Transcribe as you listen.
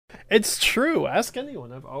It's true. Ask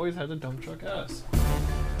anyone. I've always had a dump truck ass.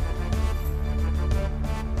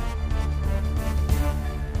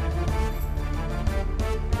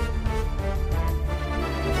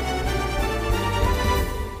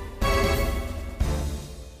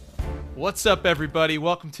 What's up, everybody?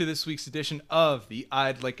 Welcome to this week's edition of the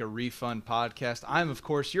I'd Like a Refund podcast. I'm, of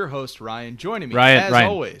course, your host, Ryan. Joining me, as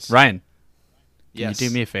always. Ryan, can yes. you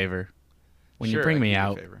do me a favor? When Sure, you bring I me can do you a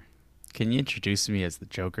out, favor. can you introduce me as the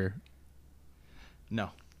Joker?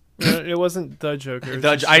 No. It wasn't the Joker.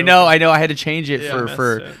 I know. I had to change it Yeah,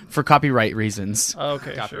 for copyright reasons. Oh,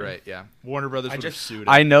 okay, Copyright, yeah. Warner Brothers would have sued him.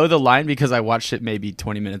 I know the line because I watched it maybe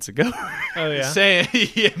 20 minutes ago. Oh yeah. Saying,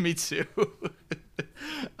 yeah, me too.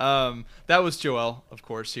 That was Joel, of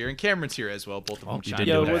course, here, and Cameron's here as well. Both of them you chimed did in.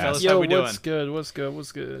 do Yo, that. Tell What's- us how we doing. what's good?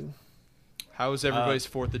 What's good? How was everybody's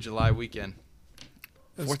 4th of July weekend?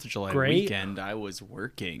 4th of July great. weekend, I was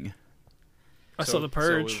working. I saw the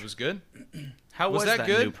Purge. So it was good? How Was was that that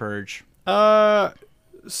good? new Purge?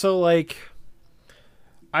 So like,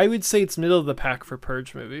 I would say it's middle of the pack for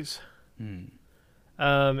Purge movies.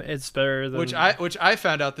 It's better than Which I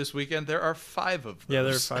found out this weekend. There are 5 of those. Yeah,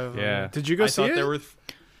 there are 5 of them. Yeah. Did you go I see thought it? there were.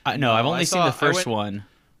 No, I've I only seen saw- the I first went- one.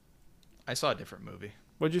 I saw a different movie.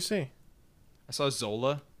 What'd you see? I saw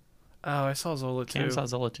Zola. Oh, I saw Zola too. Cam saw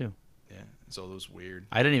Zola too. Yeah, Zola's weird.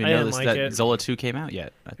 I didn't even I know didn't this, like that it. Zola 2 came out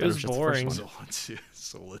yet. I thought was just the boring. first one.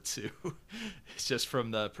 Zola 2. It's just from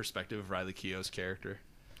the perspective of Riley Keough's character.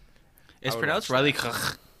 It's I would pronounced watch Riley.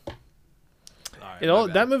 that. All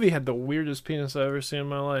right, That movie had the weirdest penis I've ever seen in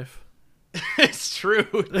my life. It's true.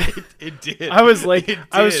 It did. I was like, It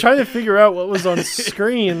I was did. trying to figure out what was on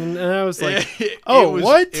screen, and I was like, It was-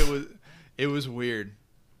 what? It was weird.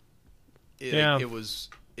 Yeah. It was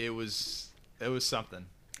something.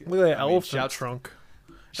 look like an I mean, elephant shouts- trunk.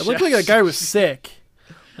 It looked like that guy was sick.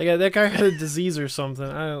 Like that guy had a disease or something.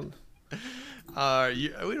 I don't.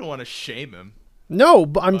 We don't want to shame him. No,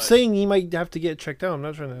 but I'm saying he might have to get checked out. I'm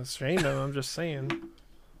not trying to shame him. I'm just saying.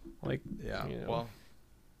 Like, Yeah. you know.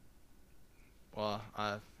 Well,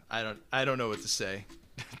 I don't know what to say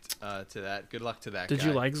to that. Good luck to that Did guy.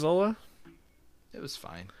 you like Zola? It was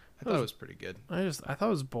fine. I thought it was pretty good. I thought it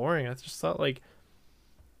was boring. I just thought like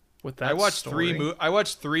with that. I watched story, I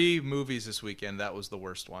watched 3 movies this weekend. That was the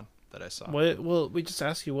worst one that I saw. Well, we just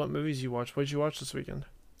asked you what movies you watched. What did you watch this weekend?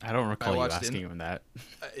 I don't recall you watched asking him that.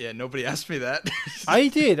 Yeah, nobody asked me that. I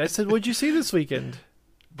did. I said, "What'd you see this weekend?"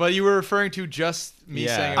 But you were referring to just me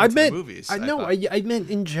Yeah. saying I I went to meant the movies. I know. thought. I meant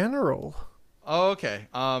in general. Oh, okay.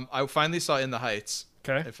 I finally saw In the Heights.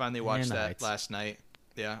 Okay. I finally watched In the that Heights. last night.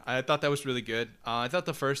 Yeah, I thought that was really good. I thought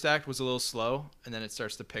the first act was a little slow, and then it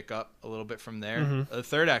starts to pick up a little bit from there. Mm-hmm. The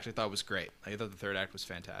third act I thought was great. I thought the third act was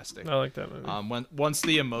fantastic. I like that movie. Once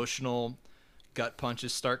the emotional gut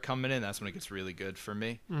punches start coming in, that's when it gets really good for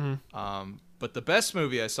me. Mm-hmm. But the best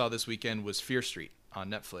movie I saw this weekend was Fear Street on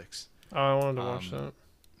Netflix. Oh, I wanted to watch that.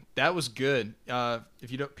 That was good.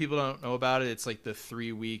 If people don't know about it, it's like the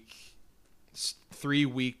 3 week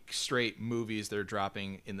straight movies they're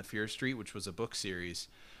dropping in the Fear Street, which was a book series.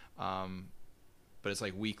 But it's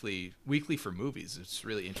like weekly for movies. It's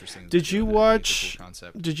really interesting. Did you It's a watch? cool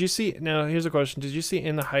concept. Did you see? Now here's a question. Did you see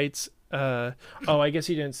In the Heights? Oh, I guess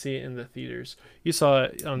you didn't see it in the theaters. You saw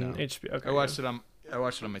it on No. HBO. Okay, I watched it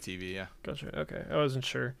on my TV. Yeah. Gotcha. Okay, I wasn't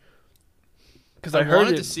sure. Because I I heard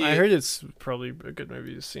wanted it. to see I it- heard it's probably a good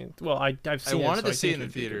movie to see. Well, I've seen. wanted it, so to see it think in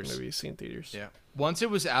it'd be a good theaters. Movie to see in theaters. Yeah. Once it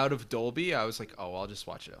was out of Dolby, I was like, oh, I'll just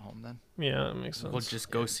watch it at home then. Yeah, that makes sense. We'll just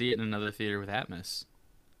go see it in another theater with Atmos.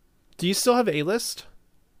 Do you still have A-list?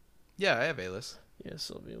 Yeah, I have A-list. Yeah,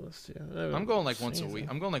 still have A-list too. I'm going like once a week.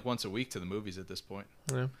 I'm going like once a week to the movies at this point.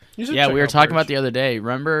 Yeah, You should Yeah, check we were out talking about Purge. the other day.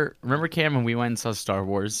 Remember Cam, when we went and saw Star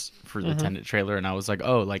Wars for the Tenet trailer, and I was like,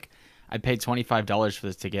 oh, like I paid $25 for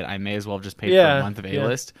this ticket. I may as well have just paid for Yeah, a month of yeah.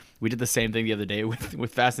 A-list. We did the same thing the other day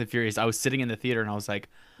with Fast and Furious. I was sitting in the theater and I was like,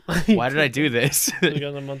 why did I do this? You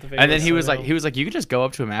got a month of And then A-list, he was I like, know. you could just go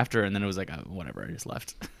up to him after, and then it was like, oh, whatever, I just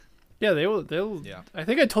left. Yeah, they'll. Yeah. I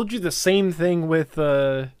think I told you the same thing with.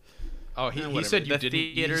 Oh, he whatever. said you The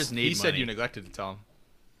didn't. theaters He need said money. you neglected to tell him.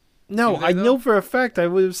 No, Do they, I though? know for a fact I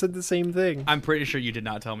would have said the same thing. I'm pretty sure you did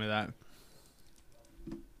not tell me that.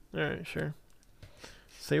 All right, sure.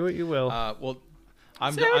 Say what you will. Well,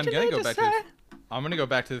 I'm Say what you gonna need go to back say. I'm gonna go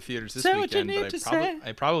back to the theaters this Say what you weekend, need but to say.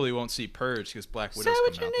 I probably won't see Purge because Black Widow's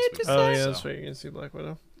what coming out you this need to weekend. Oh yeah, so- that's right. You're gonna see Black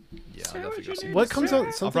Widow. Yeah, Say I'll what definitely go you see need it. What to comes say.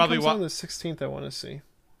 out? Something probably comes wa- out on the 16th. I want to see.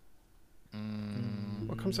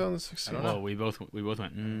 What comes out on the 16th? Well, we both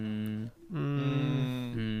went.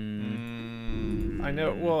 I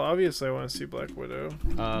know. Well, obviously, I want to see Black Widow.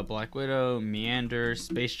 Black Widow, Meander,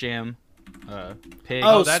 Space Jam, Pig.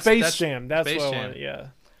 Oh, that's- Space that's Jam. That's Space what I Jam. wanted. Yeah.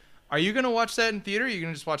 Are you gonna watch that in theater? Or are you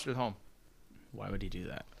gonna just watch it at home? Why would he do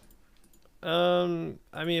that?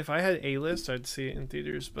 I mean, if I had A-list, I'd see it in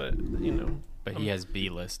theaters, but But he has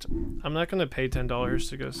B-list. I'm not gonna pay $10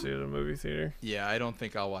 to go see it at a movie theater. Yeah, I don't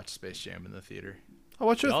think I'll watch Space Jam in the theater. I'll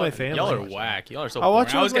watch it with my family. Y'all are whack. Y'all are so I'll boring.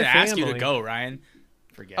 watch it I was with gonna my ask you to family. go, Ryan.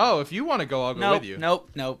 Forget. Oh, if you want to go, I'll go nope, with you. nope.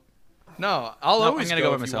 No, I'll Nope, always I'm gonna go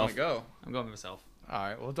by if you myself. wanna go. I'm going by myself. All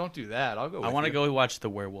right, well, don't do that. I'll go with I want to you. go watch The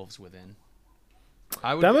Werewolves Within.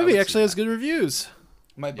 I would, That I movie would actually see has that. good reviews.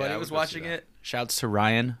 My Yeah, buddy I was would go see watching that. it. Shouts to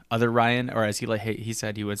Ryan, other Ryan, or as he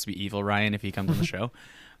said he wants to be evil Ryan if he comes on the show.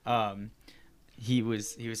 He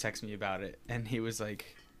was texting me about it, and he was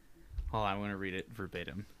like, "Oh, I want to read it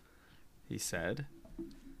verbatim." He said,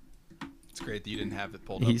 It's great that you didn't have it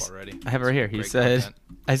pulled He's- up already. I have it right here. He Great said, content.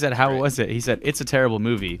 "I said, how Great. was it?" He said, "It's a terrible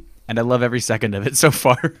movie, and I love every second of it so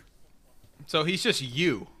far." So he's just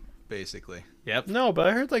you, basically. Yep. No, but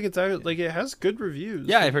I heard like it has good reviews.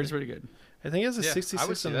 Yeah, I've heard it's pretty good. I think it has a Yeah, I would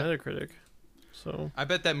 66 see on that. Metacritic. So I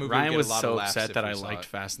bet that movie Ryan would get was a lot so of laughs upset if that we I saw liked it.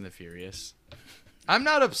 Fast and the Furious. I'm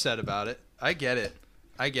not upset about it. I get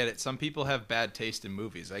it. Some people have bad taste in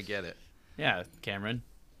movies. I get it. Yeah, Cameron.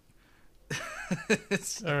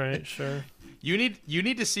 all right, sure. You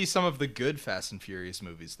need to see some of the good Fast and Furious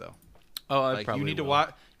movies, though. Oh, I Like probably you need to will.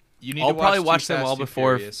 watch. You need I'll to watch probably Too watch them Fast, all Too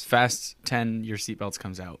before Furious. Fast 10 Your Seatbelts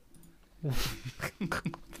comes out.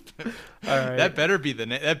 All right. That better be the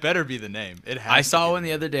name. That better be the name. It has. I to saw be one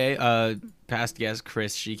the other day. Past guest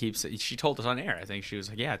Chris, she told us on air. I think she was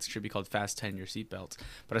like, "Yeah, it should be called Fast 10 Your Seatbelts."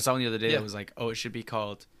 But I saw one the other day Yeah. that was like, "Oh, it should be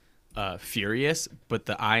called Furious, but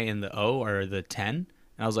the I and the O are the 10." And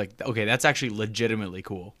I was like, "Okay, that's actually legitimately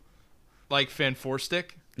cool." like Fan Four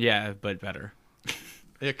Stick. Yeah, but better.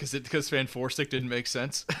 Yeah, because Fan Four Stick didn't make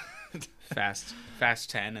sense. Fast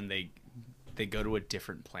 10, and they go to a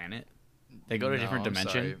different planet. They go to a No, different I'm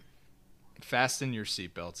dimension. sorry. Fasten Your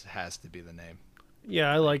Seatbelts has to be the name.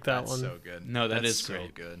 Yeah, I like that That's one. so good. No, that That's is so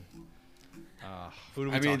great. good. Who do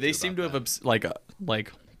we I mean, talk they to seem about to have that?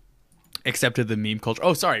 like accepted the meme culture.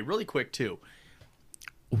 Oh, sorry, really quick too.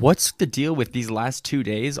 What's the deal with these last 2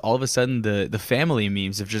 days? All of a sudden, the family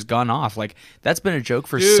memes have just gone off. Like that's been a joke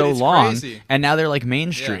for Dude, so it's long, crazy. and now they're like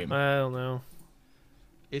mainstream. I don't know.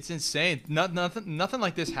 It's insane. Nothing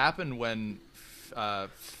like this happened when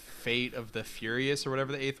Fate of the Furious or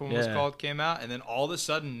whatever the eighth one was Yeah. called came out, and then all of a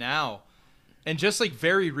sudden now, and just like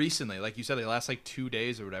very recently, like you said, the last like 2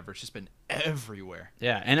 days or whatever, it's just been everywhere.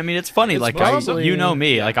 Yeah, and I mean it's funny. It's like probably- you know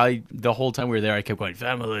me, yeah. like the whole time we were there, I kept going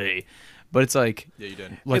family, but it's like Yeah, you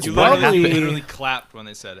did. Like, you what literally, happened? literally clapped when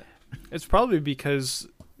they said it. It's probably because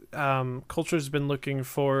culture's been looking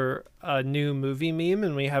for a new movie meme,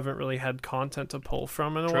 and we haven't really had content to pull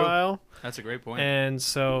from in a True. while. that's a great point. And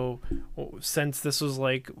so, since this was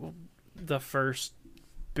like the first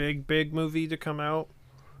big movie to come out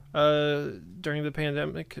during the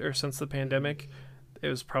pandemic, or since the pandemic, it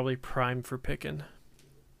was probably prime for picking.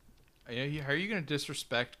 How are you going to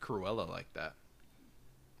disrespect Cruella like that?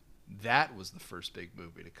 That was the first big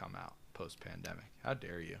movie to come out post-pandemic. How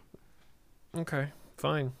dare you? Okay,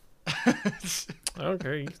 fine. I don't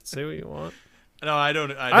care. You can say what you want. No, I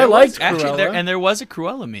don't. I liked Actually, Cruella. there was a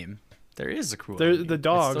Cruella meme. There is a Cruella. They're meme. the It's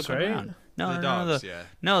dogs, still coming right? around. No, the no, dogs. no, Yeah.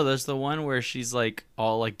 no. There's the one where she's like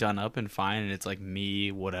all like done up and fine, and it's like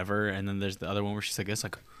me, whatever. And then there's the other one where she's like this,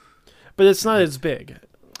 like But it's not as big.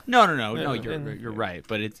 no. Yeah, You're and- right,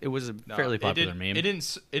 but it was a No, fairly popular meme. It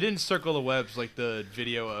didn't circle the webs like the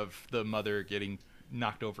video of the mother getting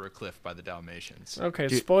knocked over a cliff by the Dalmatians. Okay,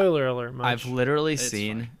 Dude, spoiler alert. Much. I've literally It's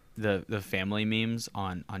seen the family memes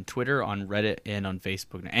on Twitter, on Reddit, and on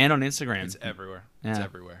Facebook, and on Instagram. It's everywhere. It's Yeah.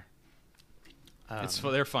 everywhere.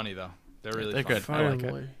 They're funny though. They're really they're funny.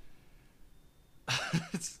 good. I like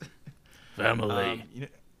it. Finally. Family.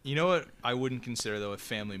 You know what I wouldn't consider though a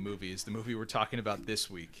family movie is the movie we're talking about this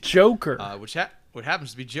week, Joker. what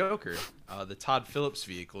happens to be Joker, the Todd Phillips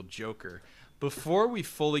vehicle Joker. Before we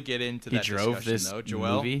fully get into He that drove discussion, this though,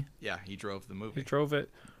 Joel, movie? yeah, he drove the He movie. drove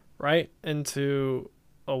it right into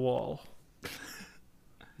a wall.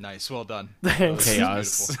 Nice, well done. Thanks.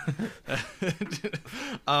 Chaos.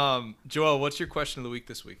 Joel, what's your question of the week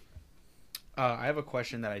this week? I have a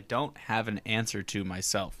question that I don't have an answer to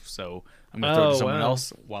myself, so I'm going to throw it to someone wow.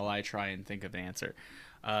 else while I try and think of an answer.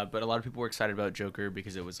 But a lot of people were excited about Joker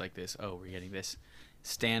because it was like this, oh, we're getting this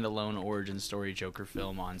standalone origin story Joker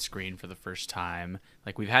film on screen for the first time.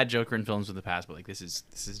 Like, we've had Joker in films in the past, but like this is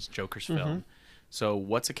Joker's film. So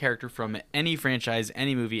what's a character from any franchise,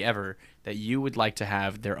 any movie ever that you would like to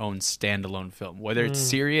have their own standalone film? Whether it's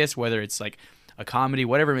serious, whether it's like a comedy,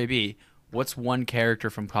 whatever it may be, what's one character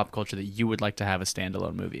from pop culture that you would like to have a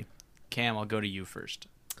standalone movie? Cam, I'll go to you first.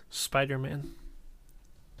 Spider-Man.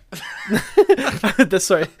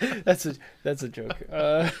 Sorry, that's a joke.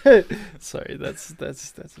 Sorry, that's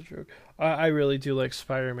a joke. I really do like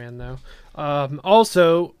Spider-Man though.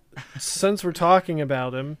 Also, since we're talking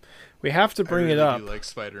about him, we have to bring I really it up. do like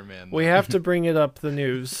Spider-Man. We have to bring it up. The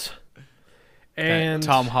news. And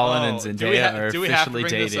Tom Holland and Zendaya are do we have to officially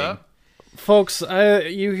bring this dating. up? folks,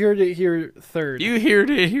 you heard it here third. You heard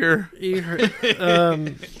it here. You heard,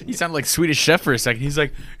 He sounded like Swedish Chef for a second. He's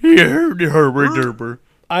like, you heard it.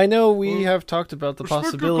 I know we have talked about the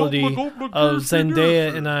possibility of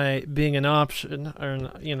Zendaya and I being an option,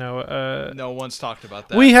 or No one's talked about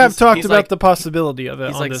that. we have talked he's about like- the possibility of it.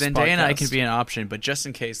 He's on like, this Zendaya and I podcast. can be an option, but just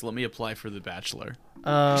in case, let me apply for The Bachelor.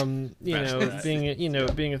 Being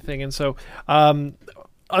a thing, and so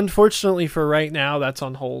unfortunately for right now, that's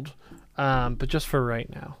on hold. But just for right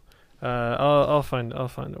now, I'll find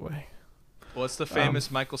a way. What's the famous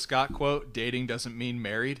Michael Scott quote? Dating doesn't mean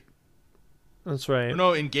married. That's right. Or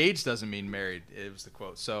no, engaged doesn't mean married. It was the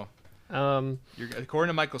quote. So, according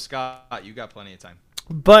to Michael Scott, you got plenty of time.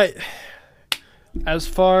 But as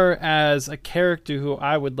far as a character who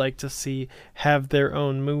I would like to see have their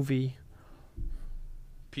own movie,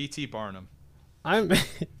 P.T. Barnum. I'm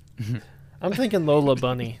thinking Lola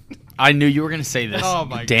Bunny. I knew you were going to say this. Oh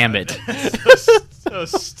my Damn God. it. So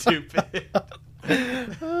stupid.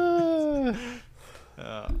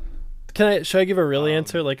 Should I give a real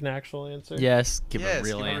answer, like an actual answer? Yes, give Yes, a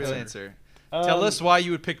real give answer. a real answer. Tell us why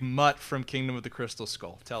you would pick Mutt from Kingdom of the Crystal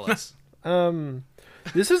Skull. Tell us.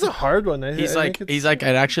 This is a hard one. He's I like, think it's- I'd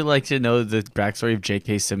actually like to know the backstory of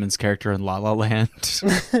J.K. Simmons' character in La La Land.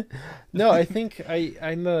 No, I think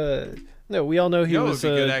I'm a. No, we all know he You know, was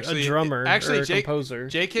it'd be good, a actually. drummer Actually, or a composer.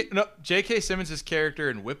 J.K. Simmons' character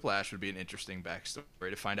in Whiplash would be an interesting backstory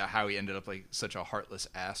to find out how he ended up like such a heartless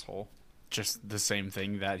asshole. Just the same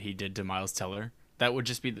thing that he did to Miles Teller.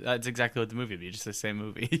 That's exactly what the movie would be, just the same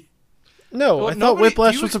movie. No, Well, I thought nobody-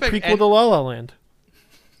 Whiplash do you was a expect prequel any- to La La Land.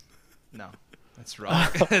 No, that's wrong.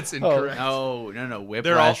 That's incorrect. No.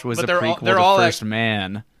 Whiplash was a but prequel they're to all First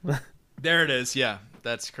Man. There it is. Yeah,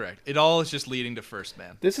 that's correct. It all is just leading to First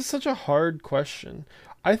Man. This is such a hard question.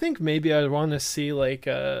 I think maybe I'd want to see like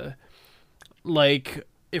if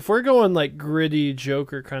we're going like gritty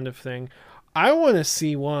Joker kind of thing, I want to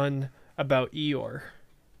see one about Eeyore.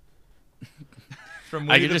 From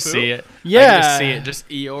I Winnie can the just Pooh? see it. Yeah. I can just see it. Just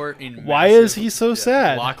Eeyore in Why is he so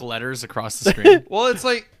sad? block letters across the screen. Well, it's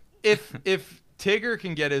like if Tigger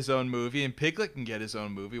can get his own movie and Piglet can get his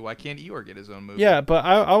own movie, why can't Eeyore get his own movie? Yeah, but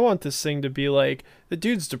I want this thing to be like the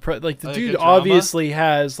dude's depressed. Like the Like a dude drama? obviously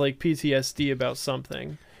has like PTSD about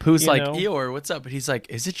something. Pooh's You like, know? Eeyore, what's up? But he's like,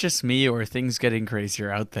 is it just me or are things getting crazier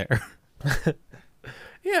out there?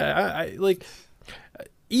 Yeah, I like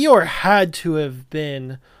Eeyore had to have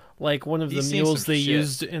been like one of the He's seen mules some they shit.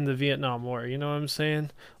 used in the Vietnam War. You know what I'm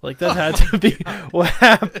saying? Like that had to be what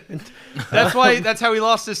happened. That's how he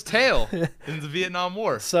lost his tail in the Vietnam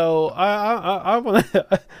War. So I want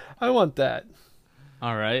I want that.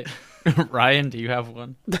 All right. Ryan, do you have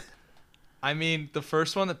one? I mean, the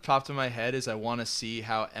first one that popped in my head is I want to see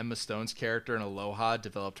how Emma Stone's character in Aloha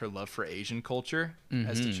developed her love for Asian culture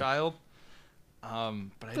as a child. But I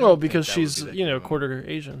don't Well, think because that would she's be that good of a- quarter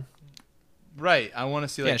Asian. Right. I want to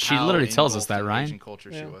see like Yeah, she how literally tells us engulfed that, in Ryan. Asian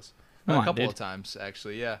culture she Yeah. was. Come A on, couple dude. of times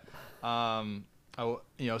actually. Yeah.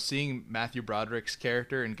 Seeing Matthew Broderick's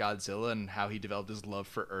character in Godzilla and how he developed his love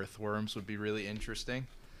for earthworms would be really interesting.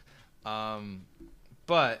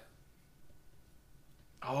 But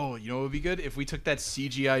you know what would be good if we took that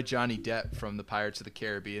CGI Johnny Depp from the Pirates of the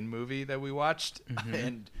Caribbean movie that we watched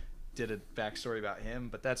and did a backstory about him,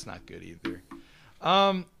 but that's not good either.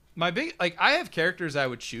 I have characters I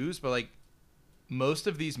would choose, but like most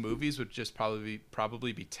of these movies would just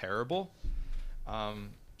probably be terrible.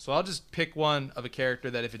 So I'll just pick one of a character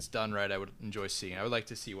that if it's done right, I would enjoy seeing. I would like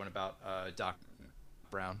to see one about Doc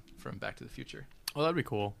Brown from Back to the Future. Oh, that'd be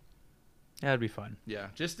cool. Yeah, that'd be fun. Yeah,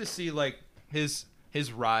 just to see like his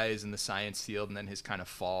rise in the science field and then his kind of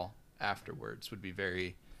fall afterwards would be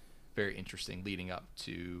very, very interesting, leading up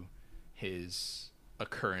to his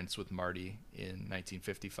occurrence with Marty in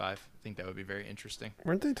 1955. I think that would be very interesting.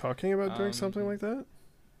 Weren't they talking about doing something like that?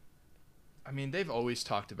 I mean, they've always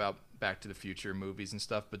talked about Back to the Future movies and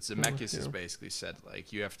stuff, but Zemeckis has yeah. basically said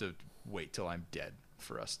like you have to wait till I'm dead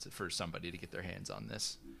for somebody to get their hands on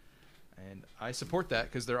this. And I support that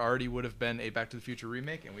because there already would have been a Back to the Future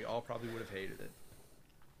remake, and we all probably would have hated it.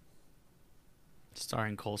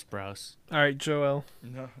 Starring Cole Sprouse. All right, Joel.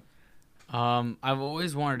 No. I've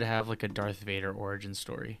always wanted to have like a Darth Vader origin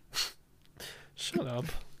story. Shut up.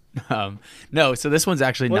 No, so this one's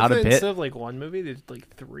actually What not if a they, bit. instead of like one movie, they did like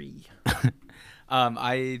three.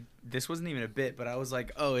 I this wasn't even a bit, but I was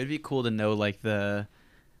like, oh, it'd be cool to know like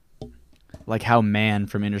how Man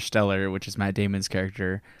from Interstellar, which is Matt Damon's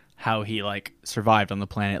character, how he like survived on the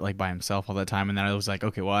planet like by himself all the time. And then I was like,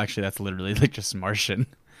 okay, well actually that's literally like just Martian.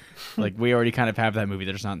 Like we already kind of have that movie.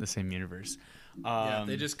 They're just not in the same universe. Yeah,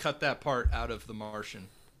 they just cut that part out of The Martian.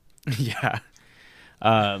 Yeah.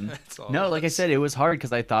 That's all No, it like I was. said, it was hard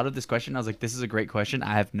because I thought of this question. I was like, this is a great question.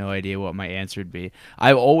 I have no idea what my answer would be.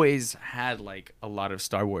 I've always had like a lot of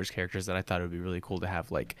Star Wars characters that I thought it would be really cool to have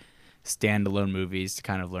like standalone movies to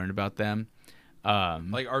kind of learn about them.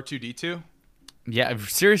 Like R2D2. Yeah,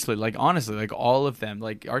 seriously, like honestly, like all of them,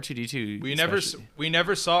 like R2D2. We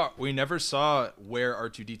never saw where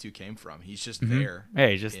R2D2 came from. He's just there.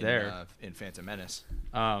 Hey, just in, there. In Phantom Menace.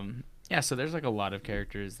 Yeah, so there's like a lot of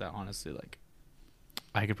characters that honestly like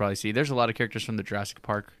I could probably see. There's a lot of characters from the Jurassic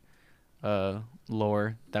Park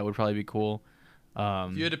lore that would probably be cool.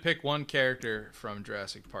 If you had to pick one character from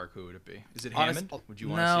Jurassic Park, who would it be? Is it Honest- Hammond? Would you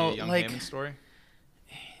want to No, see a young like- Hammond story?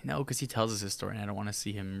 No, because he tells us his story, and I don't want to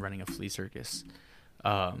see him running a flea circus.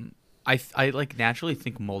 I like naturally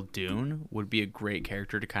think Muldoon would be a great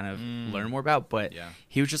character to kind of learn more about, but Yeah.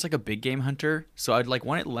 he was just like a big game hunter, so I'd like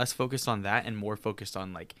want it less focused on that and more focused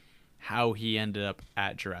on like how he ended up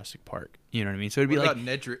at Jurassic Park. You know what I mean? So it'd be What like about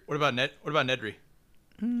Nedry? What about Nedry?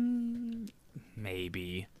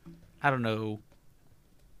 maybe, I don't know.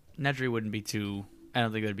 Nedry wouldn't be too. I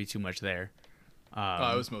don't think there'd be too much there.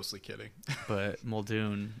 I was mostly kidding. But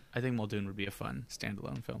Muldoon, I think Muldoon would be a fun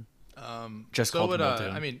standalone film. Just So called would,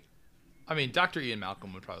 Muldoon. I mean, Dr. Ian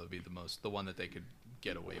Malcolm would probably be the one that they could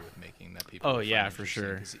get away with making that people. Oh, would find yeah, for interesting,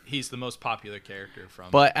 sure. 'cause he's the most popular character from.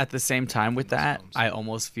 But at the same time with those that, films. I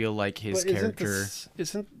almost feel like his character.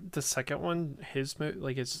 Isn't the second one his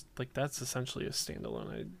like it's like that's essentially a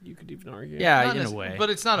standalone? You could even argue. Yeah, Not in a necess- way. but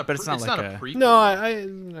it's not a. But it's not like a a- prequel. No, I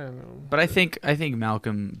don't know. But I think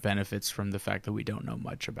Malcolm benefits from the fact that we don't know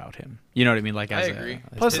much about him. You know what I mean? Like I as agree.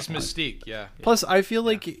 Plus- His mystique, yeah. Plus, I feel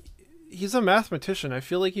like he's a mathematician. I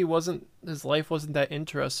feel like his life wasn't that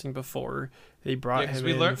interesting before they brought Yeah, 'cause him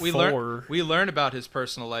we in learn for. we learn about his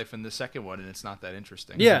personal life in the second one, and it's not that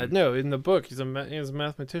interesting. Yeah, no, in the book he's a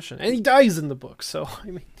mathematician, and he dies in the book. So I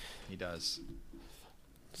mean, he does.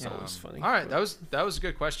 it's always funny. All right, that was a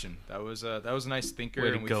good question. That was a nice thinker, Way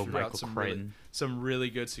to and we go, threw out Michael some Crichton. really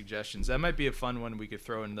good suggestions. That might be a fun one we could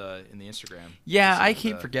throw in the Instagram. Yeah, Some I of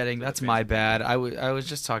keep the- forgetting. for the That's fans my of bad. I was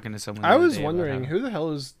just talking to someone. I the other was day about wondering how- who the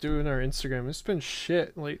hell is doing our Instagram. It's been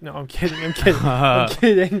shit. Like, no, I'm kidding. I'm kidding. I'm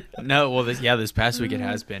kidding. No, well, this past week it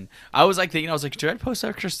has been. I was like thinking, I was like, should I post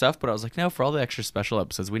extra stuff? But I was like, no, for all the extra special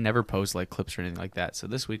episodes, we never post like clips or anything like that. So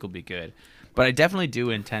this week will be good. But I definitely do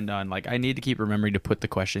intend on like I need to keep remembering to put the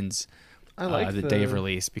questions I like the day of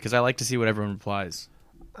release because I like to see what everyone replies.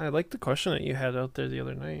 I like the question that you had out there the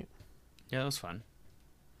other night. Yeah, that was fun.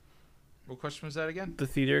 What question was that again? The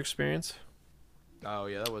theater experience. Oh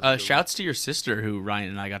yeah, that was. a good one. Shouts to your sister who Ryan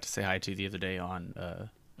and I got to say hi to the other day on on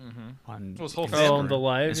Well, his whole Instagram. family. Oh, on the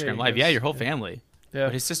live. Instagram you live. guys- Yeah, your whole family. Yeah.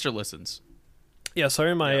 But his sister listens. Yeah.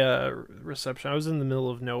 Sorry, my reception. I was in the middle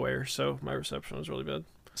of nowhere, so my reception was really bad.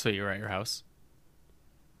 So you were at your house.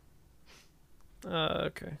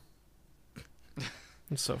 Okay.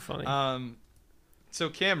 It's so funny. So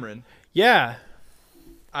Cameron, Yeah.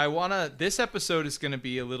 this episode is gonna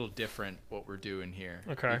be a little different what we're doing here.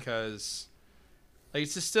 Okay. Because like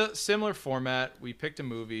it's just a similar format. We picked a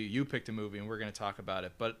movie, you picked a movie, and we're gonna talk about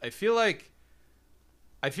it. But I feel like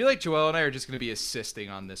Joelle and I are just gonna be assisting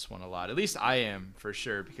on this one a lot. At least I am for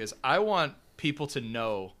sure, because I want people to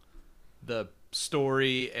know the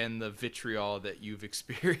story and the vitriol that you've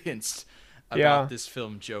experienced about Yeah. this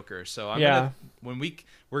film Joker. So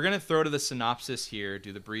we're gonna throw to the synopsis here,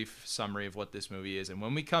 do the brief summary of what this movie is, and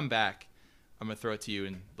when we come back, I'm gonna throw it to you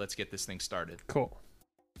and let's get this thing started. Cool.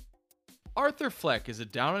 Arthur Fleck is a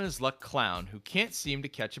down on his luck clown who can't seem to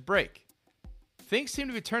catch a break. Things seem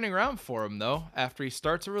to be turning around for him though after he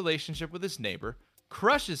starts a relationship with his neighbor,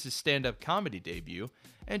 crushes his stand-up comedy debut,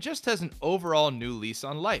 and just has an overall new lease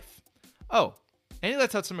on life. Oh, and he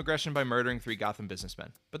lets out some aggression by murdering 3 Gotham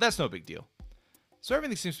businessmen, but that's no big deal. So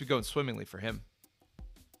everything seems to be going swimmingly for him.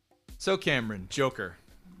 So Cameron, Joker,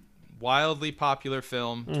 wildly popular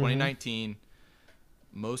film, 2019.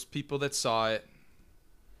 Most people that saw it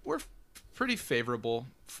were pretty favorable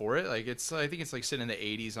for it. Like I think it's like sitting in the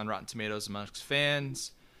 80s on Rotten Tomatoes amongst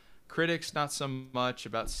fans. Critics, not so much,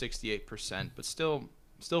 about 68%, but still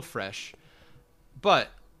fresh. But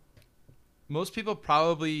most people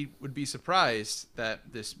probably would be surprised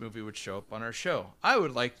that this movie would show up on our show. I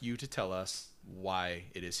would like you to tell us why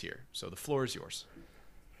it is here. So the floor is yours.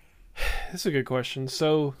 This is a good question.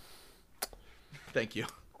 So Thank you.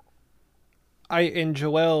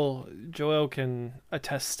 Joel can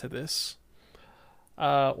attest to this.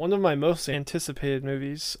 One of my most anticipated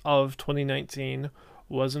movies of 2019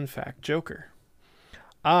 was in fact Joker.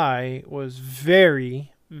 I was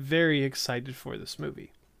very, very excited for this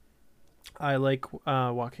movie. I like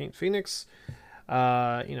Joaquin Phoenix.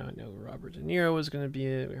 I know Robert De Niro was going to be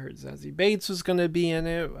in it. We heard Zazie Bates was going to be in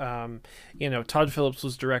it. Todd Phillips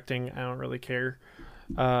was directing. I don't really care.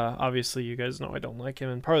 Obviously, you guys know I don't like him,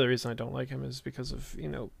 and part of the reason I don't like him is because of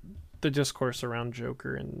the discourse around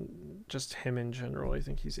Joker and just him in general. I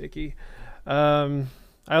think he's icky. I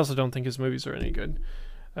also don't think his movies are any good.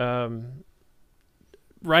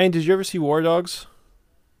 Ryan, did you ever see War Dogs?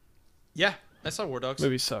 Yeah, I saw War Dogs.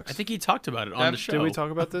 Movie sucks. I think he talked about it on the show. Did we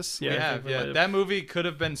talk about this? Yeah, That movie could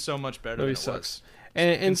have been so much better. Movie than it sucks. Was.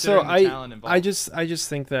 And so I just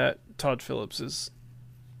think that Todd Phillips is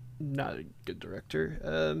not a good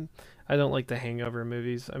director. I don't like the Hangover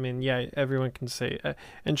movies. I mean, yeah, everyone can say,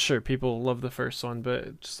 and sure, people love the first one,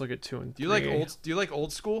 but just look at 2 and 3. Do you like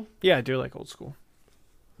Old School? Yeah, I do like Old School.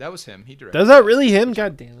 That was him. He directed. Does that really him?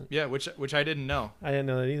 God damn it! Yeah, which I didn't know. I didn't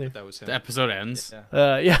know that either. That was him. The episode ends.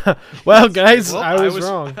 Yeah. Yeah. Well, guys, Well, I was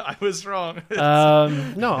wrong. I was wrong.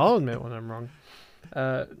 No, I'll admit when I'm wrong.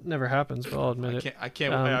 Never happens, but I'll admit it. I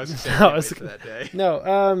can't. I was gonna say, I was wait for that day.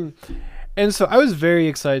 No. And so I was very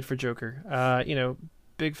excited for Joker.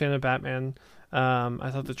 Big fan of Batman. I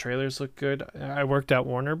thought the trailers looked good. I worked at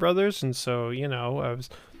Warner Brothers, and so I was,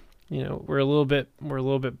 we're a little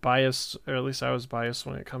bit biased, or at least I was biased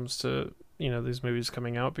when it comes to these movies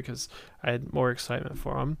coming out because I had more excitement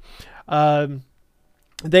for them.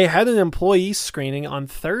 They had an employee screening on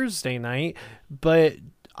Thursday night, but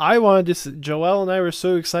I wanted to. Joel and I were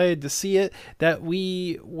so excited to see it that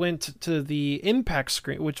we went to the Impact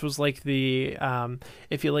screen, which was like the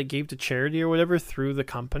if you gave to charity or whatever through the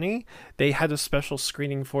company. They had a special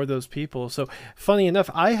screening for those people. So funny enough,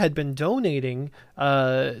 I had been donating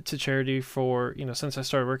to charity for since I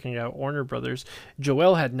started working at Warner Brothers.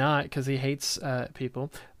 Joel had not because he hates people.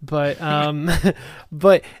 But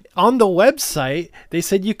but on the website they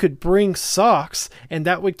said you could bring socks and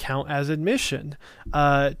that would count as admission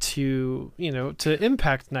to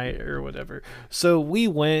Impact Night or whatever. So we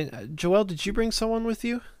went. Joel, did you bring someone with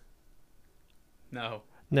you? No.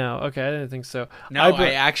 No, okay, I didn't think so. No,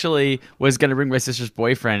 I actually was going to bring my sister's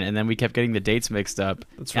boyfriend, and then we kept getting the dates mixed up,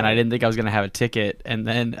 That's and right. I didn't think I was going to have a ticket, and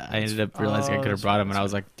then I ended up realizing I could have brought him, and I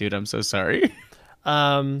was like, dude, I'm so sorry.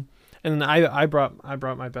 And then I brought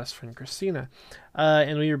my best friend Christina,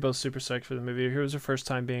 and we were both super psyched for the movie. It was her first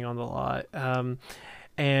time being on the lot,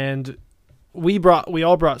 and we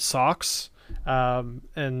all brought socks,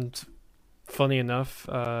 and funny enough,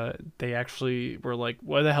 they actually were like,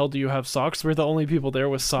 "Why the hell do you have socks?" We're the only people there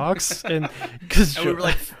with socks, and because we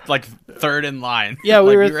were like third in line. yeah,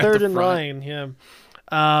 we were at third the in front. line. Yeah,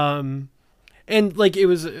 and it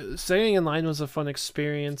was staying in line was a fun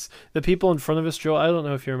experience. The people in front of us, Joel, I don't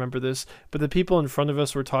know if you remember this, but the people in front of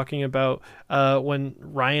us were talking about when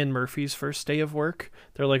Ryan Murphy's first day of work.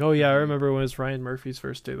 They're like, "Oh yeah, I remember when it was Ryan Murphy's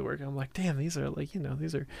first day of work." And I'm like, "Damn, these are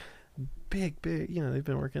these are big, they've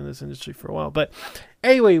been working in this industry for a while." But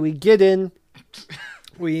anyway, we get in,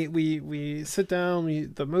 we sit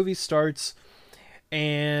down, the movie starts,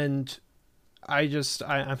 and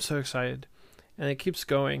I'm so excited, and it keeps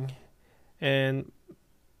going, and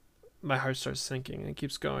my heart starts sinking, and it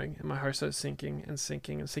keeps going, and my heart starts sinking and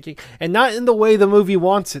sinking and sinking, and not in the way the movie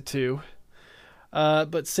wants it to,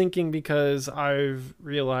 but sinking because I've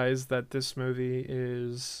realized that this movie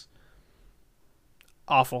is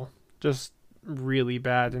awful. Just really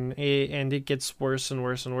bad, and it gets worse and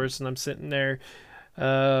worse and worse. And I'm sitting there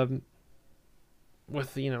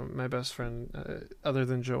with my best friend, other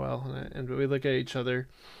than Joelle, and we look at each other,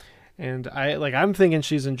 and I'm thinking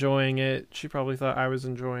she's enjoying it. She probably thought I was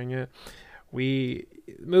enjoying it.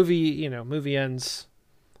 Movie ends.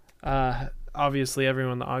 Obviously,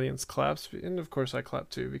 everyone in the audience claps, and of course I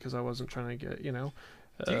clapped too because I wasn't trying to get Do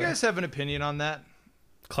you guys have an opinion on that?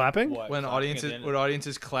 Clapping? What, When clapping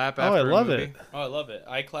audiences clap Oh, after I love a movie? it. Oh, I love it.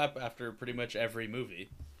 I clap after pretty much every movie.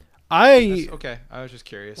 Okay, I was just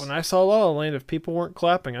curious. When I saw La La Land, if people weren't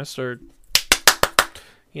clapping, I started,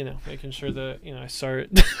 making sure that, I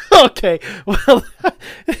started. Okay, well,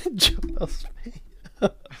 Joel's face.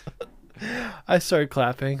 I started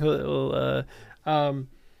clapping.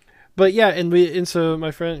 But yeah, and so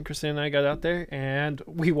my friend Christina and I got out there, and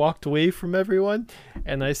we walked away from everyone,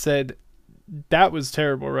 and I said, "That was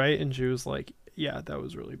terrible, right?" And she was like, "Yeah, that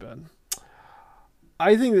was really bad."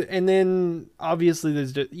 I think, and then obviously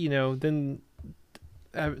there's, then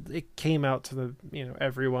it came out to the,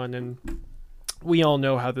 everyone, and we all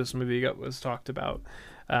know how this movie was talked about.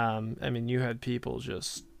 I mean, you had people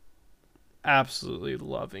just absolutely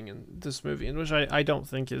loving in this movie, and which I don't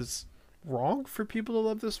think is wrong for people to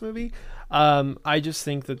love this movie. I just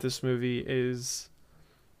think that this movie is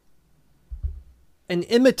an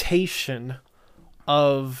imitation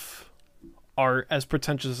of art, as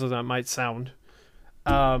pretentious as that might sound,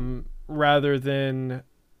 rather than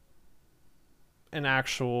an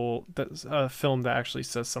actual film that actually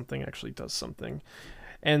says something, actually does something.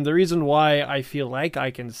 And the reason why I feel like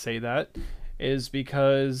I can say that is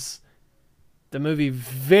because the movie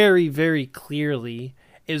very, very clearly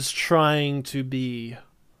is trying to be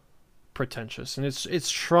pretentious, and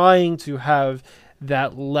it's trying to have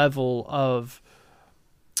that level of.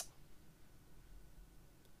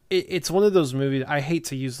 It's one of those movies. I hate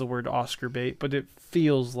to use the word Oscar bait, but it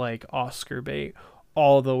feels like Oscar bait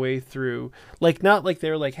all the way through. Like, not like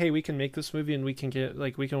they're like, hey, we can make this movie and we can get,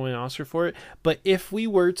 like, we can win an Oscar for it. But if we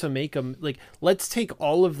were to make a, like, let's take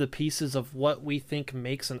all of the pieces of what we think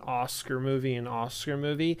makes an Oscar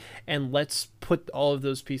movie and let's put all of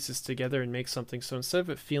those pieces together and make something. So instead of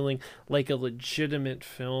it feeling like a legitimate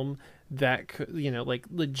film that could, like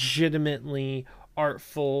legitimately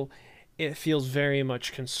artful, it feels very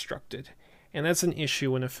much constructed. And that's an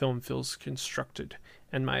issue when a film feels constructed,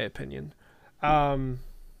 in my opinion. And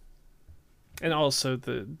also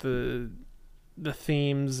the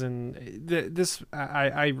themes and this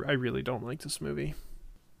I really don't like this movie.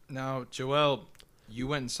 Now, Joel, you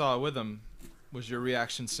went and saw it with him. Was your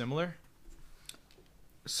reaction similar?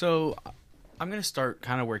 So I'm gonna start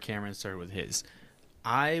kind of where Cameron started with his.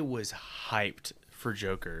 I was hyped for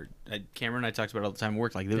Joker. Cameron and I talked about it all the time at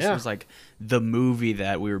work. Like, this was like the movie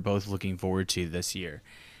that we were both looking forward to this year.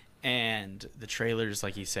 And the trailers,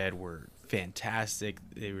 like he said, were fantastic.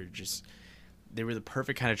 They were the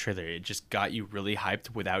perfect kind of trailer. It just got you really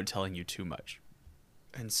hyped without telling you too much.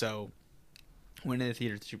 And so went in the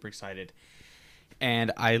theater super excited.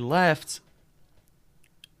 And I left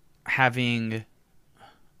having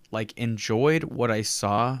like enjoyed what I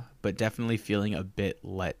saw, but definitely feeling a bit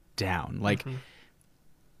let down. Like,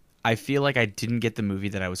 I feel like I didn't get the movie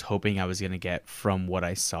that I was hoping I was going to get from what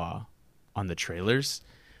I saw on the trailers.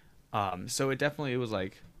 So it was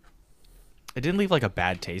like, it didn't leave like a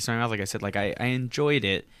bad taste in my mouth. Like I said, like I enjoyed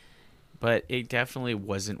it, but it definitely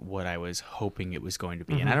wasn't what I was hoping it was going to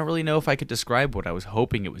be. And I don't really know if I could describe what I was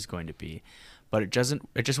hoping it was going to be, but it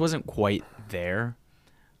just wasn't quite there.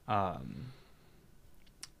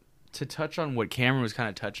 To touch on what Cameron was kind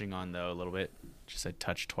of touching on though a little bit, just said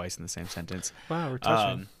touch twice in the same sentence. Wow, we're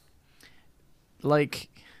touching. Like,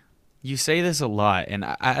 you say this a lot, and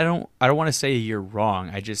I don't want to say you're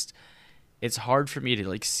wrong. It's hard for me to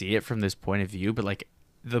like see it from this point of view, but like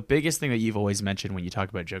the biggest thing that you've always mentioned when you talk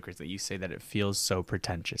about Joker is that you say that it feels so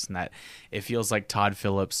pretentious and that it feels like Todd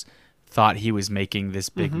Phillips thought he was making this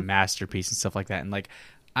big masterpiece and stuff like that. And like,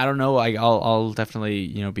 I don't know, I'll definitely,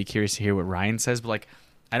 be curious to hear what Ryan says, but like,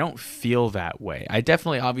 I don't feel that way. I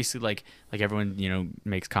definitely, obviously, like everyone,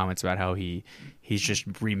 makes comments about how he's just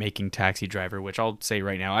remaking Taxi Driver, which I'll say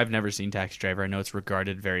right now, I've never seen Taxi Driver. I know it's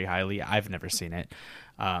regarded very highly. I've never seen it.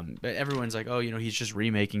 But everyone's like, oh, he's just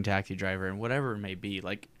remaking Taxi Driver and whatever it may be.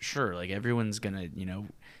 Like, sure, like everyone's gonna,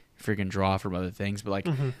 freaking draw from other things. But like,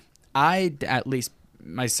 I, at least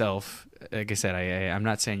myself, like I said, I'm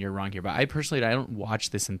not saying you're wrong here, but I personally, I don't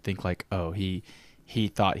watch this and think like, oh, he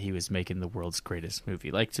thought he was making the world's greatest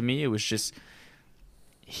movie. Like, to me, it was just,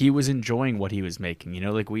 he was enjoying what he was making.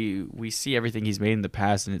 Like we see everything he's made in the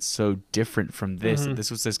past, and it's so different from this. And this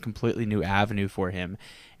was this completely new avenue for him,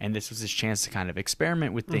 and this was his chance to kind of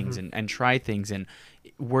experiment with things and try things. And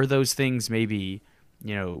were those things maybe,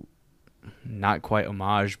 not quite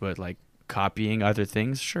homage, but like copying other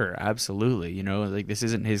things? Sure, absolutely. Like, this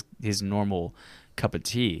isn't his normal cup of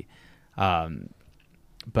tea.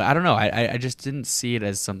 But I don't know. I just didn't see it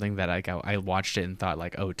as something that like I watched it and thought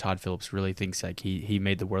like, oh, Todd Phillips really thinks like he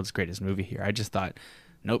made the world's greatest movie here. I just thought,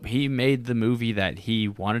 nope, he made the movie that he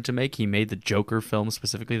wanted to make. He made the Joker film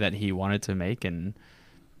specifically that he wanted to make, and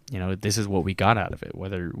this is what we got out of it.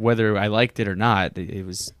 Whether I liked it or not,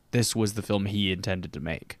 this was the film he intended to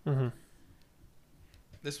make.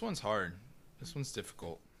 This one's hard. This one's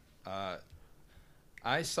difficult.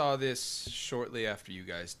 I saw this shortly after you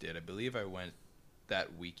guys did. I believe I went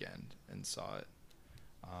that weekend and saw it.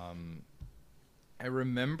 I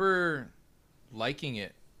remember liking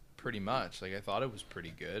it pretty much. Like, I thought it was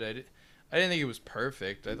pretty good. I didn't think it was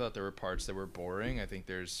perfect. I thought there were parts that were boring. I think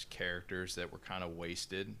there's characters that were kind of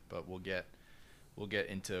wasted, but we'll get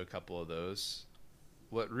into a couple of those.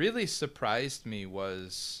 What really surprised me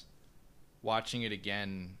was watching it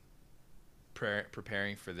again,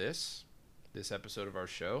 preparing for this episode of our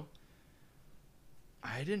show.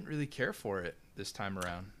 I didn't really care for it this time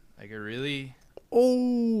around. Like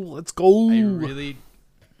let's go.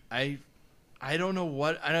 I don't know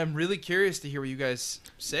what, and I'm really curious to hear what you guys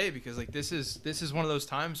say, because like this is one of those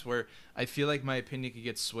times where I feel like my opinion could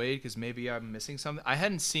get swayed because maybe I'm missing something. I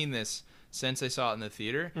hadn't seen this since I saw it in the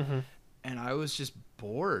theater, and I was just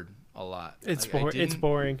bored a lot. It's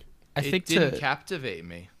boring. I think it didn't captivate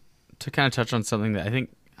me. To kind of touch on something that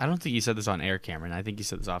I don't think you said this on air, Cameron. I think you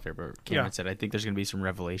said this off air, but Cameron said I think there's going to be some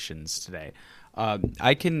revelations today.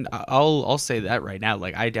 I'll say that right now.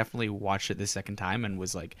 Like, I definitely watched it the second time and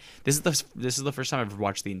was like, this is the first time I've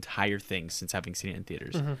watched the entire thing since having seen it in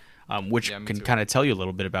theaters, which can kind of tell you a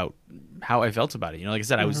little bit about how I felt about it. You know, like I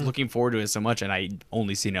said, I was looking forward to it so much, and I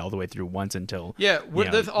only seen it all the way through once until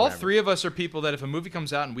all three of us are people that if a movie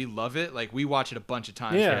comes out and we love it, like we watch it a bunch of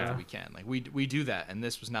times whenever we can. Like we do that, and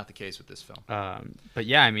this was not the case with this film. But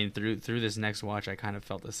yeah, I mean, through this next watch, I kind of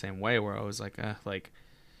felt the same way, where I was like,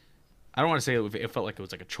 I don't want to say it felt like it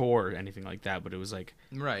was like a chore or anything like that, but it was like,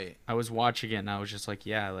 right. I was watching it and I was just like,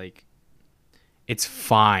 yeah, like, it's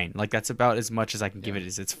fine. Like, that's about as much as I can give it,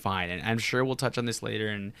 is it's fine. And I'm sure we'll touch on this later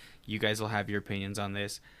and you guys will have your opinions on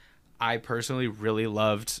this. I personally really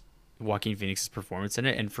loved Joaquin Phoenix's performance in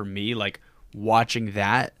it. And for me, like, watching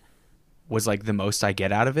that was like the most I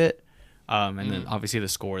get out of it. And then obviously the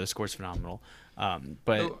score's phenomenal.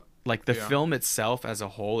 But like the film itself as a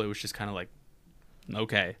whole, it was just kind of like,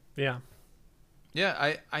 okay.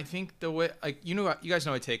 Yeah, I think the way, like, you guys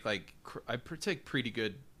know I take pretty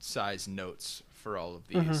good size notes for all of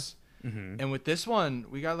these. And with this one,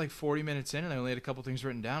 we got like 40 minutes in and I only had a couple things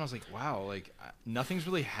written down. I was like, wow, like nothing's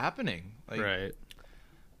really happening. Like, right.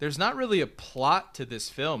 There's not really a plot to this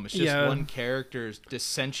film. It's just one character's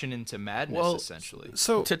dissension into madness, essentially.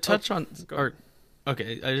 So to touch on,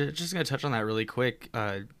 okay, I'm just gonna touch on that really quick.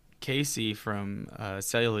 Casey from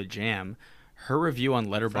Cellular Jam, her review on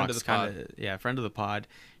Letterboxd, friend of the pod,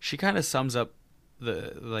 she kind of sums up a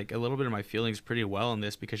little bit of my feelings pretty well in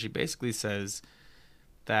this, because she basically says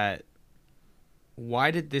that why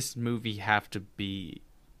did this movie have to be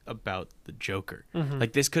about the Joker?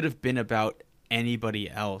 Like, this could have been about anybody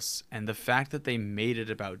else, and the fact that they made it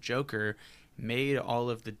about Joker made all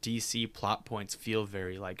of the DC plot points feel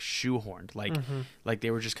very like shoehorned, like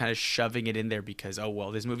they were just kind of shoving it in there because, oh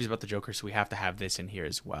well, this movie's about the Joker, so we have to have this in here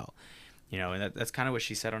as well. You know, and that's kind of what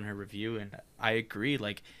she said on her review, and I agree.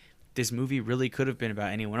 Like, this movie really could have been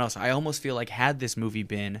about anyone else. I almost feel like had this movie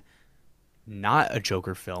been not a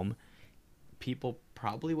Joker film, people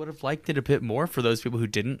probably would have liked it a bit more, for those people who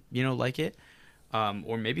didn't, like it.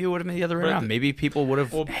 Or maybe it would have been the other way around. Maybe people would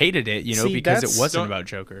have hated it, because it wasn't about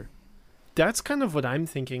Joker. That's kind of what I'm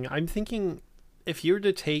thinking. I'm thinking if you were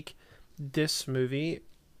to take this movie,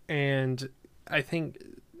 and I think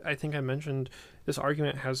I mentioned this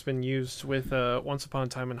argument has been used with Once Upon a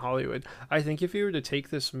Time in Hollywood. I think if you were to take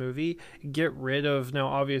this movie, get rid of, now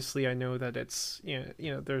obviously I know that it's,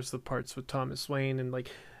 there's the parts with Thomas Wayne and like,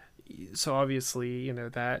 so obviously,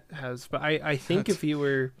 that has, but I think if you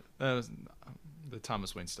were... The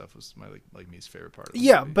Thomas Wayne stuff was my like least favorite part of the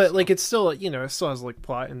movie, but so. Like it's still, it still has like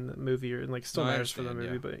plot in the movie, or like still matters for the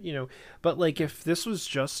movie, but but like if this was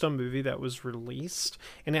just a movie that was released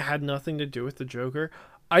and it had nothing to do with the Joker,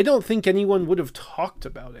 I don't think anyone would have talked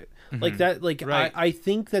about it like that. Like, right. I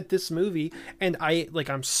think that this movie, and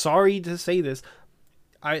I'm sorry to say this,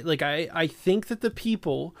 I think that the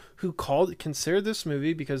people who consider this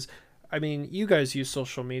movie, because I mean, you guys use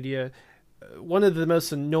social media. One of the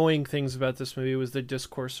most annoying things about this movie was the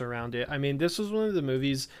discourse around it. I mean, this was one of the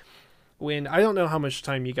movies when, I don't know how much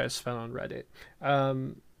time you guys spent on Reddit.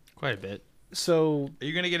 Quite a bit. So are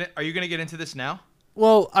you gonna get into this now?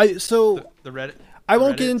 Well, the Reddit. I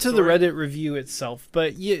won't get into the Reddit review itself,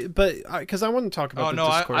 but because I want to talk about the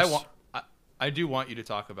discourse. I do want you to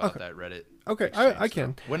talk about that Reddit. Okay, I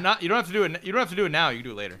can. When not, you don't have to do it. You don't have to do it now. You can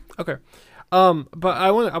do it later. Okay, but I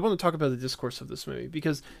want to talk about the discourse of this movie,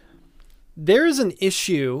 because there is an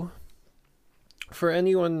issue for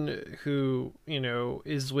anyone who,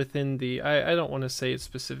 is within the, I don't want to say it's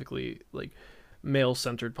specifically like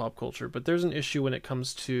male-centered pop culture, but there's an issue when it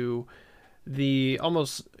comes to the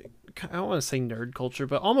almost, I don't want to say nerd culture,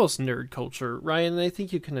 but almost nerd culture, Ryan, and I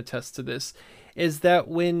think you can attest to this, is that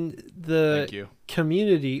when the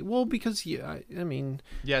community, well, because I mean,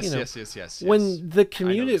 yes. When the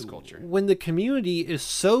community is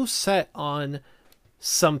so set on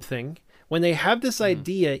something, when they have this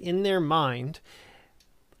idea in their mind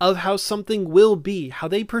of how something will be, how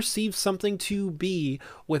they perceive something to be,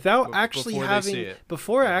 without actually having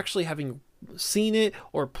seen it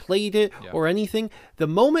or played it Yeah. or anything, the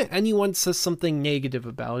moment anyone says something negative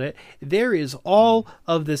about it, there is all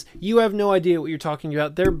of this. You have no idea what you're talking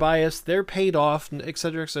about. They're biased. They're paid off,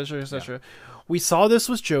 etc., etc., etc. We saw this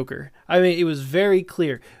with Joker. I mean, it was very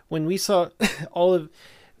clear when we saw all of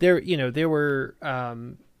there. You know, there were.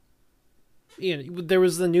 There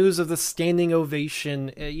was the news of the standing ovation,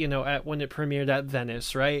 at when it premiered at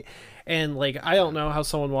Venice, right? And like, I don't know how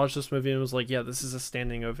someone watched this movie and was like, yeah, this is a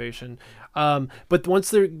standing ovation. But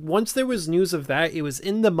once there was news of that, it was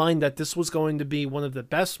in the mind that this was going to be one of the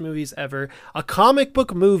best movies ever, a comic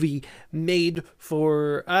book movie made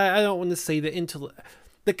for, I don't want to say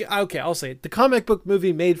okay, I'll say it. The comic book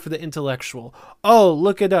movie made for the intellectual. Oh,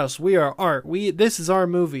 look at us. We are art. This is our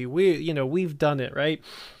movie. We've done it, right?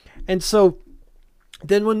 And so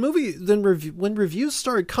then when reviews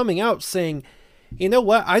started coming out saying, you know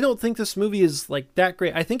what, I don't think this movie is like that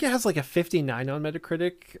great. I think it has like a 59 on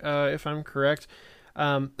Metacritic, if I'm correct,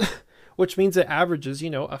 which means it averages, a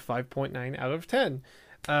 5.9 out of 10.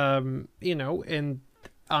 And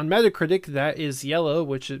on Metacritic that is yellow,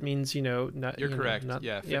 which it means, not. You're correct. Not,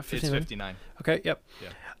 yeah, it's 59. Okay, yep.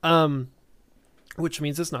 Yeah. Which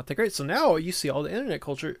means it's not that great. So now you see all the internet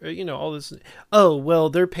culture, all this. Oh, well,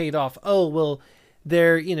 they're paid off. Oh, well,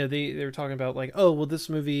 they're talking about like, oh, well, this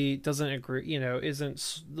movie doesn't agree,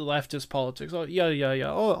 isn't the leftist politics. Oh,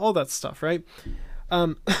 yeah, all that stuff, right?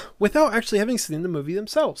 Without actually having seen the movie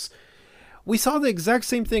themselves. We saw the exact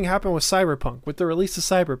same thing happen with Cyberpunk, with the release of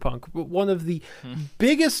Cyberpunk, one of the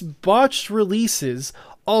biggest botched releases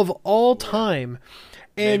of all time.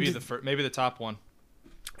 And maybe the top one.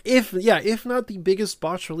 If not the biggest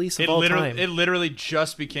botch release of all time. It literally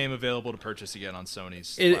just became available to purchase again on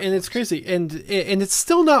Sony's. And it's crazy. And it's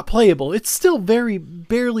still not playable. It's still very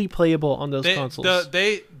barely playable on those consoles.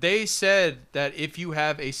 They said that if you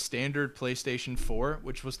have a standard PlayStation 4,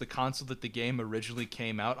 which was the console that the game originally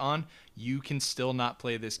came out on, you can still not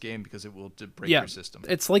play this game because it will break your system.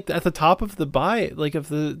 It's like at the top of the of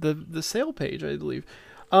the sale page, I believe.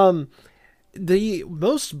 The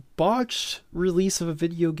most botched release of a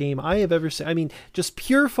video game I have ever seen. I mean, just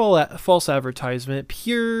pure false advertisement,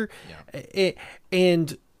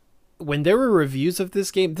 and when there were reviews of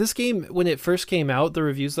this game, when it first came out, the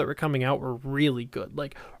reviews that were coming out were really good,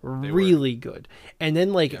 like really good. And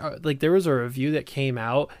then like there was a review that came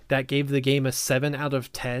out that gave the game a 7 out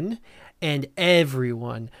of 10, and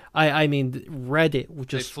everyone, I mean, Reddit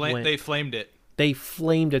just they flamed it. They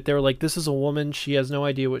flamed it. They were like, this is a woman. She has no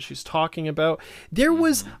idea what she's talking about. There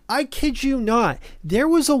was, I kid you not, there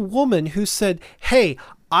was a woman who said, hey,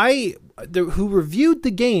 who reviewed the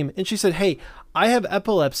game, and she said, hey, I have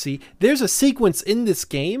epilepsy. There's a sequence in this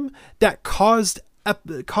game that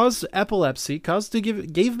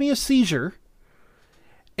gave me a seizure,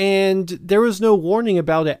 and there was no warning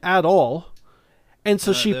about it at all. And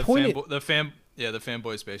so she pointed... The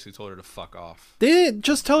fanboys basically told her to fuck off. They didn't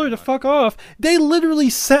just tell her to fuck off. They literally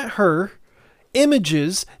sent her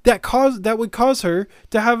images that would cause her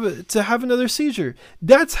to have another seizure.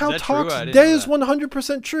 That's how toxic. That is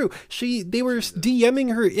 100% true. They were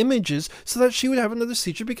DMing her images so that she would have another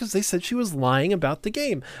seizure because they said she was lying about the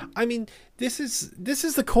game. I mean, this is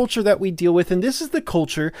the culture that we deal with, and this is the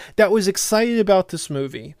culture that was excited about this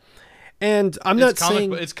movie. And it's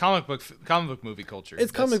comic book movie culture.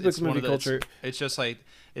 It's comic book movie culture. It's just like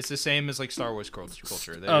it's the same as like Star Wars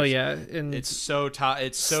culture. And it's so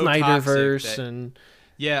Snyderverse toxic and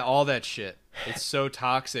all that shit. It's so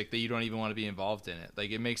toxic that you don't even want to be involved in it.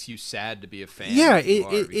 Like it makes you sad to be a fan. Yeah,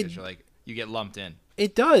 because you're like you get lumped in.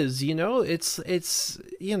 It does, It's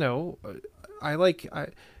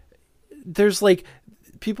there's like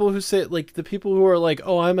people who say like the people who are like,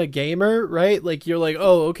 oh, I'm a gamer, right? Like you're like,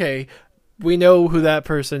 oh, okay. We know who that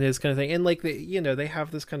person is, kind of thing, and like they have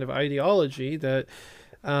this kind of ideology that,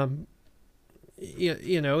 and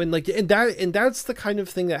that's the kind of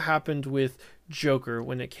thing that happened with Joker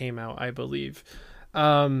when it came out, I believe.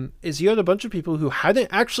 Is you had a bunch of people who hadn't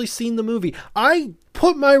actually seen the movie. I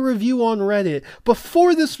put my review on Reddit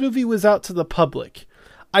before this movie was out to the public.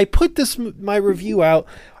 I put my review out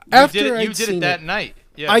after I'd seen it that night.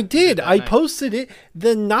 Yeah, I did. I posted it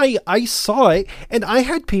the night I saw it, and I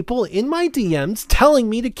had people in my DMs telling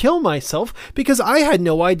me to kill myself because I had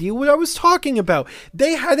no idea what I was talking about.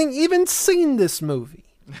 They hadn't even seen this movie.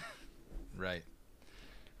 Right.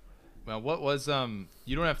 Well, what was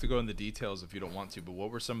you don't have to go into details if you don't want to, but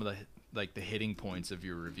what were some of the hitting points of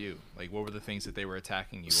your review? Like what were the things that they were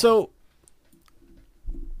attacking you on?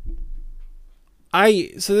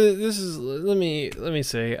 Let me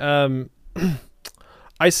say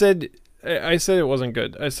I said I said it wasn't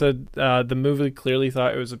good. I said the movie clearly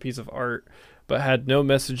thought it was a piece of art, but had no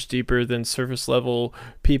message deeper than surface level.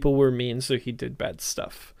 People were mean, so he did bad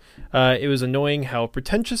stuff. It was annoying how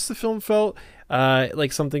pretentious the film felt,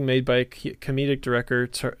 like something made by a comedic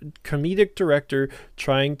director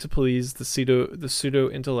trying to please the pseudo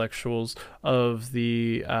intellectuals of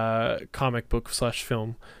the comic book /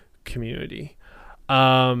 film community.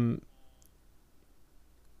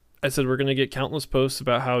 I said we're gonna get countless posts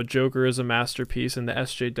about how Joker is a masterpiece and the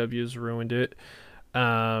SJWs ruined it,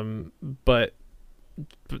 but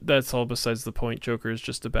that's all besides the point. Joker is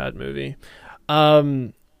just a bad movie.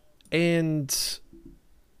 And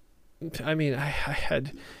I mean, I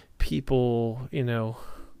had people,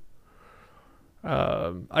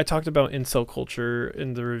 I talked about incel culture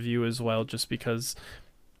in the review as well, just because,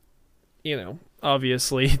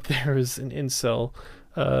 obviously there was an incel,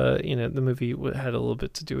 the movie had a little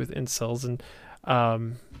bit to do with incels. And,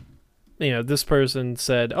 this person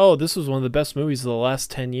said, oh, this was one of the best movies of the last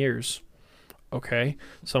 10 years. Okay.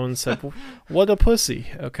 Someone said, well, what a pussy.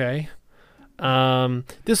 Okay.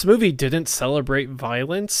 This movie didn't celebrate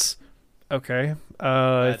violence. Okay.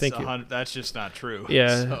 Thank you. That's just not true.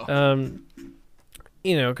 Yeah. So.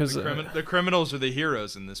 Because the criminals are the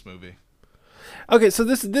heroes in this movie. Okay, so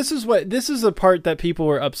this is a part that people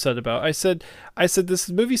were upset about. I said this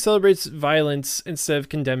movie celebrates violence instead of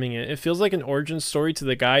condemning it. It feels like an origin story to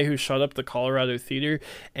the guy who shot up the Colorado theater,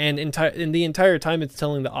 and in the entire time it's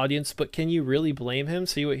telling the audience, but can you really blame him?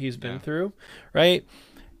 See what he's been through, right?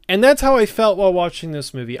 And that's how I felt while watching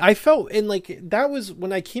this movie. I felt, and that was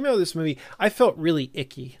when I came out of this movie, I felt really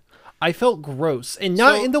icky. I felt gross, and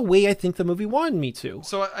not in the way I think the movie wanted me to.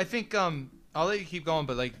 So I think I'll let you keep going,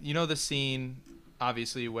 but the scene,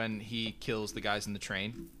 obviously, when he kills the guys in the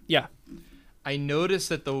train. Yeah. I noticed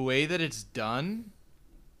that the way that it's done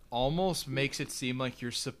almost makes it seem like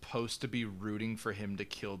you're supposed to be rooting for him to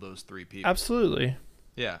kill those 3 people. Absolutely.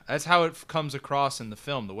 Yeah, that's how it comes across in the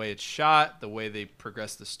film. The way it's shot, the way they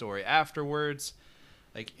progress the story afterwards.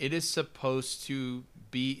 It is supposed to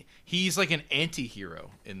be... He's like an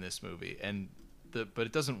anti-hero in this movie, but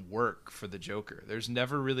it doesn't work for the Joker. There's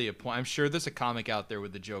never really a point. I'm sure there's a comic out there where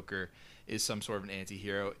the Joker is some sort of an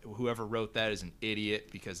anti-hero. Whoever wrote that is an idiot,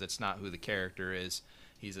 because that's not who the character is.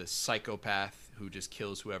 He's a psychopath who just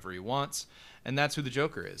kills whoever he wants, and that's who the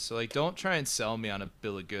Joker is. So don't try and sell me on a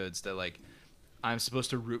bill of goods that I'm supposed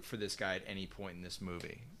to root for this guy at any point in this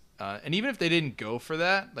movie. And even if they didn't go for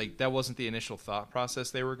that, that wasn't the initial thought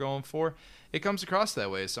process they were going for, it comes across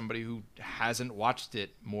that way as somebody who hasn't watched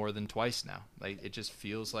it more than twice now. It just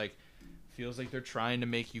feels like they're trying to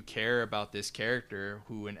make you care about this character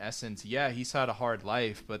who, in essence, he's had a hard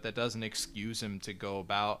life, but that doesn't excuse him to go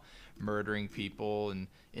about murdering people and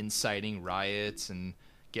inciting riots and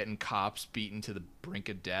getting cops beaten to the brink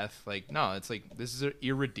of death. No, it's this is an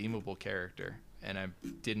irredeemable character. And I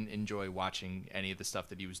didn't enjoy watching any of the stuff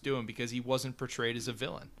that he was doing because he wasn't portrayed as a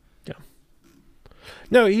villain. Yeah.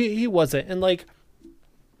 No, he wasn't. And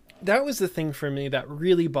that was the thing for me that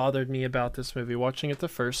really bothered me about this movie, watching it the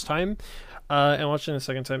first time and watching it the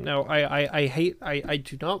second time. Now, I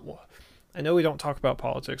do not... I know we don't talk about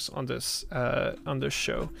politics on this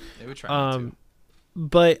show. Yeah, we try not to.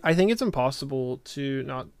 But I think it's impossible to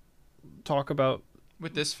not talk about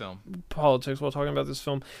with this film politics while talking about this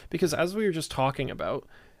film, because as we were just talking about,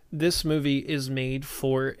 this movie is made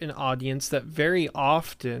for an audience that very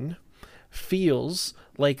often feels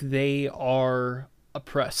like they are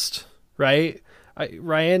oppressed, right?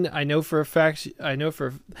 Ryan, I know for a fact,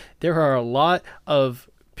 there are a lot of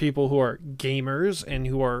people who are gamers and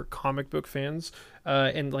who are comic book fans,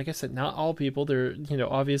 and like I said, not all people. They're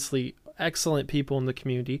obviously excellent people in the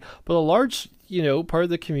community, but a large part of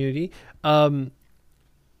the community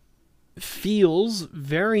feels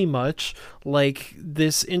very much like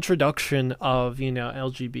this introduction of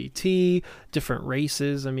LGBT, different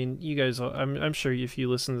races. I mean, you guys, I'm sure if you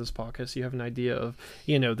listen to this podcast, you have an idea of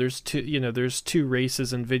there's two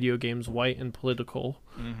races in video games, white and political,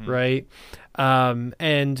 right?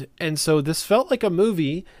 And so this felt like a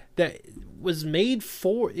movie that was made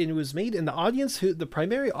and the audience, the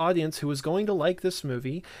primary audience who was going to like this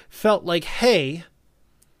movie, felt like, hey,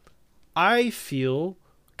 I feel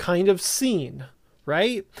kind of seen,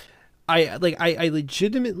 right? I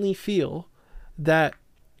legitimately feel that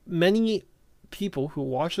many people who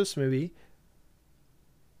watch this movie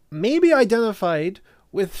maybe identified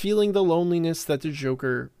with feeling the loneliness that the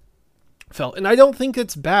Joker felt. And I don't think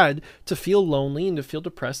it's bad to feel lonely and to feel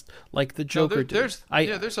depressed like the Joker did.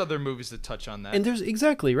 There's other movies that touch on that. And there's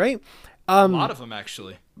exactly, right? A lot of them,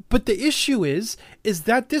 actually. But the issue is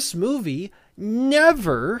that this movie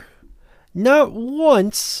never, not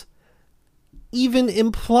once, even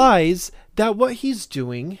implies that what he's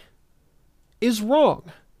doing is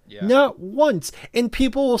wrong. Yeah. Not once. And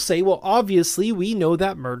people will say, well, obviously we know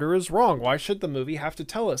that murder is wrong. Why should the movie have to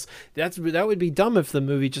tell us? That would be dumb if the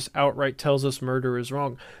movie just outright tells us murder is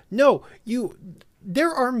wrong. No,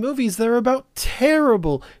 there are movies that are about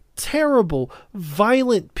terrible,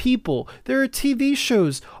 violent people. There are TV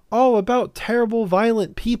shows all about terrible,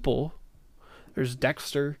 violent people. There's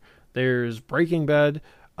Dexter. There's Breaking Bad.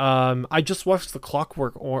 I just watched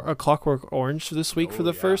Clockwork Orange this week for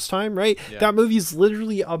the first time. Right, yeah. That movie's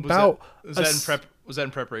literally about. Was that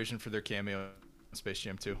in preparation for their cameo in Space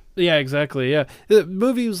Jam 2? Yeah, exactly. Yeah, the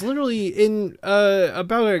movie was literally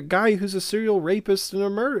about a guy who's a serial rapist and a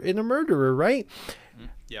murderer. Right.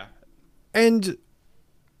 Yeah. And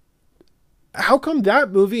how come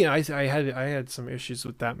that movie? I had some issues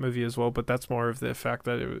with that movie as well, but that's more of the fact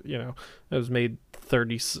that it was made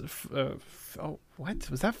 30. What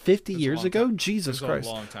was that? 50 years ago? Time. Jesus Christ!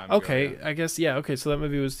 A long time okay, ago, yeah. I guess Okay, so that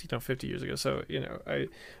movie was 50 years ago. So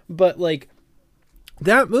but like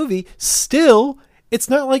that movie still, it's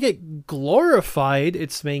not like it glorified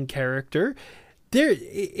its main character.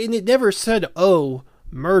 And it never said, "Oh,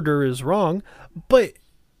 murder is wrong," but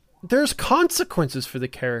there's consequences for the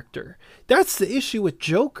character. That's the issue with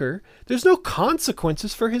Joker. There's no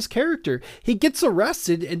consequences for his character. He gets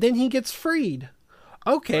arrested and then he gets freed.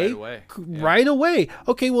 Okay. Right away.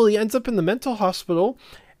 Okay, well, he ends up in the mental hospital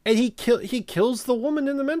and he kills the woman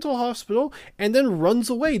in the mental hospital and then runs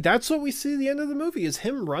away. That's what we see at the end of the movie, is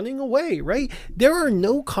him running away, right? There are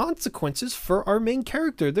no consequences for our main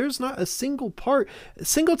character. There's not a single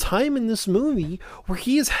time in this movie where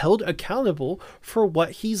he is held accountable for what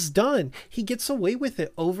he's done. He gets away with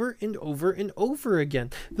it over and over and over again.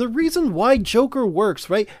 The reason why Joker works,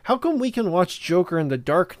 right? How come we can watch Joker in The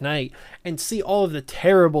Dark Knight and see all of the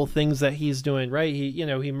terrible things that he's doing, right?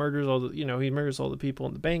 He murders all the people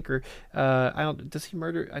in the banker. Does he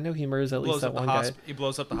murder? I know he murders at least that one guy. He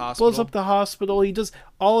blows up the hospital. He does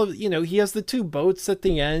all of, he has the two boats at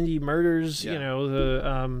the end. He murders, why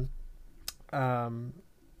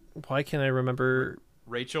can't I remember?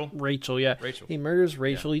 Rachel, yeah. He murders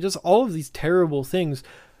Rachel. Yeah. He does all of these terrible things.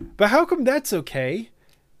 But how come that's okay?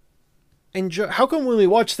 And how come when we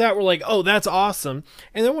watch that, we're like, oh, that's awesome.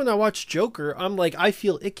 And then when I watch Joker, I'm like, I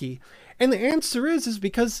feel icky. And the answer is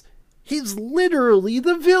because he's literally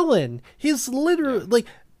the villain. He's literally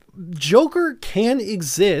Joker can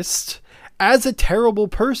exist as a terrible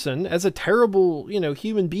person, as a terrible,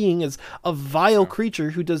 human being, as a vile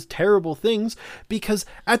creature who does terrible things, because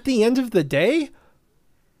at the end of the day,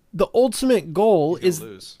 the ultimate goal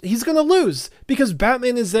is he's going to lose because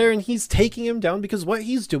Batman is there and he's taking him down because what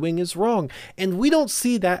he's doing is wrong. And we don't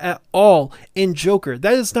see that at all in Joker.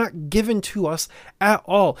 That is not given to us at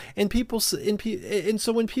all. And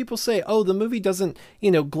so when people say, oh, the movie doesn't,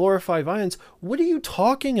 glorify violence, what are you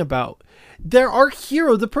talking about? Our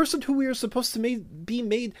hero, the person who we are supposed to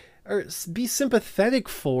be sympathetic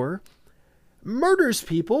for, murders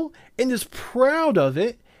people and is proud of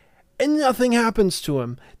it. And nothing happens to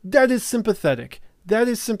him. That is sympathetic. That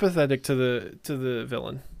is sympathetic to the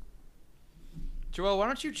villain. Joel, why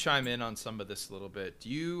don't you chime in on some of this a little bit? Do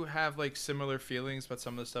you have similar feelings about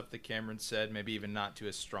some of the stuff that Cameron said? Maybe even not to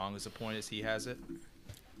as strong as a point as he has it.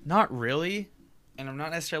 Not really, and I'm not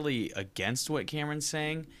necessarily against what Cameron's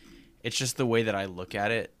saying. It's just the way that I look at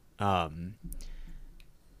it.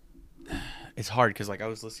 It's hard because I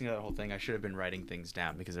was listening to that whole thing. I should have been writing things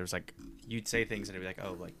down because there was you'd say things and it'd be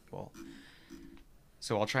well.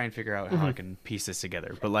 So I'll try and figure out how I can piece this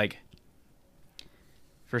together. But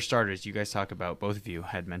for starters, you guys talk about, both of you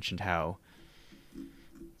had mentioned how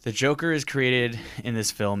the Joker is created in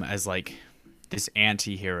this film as this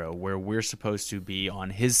anti-hero where we're supposed to be on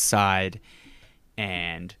his side,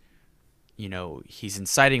 and he's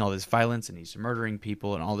inciting all this violence and he's murdering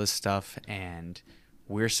people and all this stuff, and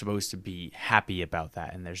we're supposed to be happy about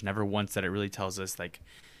that. And there's never once that it really tells us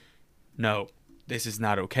no, this is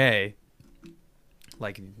not okay.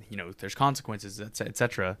 There's consequences,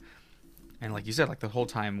 etc. And like you said, the whole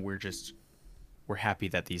time we're happy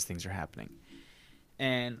that these things are happening.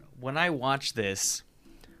 And when I watch this,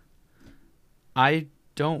 I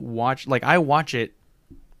watch it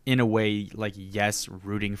in a way yes,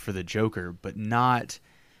 rooting for the Joker, but not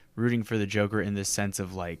rooting for the Joker in the sense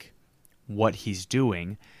of what he's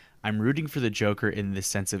doing. I'm rooting for the Joker in the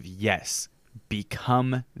sense of, yes,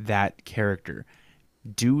 become that character.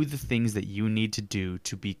 Do the things that you need to do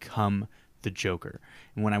to become the Joker.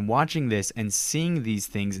 And when I'm watching this and seeing these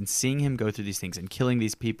things and seeing him go through these things and killing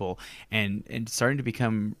these people and starting to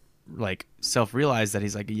become self-realized that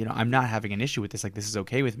he's I'm not having an issue with this, this is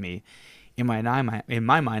okay with me. in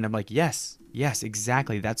my mind, I'm like, yes,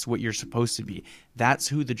 exactly. That's what you're supposed to be. That's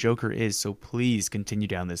who the Joker is. So please continue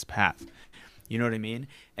down this path. You know what I mean?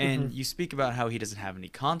 And you speak about how he doesn't have any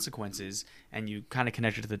consequences, and you kind of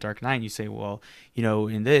connect it to the Dark Knight. And you say, well,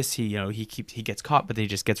 in this, he gets caught, but then he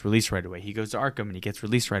just gets released right away. He goes to Arkham and he gets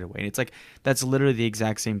released right away. And it's like, that's literally the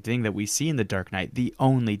exact same thing that we see in the Dark Knight. The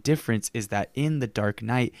only difference is that in the Dark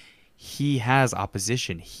Knight, he has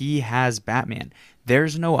opposition. He has Batman.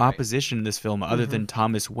 There's no opposition in this film other than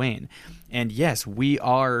Thomas Wayne. And yes, we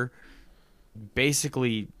are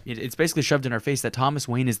basically, it's basically shoved in our face that Thomas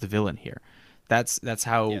Wayne is the villain here. That's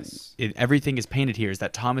how everything is painted here, is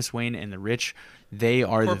that Thomas Wayne and the rich, they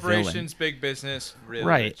are the villain. Corporations, big business, really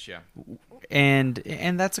right. rich, yeah. And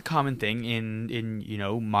that's a common thing in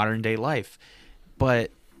modern day life.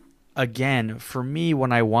 But again, for me,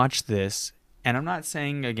 when I watch this, and I'm not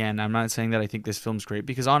saying that I think this film's great,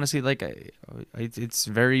 because honestly, like, it's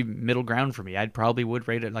very middle ground for me. I'd probably would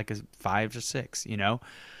rate it like a 5 or 6,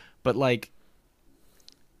 but like,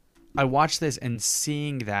 I watched this and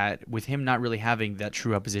seeing that with him not really having that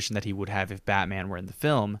true opposition that he would have if Batman were in the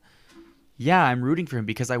film, yeah, I'm rooting for him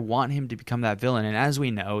because I want him to become that villain. And as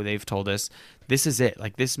we know, they've told us this is it.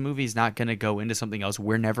 Like, this movie's not going to go into something else.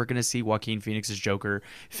 We're never going to see Joaquin Phoenix's Joker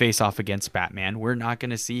face off against Batman. We're not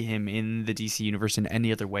going to see him in the DC universe in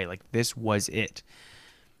any other way. Like, this was it.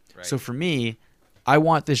 Right. So for me, I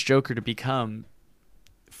want this Joker to become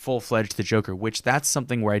full-fledged the Joker, which that's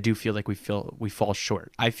something where I do feel like we fall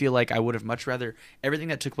short. I feel like I would have much rather everything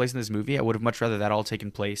that took place in this movie, I would have much rather that all taken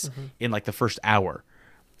place in like the first hour,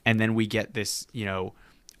 and then we get this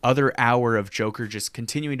other hour of Joker just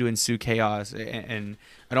continuing to ensue chaos and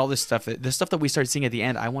all this stuff, the stuff that we start seeing at the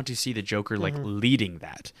end. I want to see the Joker like leading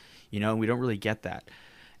that, and we don't really get that.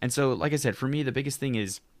 And so, like I said, for me the biggest thing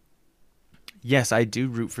is, yes, I do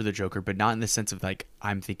root for the Joker, but not in the sense of like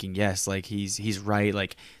I'm thinking, yes, like he's right,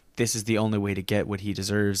 like this is the only way to get what he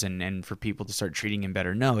deserves and for people to start treating him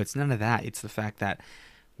better. No, it's none of that. It's the fact that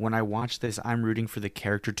when I watch this, I'm rooting for the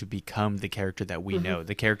character to become the character that we know,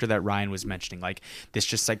 the character that Ryan was mentioning, like this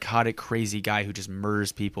just psychotic, crazy guy who just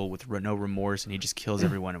murders people with no remorse and he just kills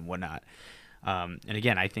everyone and whatnot. And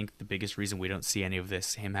again, I think the biggest reason we don't see any of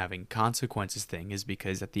this, him having consequences thing, is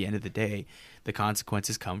because at the end of the day, the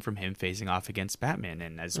consequences come from him facing off against Batman.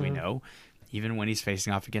 And as we know, even when he's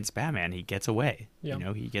facing off against Batman, he gets away.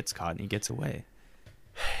 Yeah. He gets caught and he gets away.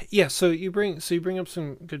 Yeah. So you bring up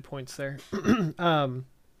some good points there.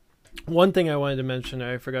 One thing I wanted to mention,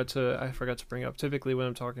 I forgot to bring up. Typically, when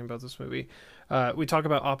I'm talking about this movie, we talk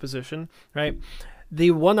about opposition, right?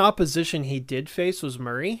 The one opposition he did face was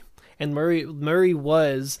Murray. And Murray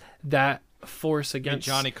was that force against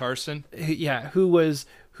Johnny Carson. Yeah, who was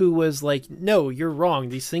like, no, you're wrong.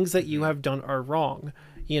 These things that you have done are wrong,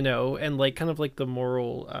 and like kind of like the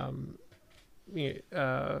moral. I don't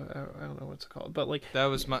know what's it called, but like that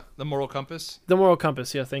was the moral compass. The moral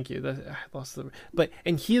compass. Yeah, thank you. I lost the.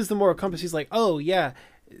 And he is the moral compass. He's like, oh yeah.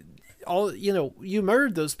 All you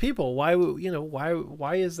murdered those people. Why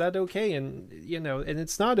is that okay? And and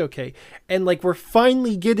it's not okay. And like we're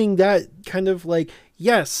finally getting that kind of like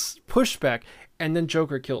pushback, and then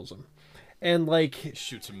Joker kills him, and like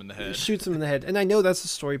shoots him in the head. And I know that's a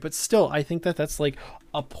story, but still, I think that's like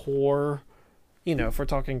a poor, if we're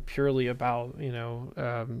talking purely about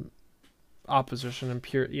opposition and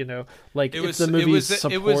pure, like if the movie's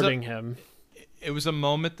supporting him. It was a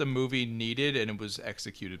moment the movie needed, and it was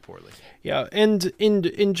executed poorly. Yeah, and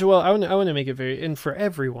in Joel, I want to make it very, and for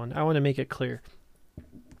everyone, I want to make it clear.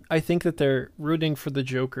 I think that they're rooting for the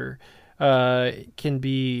Joker can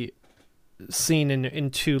be seen in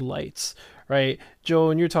two lights, right? Joel,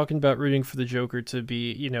 when you're talking about rooting for the Joker to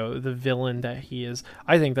be, the villain that he is,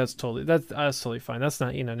 I think that's totally fine. That's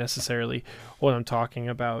not, necessarily what I'm talking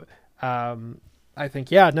about. I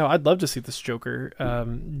think, I'd love to see this Joker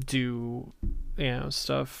do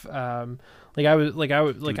stuff. Exactly. Like I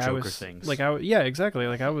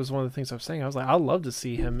was one of the things I was saying. I was like, I'd love to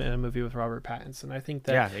see him in a movie with Robert Pattinson. I think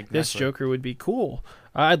that this Joker would be cool.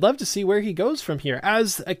 I'd love to see where he goes from here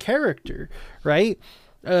as a character, right?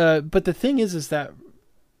 But the thing is that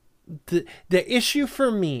the issue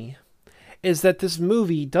for me is that this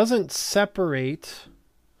movie doesn't separate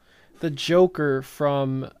the Joker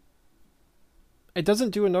from. It doesn't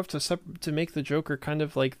do enough to make the Joker kind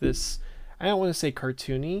of like this. I don't want to say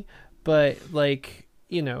cartoony, but like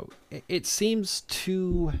it seems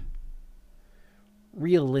too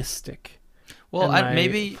realistic. Well,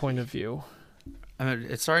 maybe point of view. I mean,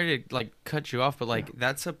 it's sorry to like cut you off, but like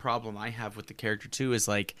that's a problem I have with the character too. Is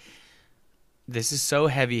like this is so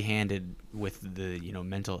heavy-handed with the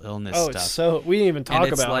mental illness stuff. So we didn't even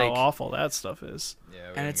talk about how awful that stuff is.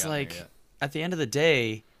 Yeah, and it's like. at the end of the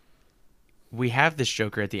day, we have this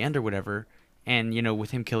Joker at the end or whatever, and you know,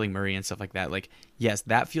 with him killing Murray and stuff like that, like, yes,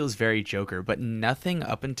 that feels very Joker, but nothing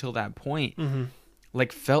up until that point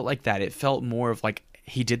like felt like that. It felt more of like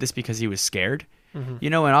he did this because he was scared. You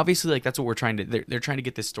know, and obviously, like, that's what we're trying to. They're trying to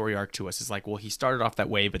get this story arc to us. It's like, well, he started off that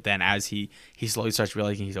way, but then as he slowly starts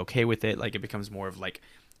realizing he's okay with it, like, it becomes more of like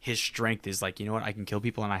his strength is like, you know what, I can kill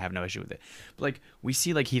people and I have no issue with it. But like, we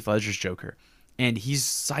see like Heath Ledger's Joker, and he's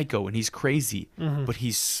psycho and he's crazy, but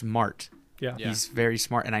he's smart. Yeah. He's very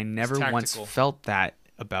smart, and I never once tactical. felt that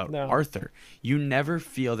about No. Arthur. You never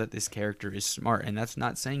feel that this character is smart, and that's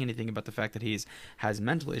not saying anything about the fact that has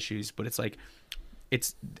mental issues, but it's like,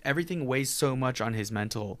 it's everything weighs so much on his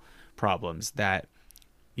mental problems that,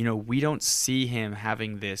 you know, we don't see him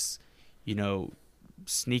having this, you know,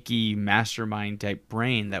 sneaky mastermind type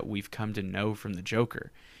brain that we've come to know from the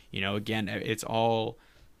Joker. You know, again, it's all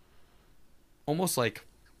almost like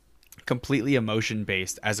completely emotion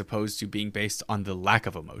based as opposed to being based on the lack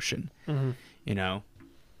of emotion. You know?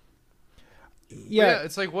 Yeah.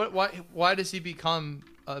 It's like, why does he become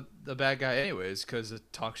the bad guy anyways? Because a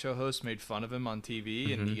talk show host made fun of him on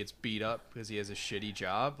TV and he gets beat up because he has a shitty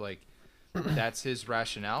job. Like, that's his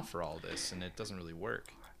rationale for all this, and it doesn't really work.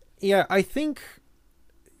 Yeah, I think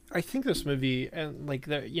this movie, and like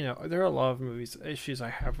there, you know, there are a lot of issues I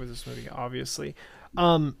have with this movie, obviously,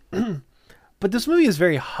 but this movie is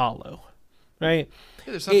very hollow, right?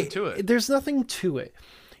 Yeah, there's nothing to it. There's nothing to it,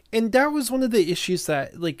 and that was one of the issues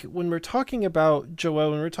that, like, when we're talking about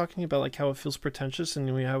Joel, when we're talking about like how it feels pretentious and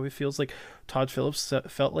how it feels like Todd Phillips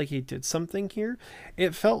felt like he did something here,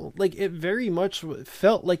 it very much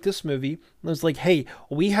felt like this movie was like, hey,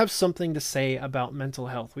 we have something to say about mental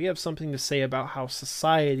health. We have something to say about how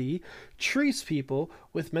society treats people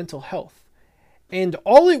with mental health. And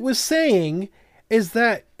all it was saying is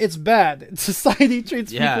that it's bad. Society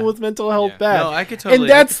treats people with mental health bad. No, I could totally. And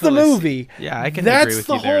that's the totally movie. Yeah, I can That's agree with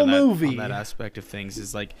the you there whole on that, movie. on that aspect of things.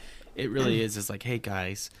 Is like, it really is. It's like, hey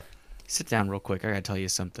guys, sit down real quick. I gotta tell you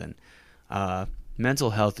something. Mental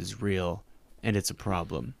health is real, and it's a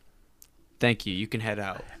problem. Thank you. You can head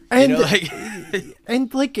out. And you know, like,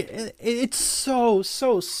 and like it's so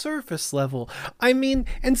surface level. I mean,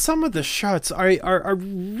 and some of the shots are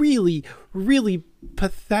really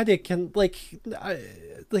pathetic, and like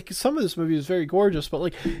some of this movie is very gorgeous, but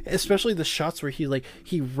like especially the shots where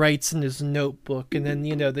he writes in his notebook, and then,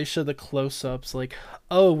 you know, they show the close-ups like,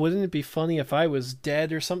 oh, wouldn't it be funny if I was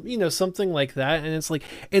dead, or something, you know, something like that. And it's like,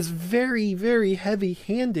 it's very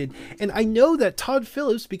heavy-handed. And I know that Todd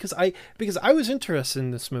Phillips, because I was interested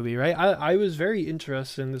in this movie, right? I was very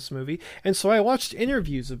interested in this movie, and so I watched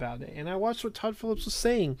interviews about it, and I watched what Todd Phillips was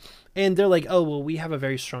saying, and they're like, oh, well, we have a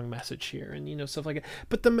very strong message here, and, you know, stuff like that.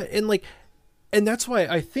 But and that's why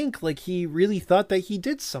I think, like, he really thought that he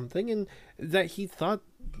did something, and that he thought,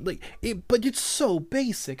 like, it, but it's so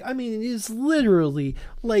basic. I mean, it is literally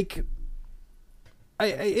like,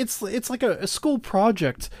 it's like a school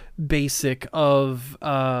project basic of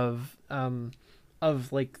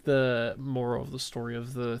like the moral of the story,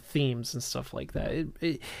 of the themes and stuff like that.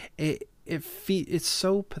 It's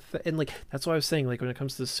so pathetic, and like that's why I was saying, like, when it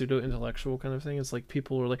comes to the pseudo intellectual kind of thing, it's like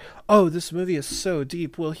people are like, oh, this movie is so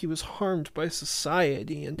deep. Well, he was harmed by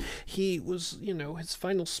society, and he was, you know, his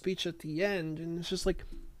final speech at the end, and it's just like,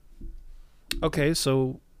 okay,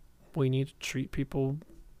 so we need to treat people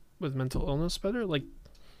with mental illness better? Like,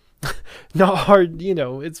 not hard, you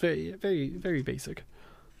know, it's very basic.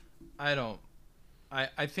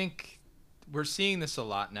 I think we're seeing this a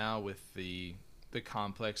lot now with the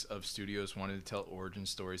complex of studios wanting to tell origin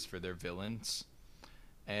stories for their villains,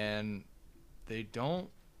 and a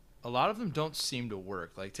lot of them don't seem to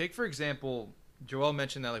work. Like, take for example, Joel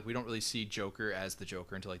mentioned that, like, we don't really see Joker as the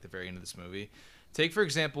Joker until like the very end of this movie. Take for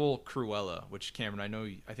example Cruella, which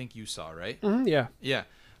Cameron, I think you saw, right? Yeah. Yeah,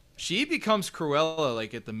 she becomes Cruella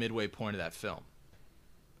like at the midway point of that film.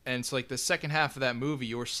 And so, like, the second half of that movie,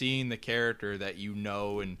 you're seeing the character that you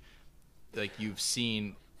know and, like, you've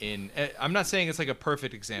seen in... I'm not saying it's, like, a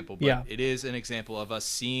perfect example, but it is an example of us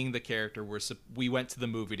seeing the character we went to the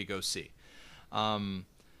movie to go see.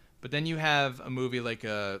 But then you have a movie like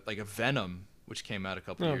a Venom, which came out a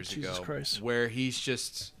couple years Jesus ago, Christ. where he's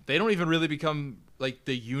just... They don't even really become, like,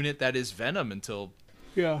 the unit that is Venom until...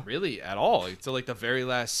 really at all. Until, like, the very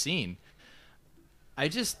last scene. I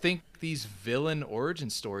just think these villain origin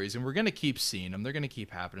stories, and we're going to keep seeing them, they're going to keep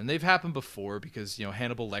happening. They've happened before because, you know,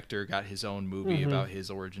 Hannibal Lecter got his own movie about his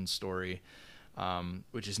origin story,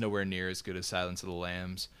 which is nowhere near as good as Silence of the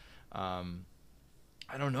Lambs. I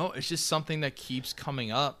don't know. It's just something that keeps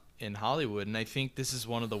coming up in Hollywood, and I think this is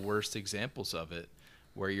one of the worst examples of it,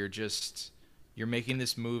 where you're making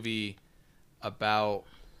this movie about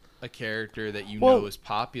a character that Well- know is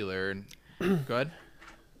popular. And go ahead.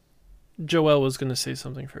 Joel was going to say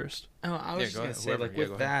something first. Oh, I Yeah, was just go gonna ahead. say, Whoever. like, Yeah, with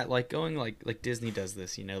go that, like, going, like Disney does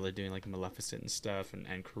this, you know, they're doing, like, Maleficent and stuff,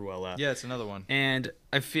 and Cruella. Yeah, it's another one. And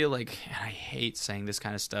I feel like, and I hate saying this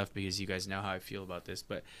kind of stuff because you guys know how I feel about this,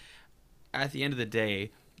 but at the end of the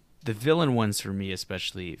day, the villain ones for me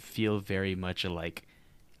especially feel very much like,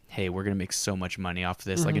 hey, we're going to make so much money off of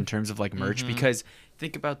this, like in terms of like merch, because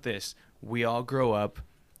think about this. We all grow up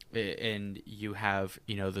and you have,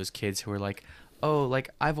 you know, those kids who are like, oh, like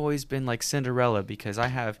I've always been like Cinderella because I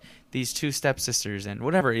have these two stepsisters and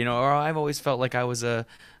whatever, you know, or I've always felt like I was an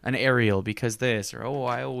Ariel because this, or oh,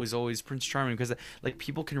 I was always Prince Charming because like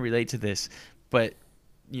people can relate to this, but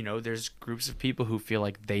you know, there's groups of people who feel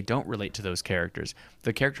like they don't relate to those characters.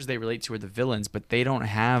 The characters they relate to are the villains, but they don't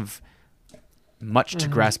have much to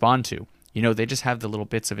grasp onto. You know, they just have the little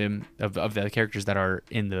bits of the characters that are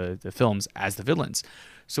in the films as the villains.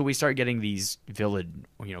 So we start getting these villain,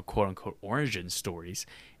 you know, quote unquote origin stories,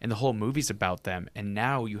 and the whole movie's about them. And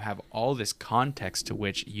now you have all this context to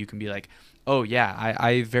which you can be like, oh yeah,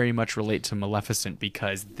 I very much relate to Maleficent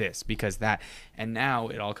because this, because that. And now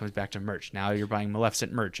it all comes back to merch. Now you're buying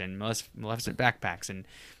Maleficent merch and Maleficent backpacks. And,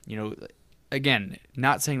 you know, again,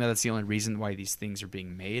 not saying that that's the only reason why these things are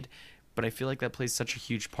being made, but I feel like that plays such a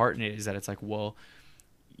huge part in it, is that it's like, well,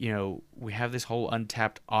 you know, we have this whole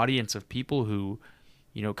untapped audience of people who,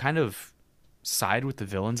 you know, kind of side with the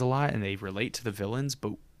villains a lot and they relate to the villains,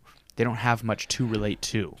 but they don't have much to relate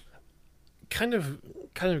to. Kind of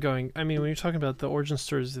going, I mean, when you're talking about the origin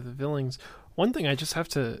stories of the villains, one thing I just have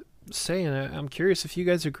to say, and I'm curious if you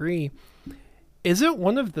guys agree, is it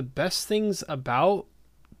one of the best things about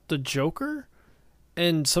the Joker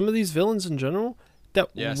and some of these villains in general that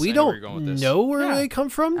Yes, we I know where you're don't going with this. know where Yeah, they come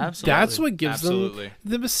from? absolutely. That's what gives Absolutely.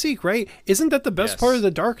 them the mystique, right? Isn't that the best Yes. part of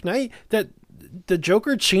the Dark Knight, that the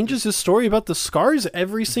Joker changes his story about the scars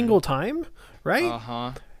every single time, right?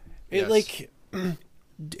 Uh-huh. It Yes. like,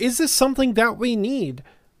 is this something that we need?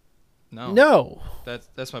 No. No.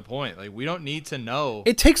 That's my point. Like, we don't need to know.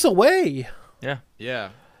 It takes away,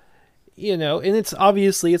 Yeah. you know, and it's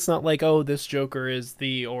obviously, it's not like, oh, this Joker is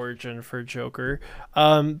the origin for Joker.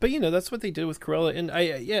 But you know, that's what they did with Cruella. And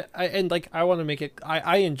I want to make it,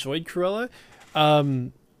 I enjoyed Cruella.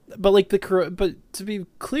 But like but to be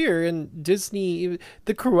clear, in Disney,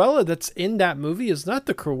 the Cruella that's in that movie is not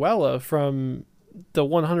the Cruella from the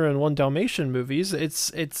 101 Dalmatian movies.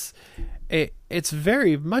 It's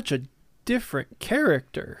very much a different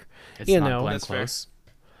character. It's You not know, Glenn That's fair. Close.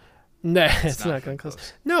 No, It's it's not not going close.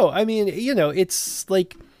 close. No, I mean, you know, it's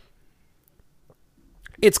like,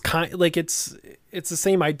 it's kind like it's the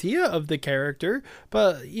same idea of the character,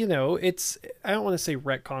 but you know, it's, I don't want to say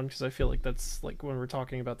retcon because I feel like that's like when we're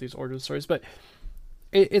talking about these origin stories, but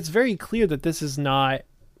it's very clear that this is not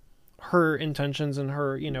her intentions, and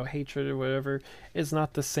her, you know, hatred or whatever is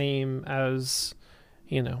not the same as,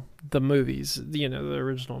 you know, the movies, you know, the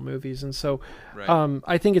original movies. And so Right.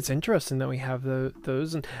 I think it's interesting that we have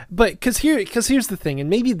those, and because here's the thing, and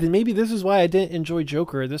maybe this is why I didn't enjoy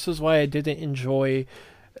Joker. This is why I didn't enjoy,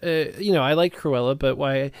 you know, I like Cruella,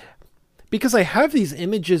 but because I have these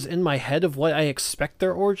images in my head of what I expect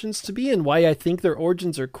their origins to be and why I think their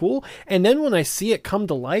origins are cool, and then when I see it come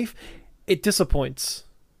to life, it disappoints.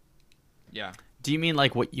 Yeah. Do you mean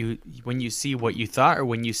like when you see what you thought, or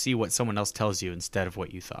when you see what someone else tells you instead of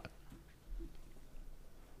what you thought?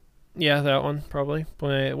 Yeah, that one probably.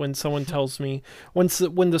 When someone tells me, when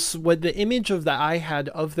the image of that I had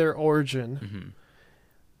of their origin, Mm-hmm.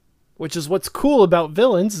 which is what's cool about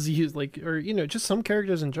villains, is you like, or you know, just some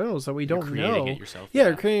characters in general is that we You're don't creating know. it yourself. Yeah,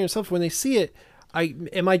 you're creating yourself. When they see it,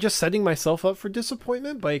 am I just setting myself up for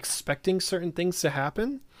disappointment by expecting certain things to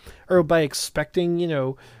happen, or by expecting, you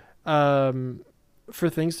know, for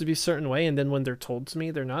things to be a certain way, and then when they're told to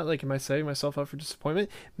me they're not? Like, am I setting myself up for disappointment?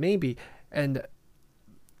 Maybe.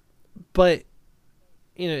 But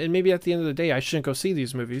you know, and maybe at the end of the day I shouldn't go see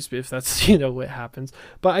these movies if that's, you know, what happens.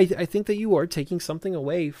 But I think that you are taking something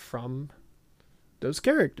away from those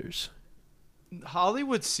characters.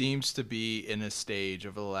 Hollywood seems to be in a stage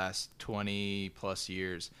over the last 20 plus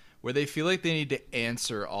years where they feel like they need to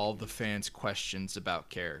answer all the fans' questions about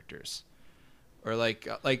characters. Or like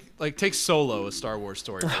take Solo, a Star Wars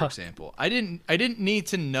story, for example. I didn't need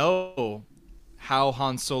to know how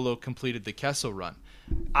Han Solo completed the Kessel Run.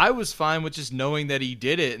 I was fine with just knowing that he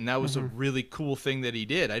did it, and that was a really cool thing that he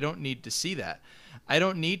did. I don't need to see that. I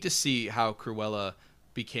don't need to see how Cruella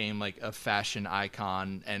became like a fashion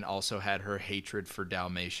icon and also had her hatred for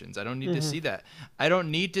Dalmatians. I don't need to see that. I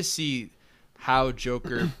don't need to see how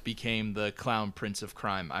Joker became the clown prince of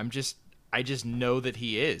crime. I just know that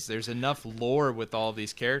he is. There's enough lore with all of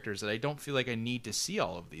these characters that I don't feel like I need to see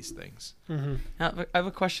all of these things. Mm-hmm. Now, I have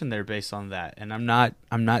a question there based on that, and I'm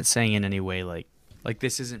not saying in any way like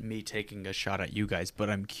this isn't me taking a shot at you guys, but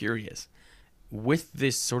I'm curious. With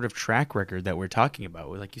this sort of track record that we're talking about,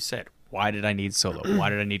 like you said, why did I need Solo? Why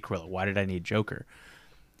did I need Cruella? Why did I need Joker?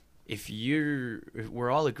 If we're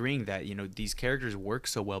all agreeing that, you know, these characters work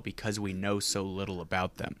so well because we know so little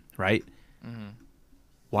about them, right? Mm-hmm.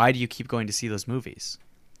 Why do you keep going to see those movies?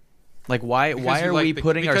 Like, why are like we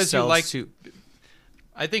putting ourselves to?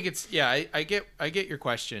 I think it's I get your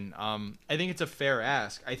question. I think it's a fair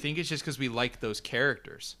ask. I think it's just because we like those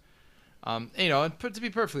characters. You know, and to be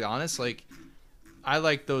perfectly honest, like I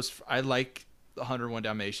like 101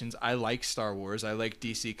 Dalmatians. I like Star Wars. I like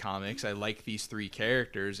DC Comics. I like these three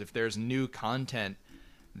characters. If there's new content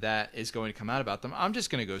that is going to come out about them, I'm just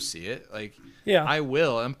going to go see it. Like, Yeah. I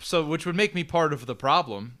will. So, which would make me part of the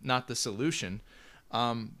problem, not the solution.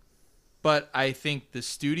 But I think the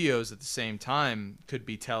studios at the same time could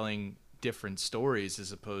be telling different stories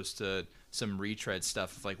as opposed to some retread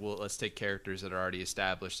stuff. Like, well, let's take characters that are already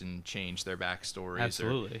established and change their backstories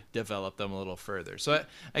Absolutely. or develop them a little further. So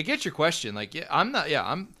I get your question. Like, yeah,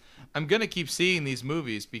 I'm gonna keep seeing these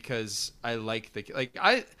movies because I like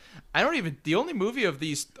I don't even, the only movie of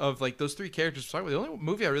those three characters we're talking about, the only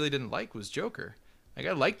movie I really didn't like was Joker. Like,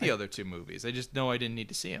 I like the other two movies. I just know I didn't need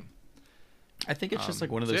to see them. I think it's just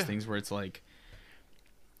like one of those things where it's like,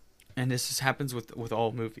 and this just happens with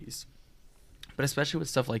all movies, but especially with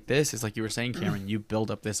stuff like this, is like you were saying, Cameron, you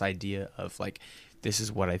build up this idea of like, this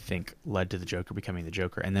is what I think led to the Joker becoming the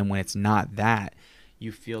Joker, and then when it's not that,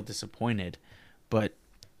 you feel disappointed. But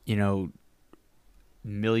you know,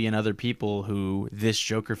 million other people who this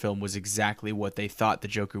Joker film was exactly what they thought the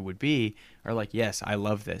Joker would be are like, yes, I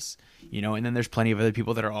love this, you know. And then there's plenty of other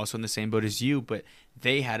people that are also in the same boat as you, but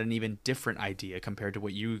they had an even different idea compared to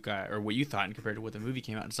what you got or what you thought and compared to what the movie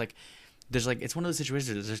came out. It's like it's one of those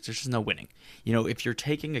situations, there's just no winning, you know. If you're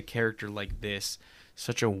taking a character like this,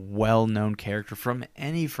 such a well-known character from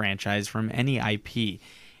any franchise, from any IP,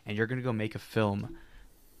 and you're gonna go make a film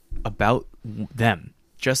about them,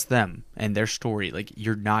 just them and their story, like,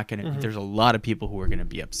 you're not gonna there's a lot of people who are gonna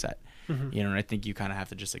be upset, you know. And I think you kind of have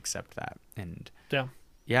to just accept that. And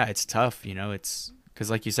yeah, it's tough, you know. It's because,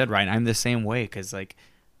 like you said, Ryan, I'm the same way, because like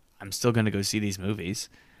I'm still gonna go see these movies,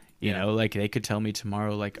 you know. Like, they could tell me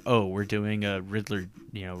tomorrow, like, oh, we're doing a Riddler,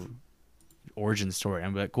 you know, origin story.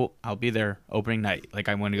 I'm like, cool, I'll be there opening night. Like,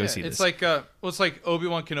 I want to go see this. It's like it's like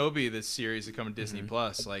Obi-Wan Kenobi, this series that coming to Disney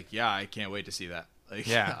Plus. Like, yeah, I can't wait to see that. Like,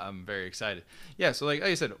 yeah, I'm very excited. Yeah, so like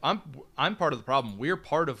I said, I'm part of the problem. We're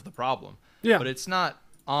part of the problem. Yeah. But it's not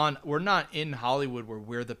we're not in Hollywood where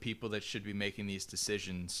we're the people that should be making these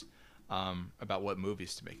decisions about what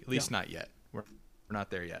movies to make. At least not yet. We're not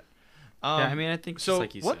there yet. Yeah, I mean, I think so just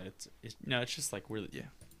like you said, it's just like we're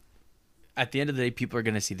at the end of the day, people are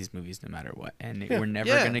going to see these movies no matter what, and we're never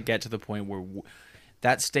going to get to the point where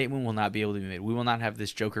that statement will not be able to be made. We will not have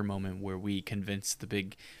this Joker moment where we convince the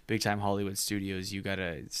big time Hollywood studios, you got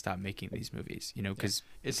to stop making these movies, you know, because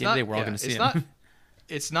at the end of the day, we're all going to see them.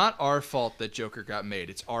 It's not our fault that Joker got made.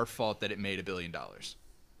 It's our fault that it made $1 billion.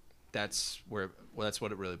 That's what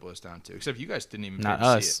it really boils down to. Except you guys didn't even not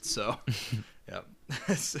us. See it. So, yeah.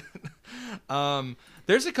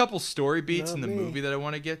 There's a couple story beats in the movie that I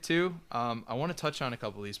want to get to. I want to touch on a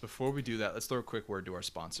couple of these. Before we do that, let's throw a quick word to our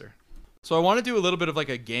sponsor. So I want to do a little bit of like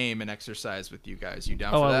a game and exercise with you guys. You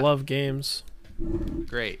down for that? I love games.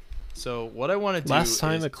 Great. So what I want to do Last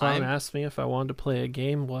time is a clown asked me if I wanted to play a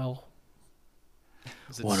game, well...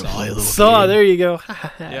 Want to play a little game? There you go.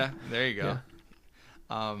 Yeah, there you go.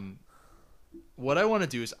 Yeah. What I want to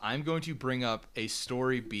do is I'm going to bring up a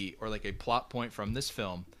story beat or like a plot point from this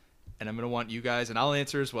film, and I'm going to want you guys, and I'll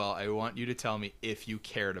answer as well, I want you to tell me if you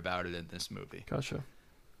cared about it in this movie. Gotcha.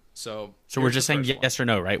 So we're just saying yes or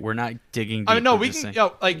no, right? We're not digging deep. I mean, no, we can,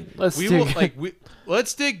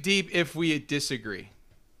 let's dig deep if we disagree.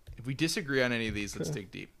 If we disagree on any of these, let's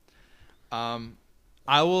dig deep.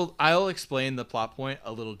 I'll explain the plot point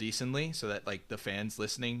a little decently so that like the fans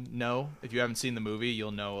listening know. If you haven't seen the movie,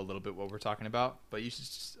 you'll know a little bit what we're talking about. But you should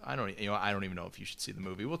I don't even know if you should see the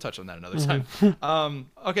movie. We'll touch on that another time.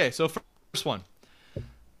 Okay, so first one.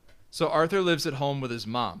 So Arthur lives at home with his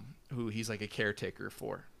mom, who he's like a caretaker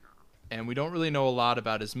for. And we don't really know a lot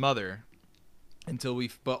about his mother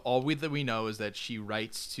but all that we know is that she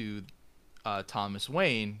writes to Thomas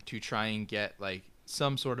Wayne to try and get like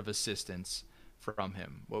some sort of assistance from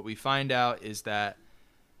him. What we find out is that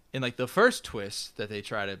in like the first twist that they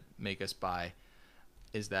try to make us buy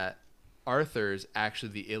is that Arthur is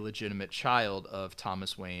actually the illegitimate child of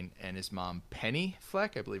Thomas Wayne and his mom, Penny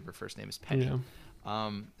Fleck. I believe her first name is Penny.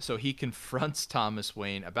 Yeah. So he confronts Thomas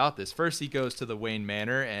Wayne about this. First, he goes to the Wayne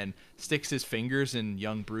Manor and sticks his fingers in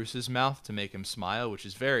young Bruce's mouth to make him smile, which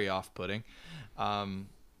is very off-putting.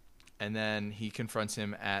 And then he confronts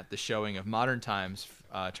him at the showing of Modern Times,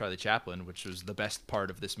 Charlie Chaplin, which was the best part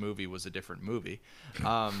of this movie, was a different movie.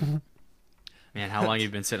 Man, how long have you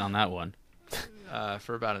been sitting on that one?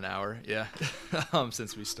 For about an hour, yeah,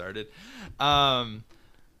 since we started.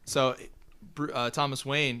 So Thomas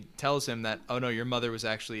Wayne tells him that, oh no, your mother was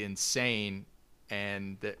actually insane,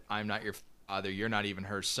 and that I'm not your father. You're not even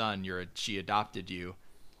her son. She adopted you.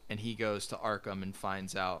 And he goes to Arkham and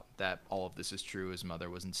finds out that all of this is true. His mother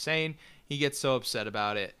was insane. He gets so upset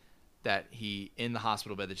about it that in the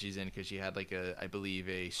hospital bed that she's in, because she had I believe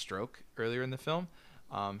a stroke earlier in the film.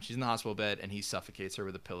 She's in the hospital bed and he suffocates her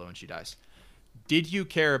with a pillow and she dies. Did you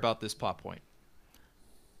care about this plot point?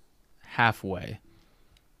 Halfway.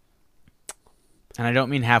 And I don't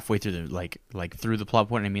mean halfway through the like through the plot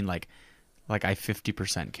point. I mean like I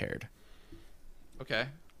 50% cared. Okay.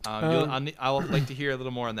 I'll like to hear a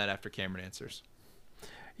little more on that after Cameron answers.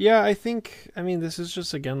 Yeah, I mean, this is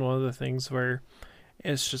just, again, one of the things where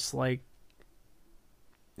it's just like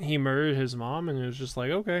he murdered his mom and it was just like,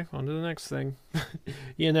 okay, on to the next thing.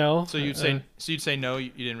 So you'd say no, you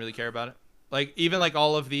didn't really care about it? Like, even like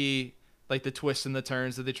all of the like the twists and the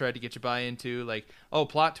turns that they tried to get you buy into, like, oh,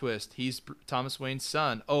 plot twist, he's Thomas Wayne's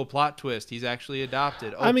son. Oh, plot twist, he's actually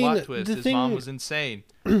adopted. Oh, plot twist, his mom was insane.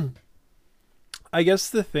 I guess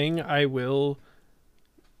the thing I will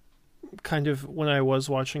kind of, when I was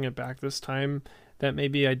watching it back this time, that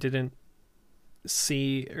maybe I didn't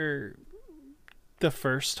see the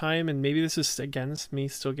first time, and maybe this is, again, me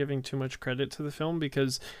still giving too much credit to the film,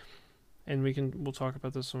 because, and we'll talk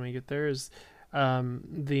about this when we get there, is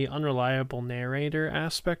the unreliable narrator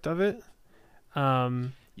aspect of it.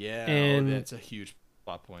 That's a huge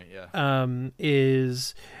plot point. Yeah.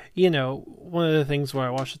 Is, one of the things where I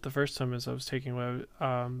watched it the first time is I was taking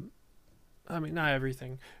I mean, not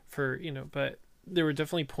everything for, but there were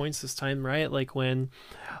definitely points this time, right? Like when,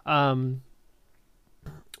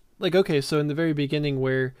 okay, so in the very beginning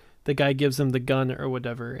where the guy gives him the gun or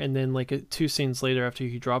whatever, and then 2 scenes later after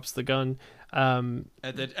he drops the gun,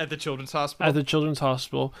 at the children's hospital. At the children's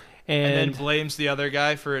hospital, and then blames the other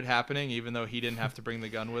guy for it happening, even though he didn't have to bring the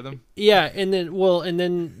gun with him. Yeah, and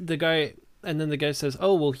then the guy says,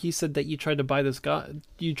 "Oh, well, he said that you tried to buy this gun.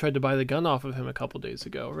 You tried to buy the gun off of him a couple days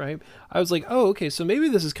ago, right?" I was like, "Oh, okay, so maybe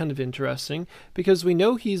this is kind of interesting because we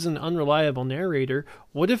know he's an unreliable narrator.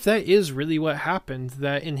 What if that is really what happened?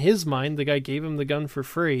 That in his mind, the guy gave him the gun for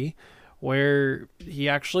free, where he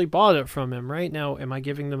actually bought it from him, right? Now, am I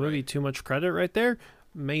giving the movie too much credit right there?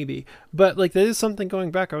 Maybe, but that is something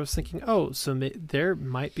going back. I was thinking, oh, so there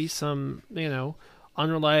might be some,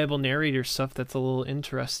 unreliable narrator stuff that's a little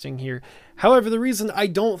interesting here. However, the reason I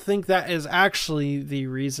don't think that is actually the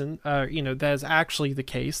reason, that is actually the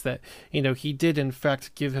case, that, he did in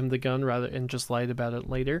fact give him the gun rather and just lied about it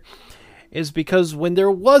later, is because when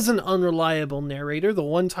there was an unreliable narrator, the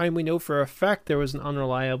one time we know for a fact there was an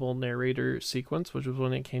unreliable narrator sequence, which was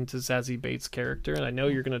when it came to Zazie Bates' character, and I know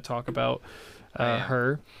you're going to talk about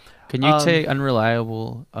her. Can you say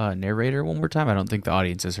unreliable narrator one more time? I don't think the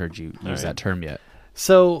audience has heard you use that term yet.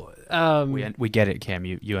 So we get it, Cam.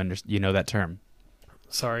 You know that term.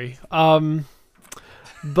 Sorry. But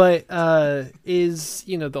is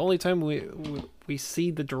the only time we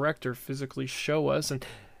see the director physically show us, and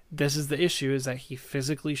this is the issue, is that he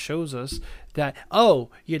physically shows us that, oh,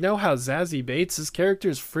 you know how Zazie Bates' character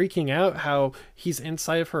is freaking out, how he's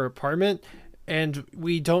inside of her apartment, and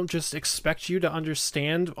we don't just expect you to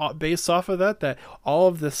understand based off of that all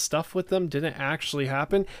of this stuff with them didn't actually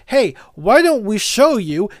happen. Hey, why don't we show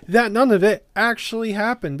you that none of it actually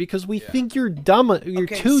happened? Because we think you're dumb. You're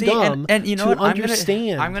too dumb and you know to what?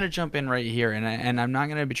 understand. I'm gonna jump in right here, and I'm not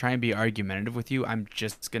gonna be trying to be argumentative with you. I'm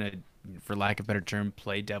just gonna, for lack of a better term,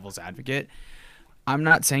 play devil's advocate. I'm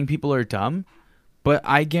not saying people are dumb, but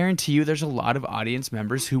I guarantee you there's a lot of audience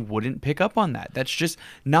members who wouldn't pick up on that. That's just,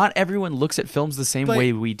 not everyone looks at films the same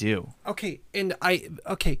way we do. But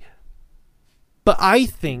I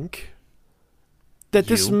think that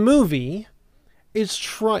this movie is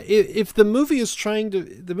if the movie is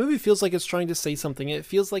the movie feels like it's trying to say something. It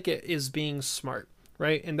feels like it is being smart,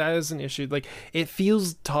 right? And that is an issue. Like, it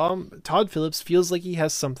feels, Todd Phillips feels like he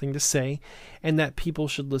has something to say and that people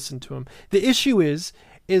should listen to him. The issue is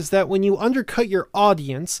that when you undercut your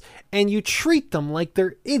audience and you treat them like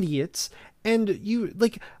they're idiots And you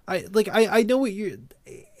I know what you're.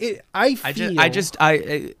 I feel.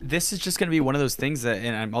 This is just gonna be one of those things that,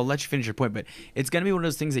 and I'll let you finish your point, but it's gonna be one of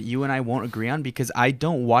those things that you and I won't agree on because I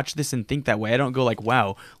don't watch this and think that way. I don't go like,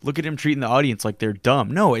 wow, look at him treating the audience like they're dumb.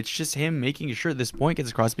 No, it's just him making sure this point gets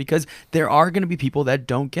across because there are gonna be people that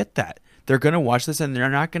don't get that. They're gonna watch this and they're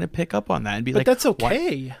not gonna pick up on that and be like, but that's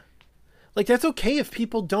okay. Why? Like, that's okay if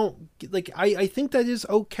people don't, like, I think that is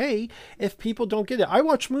okay if people don't get it. I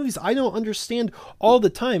watch movies I don't understand all the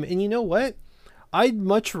time. And you know what? I'd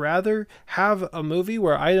much rather have a movie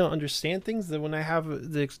where I don't understand things than when I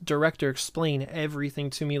have the director explain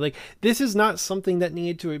everything to me. Like, this is not something that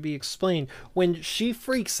needed to be explained. When she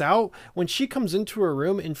freaks out, when she comes into her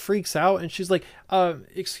room and freaks out and she's like,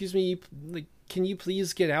 excuse me, like, can you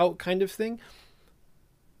please get out kind of thing?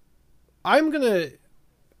 I'm going to...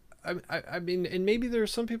 I mean, and maybe there are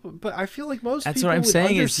some people, but I feel like most That's people. That's what I'm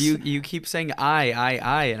saying is you keep saying I,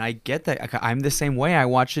 and I get that. I'm the same way. I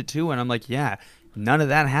watch it too, and I'm like, yeah, none of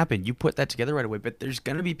that happened. You put that together right away, but there's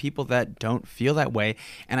gonna be people that don't feel that way,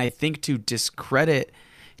 and I think to discredit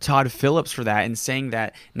Todd Phillips for that and saying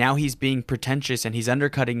that now he's being pretentious and he's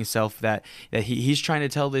undercutting himself, that he's trying to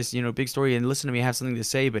tell this big story and listen to me, I have something to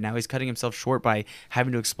say, but now he's cutting himself short by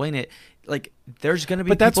having to explain it. Like, there's going to be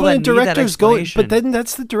but that's people when that the director's need that going, but then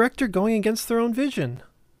that's the director going against their own vision.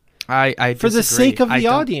 I for disagree. The sake of the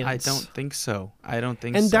audience. I don't think so.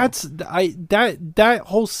 And that's that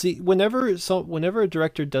whole scene. Whenever a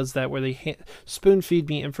director does that, where they spoon feed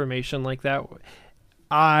me information like that,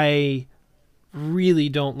 I really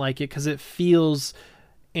don't like it because it feels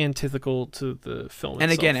antithetical to the film and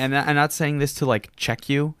itself. Again, and I'm not saying this to like check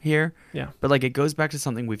you here, yeah, but like it goes back to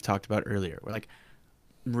something we've talked about earlier. We're like,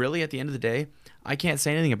 really, at the end of the day, I can't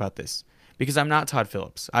say anything about this because I'm not Todd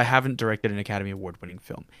Phillips. I haven't directed an Academy Award-winning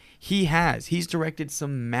film. He has. He's directed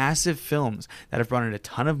some massive films that have brought in a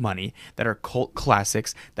ton of money, that are cult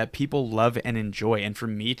classics, that people love and enjoy. And for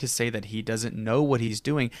me to say that he doesn't know what he's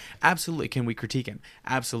doing, absolutely, can we critique him?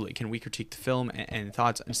 Absolutely. Can we critique the film and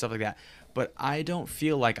thoughts and stuff like that? But I don't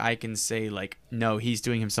feel like I can say, like, no, he's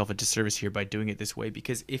doing himself a disservice here by doing it this way,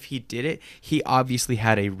 because if he did it, he obviously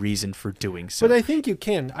had a reason for doing so. But I think you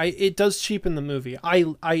can. It does cheapen the movie. I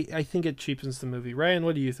think it cheapens the movie. Ryan,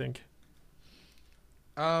 what do you think?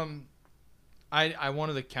 I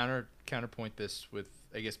wanted to counterpoint this with,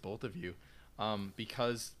 I guess, both of you,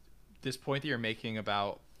 because this point that you're making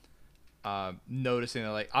about noticing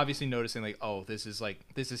that, like, obviously noticing, like, oh, this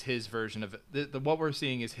is his version of it. What we're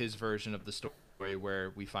seeing is his version of the story,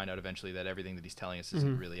 where we find out eventually that everything that he's telling us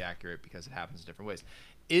isn't really accurate because it happens in different ways.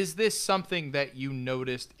 Is this something that you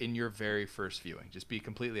noticed in your very first viewing? Just be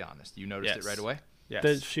completely honest. You noticed it right away? Yes.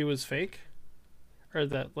 That she was fake? Or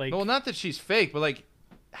that, like... Well, not that she's fake, but, like,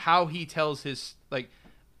 how he tells his, like,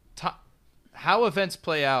 how events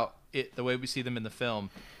play out, the way we see them in the film,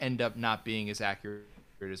 end up not being as accurate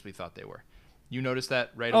as we thought they were. You noticed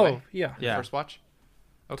that right away? Oh, yeah. In the first watch?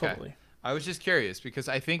 Okay. Totally. I was just curious because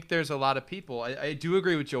I think there's a lot of people. I do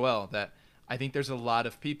agree with Joel that I think there's a lot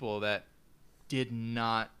of people that did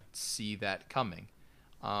not see that coming.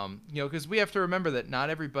 Because we have to remember that not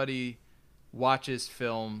everybody watches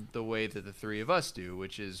film the way that the three of us do,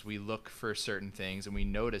 which is we look for certain things and we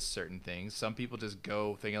notice certain things. Some people just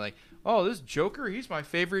go thinking like, oh, this Joker, he's my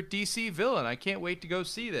favorite DC villain. I can't wait to go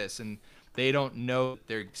see this. And they don't know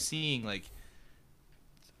they're seeing like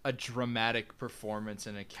a dramatic performance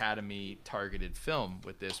in Academy targeted film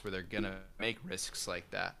with this, where they're going to make risks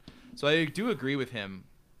like that. So I do agree with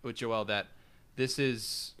Joel, that this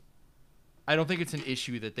is, I don't think it's an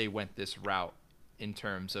issue that they went this route in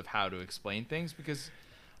terms of how to explain things, because,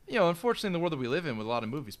 unfortunately in the world that we live in with a lot of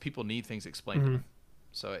movies, people need things explained to them.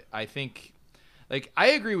 So I think, like, I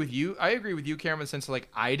agree with you, Cameron, in the sense of, like,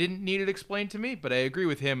 I didn't need it explained to me, but I agree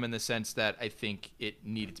with him in the sense that I think it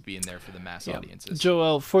needed to be in there for the mass audiences.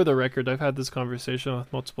 Joel, for the record, I've had this conversation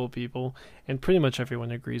with multiple people, and pretty much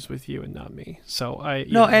everyone agrees with you and not me. So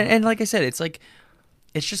and like I said, it's like,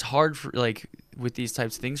 it's just hard for, like, with these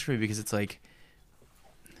types of things for me, because it's like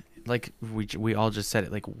we all just said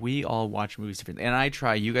it, like, we all watch movies differently, and I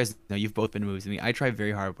try, you guys know, you've both been to movies with me, I try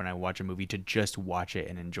very hard when I watch a movie to just watch it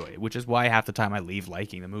and enjoy it, which is why half the time I leave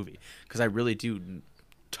liking the movie, because I really do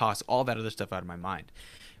toss all that other stuff out of my mind.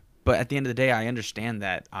 But at the end of the day, I understand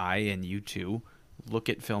that I and you too look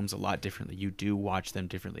at films a lot differently. You do watch them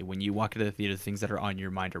differently. When you walk into the theater, the things that are on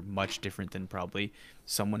your mind are much different than probably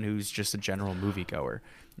someone who's just a general moviegoer,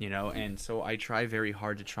 and so I try very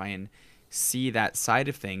hard to try and see that side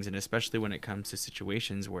of things, and especially when it comes to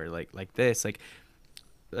situations where like this,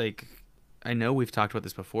 like I know we've talked about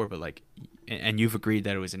this before, but like, and you've agreed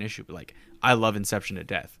that it was an issue, but like, I love Inception to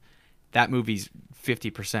death. That movie's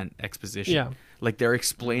 50% exposition. Yeah. Like they're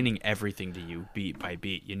explaining everything to you beat by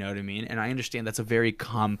beat. You know what I mean? And I understand that's a very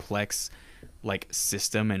complex like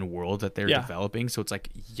system and world that they're developing. So it's like,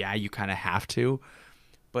 yeah, you kind of have to.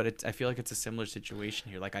 But I feel like it's a similar situation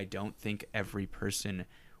here. Like I don't think every person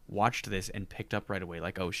watched this and picked up right away.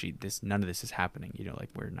 Like, oh, none of this is happening. You know, like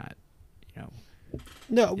we're not, you know.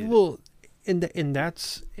 No, well, and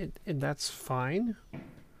that's fine.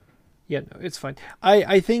 Yeah, no, it's fine.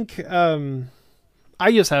 I think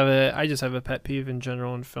I just have a pet peeve in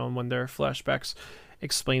general in film when there are flashbacks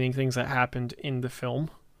explaining things that happened in the film.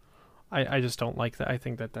 I just don't like that. I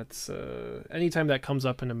think that's anytime that comes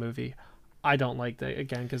up in a movie, I don't like that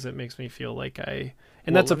again because it makes me feel like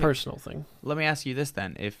that's a personal thing. Let me ask you this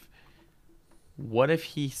then: what if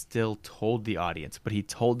he still told the audience, but he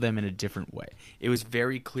told them in a different way? It was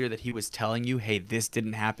very clear that he was telling you, "Hey, this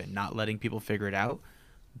didn't happen," not letting people figure it out,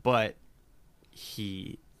 but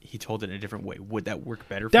he told it in a different way. Would that work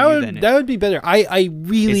better for you? That would be better. I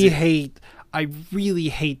really hate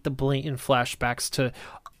the blatant flashbacks to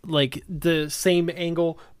like the same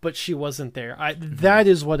angle, but she wasn't there. That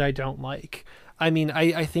is what I don't like. I mean,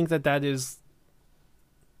 I think that is.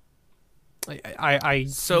 I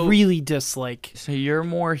really dislike. So you're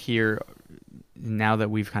more here now that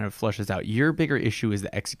we've kind of flushed this out. Your bigger issue is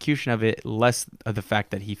the execution of it, less of the fact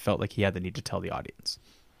that he felt like he had the need to tell the audience.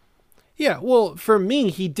 Yeah, well, for me,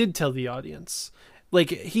 he did tell the audience. Like,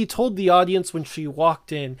 he told the audience when she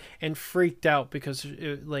walked in and freaked out because,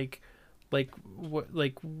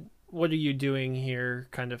 what are you doing here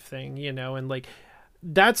kind of thing, you know? And, like,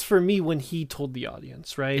 that's for me when he told the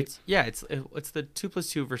audience, right? It's the 2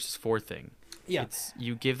 + 2 versus 4 thing. Yeah.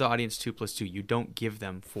 You give the audience 2 + 2. You don't give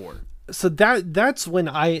them 4. So that's when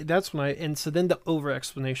and so then the over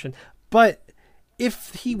explanation. But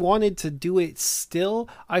if he wanted to do it still,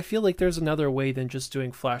 I feel like there's another way than just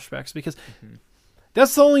doing flashbacks because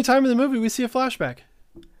that's the only time in the movie we see a flashback.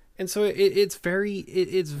 And so it's very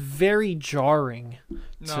jarring.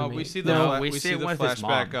 No, to me. we see the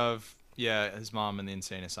flashback of his mom in the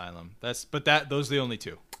insane asylum. Those are the only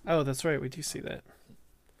two. Oh, that's right. We do see that.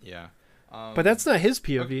 Yeah. But that's not his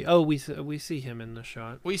POV. Okay. Oh, we see him in the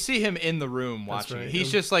shot. We see him in the room watching right. it. He's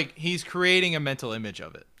just like he's creating a mental image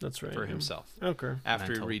of it. That's right. For himself. Okay.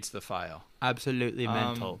 After he reads the file. Absolutely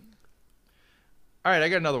mental. All right, I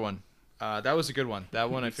got another one. That was a good one. That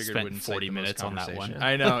one I figured spent wouldn't 40 minutes on that one.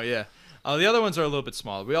 I know, yeah. The other ones are a little bit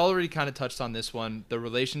smaller. We already kind of touched on this one. The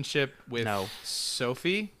relationship with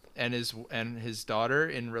Sophie and his daughter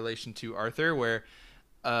in relation to Arthur, where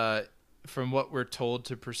from what we're told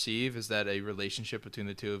to perceive is that a relationship between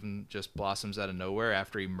the two of them just blossoms out of nowhere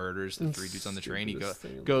after he murders the 3 dudes on the train. He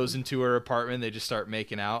goes into her apartment. They just start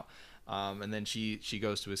making out. And then she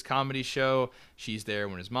goes to his comedy show. She's there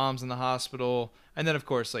when his mom's in the hospital. And then, of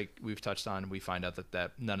course, like we've touched on, we find out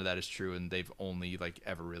that none of that is true. And they've only like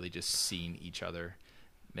ever really just seen each other.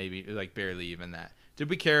 Maybe like barely even that. Did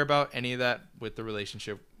we care about any of that with the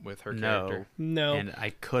relationship with her character? No. And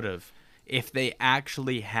I could have. If they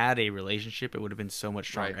actually had a relationship, it would have been so much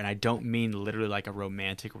stronger. Right. And I don't mean literally like a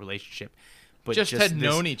romantic relationship, but just had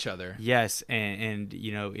known each other. Yes, and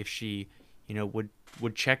you know, if she, you know,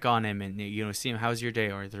 would check on him and you know see him, how's your day,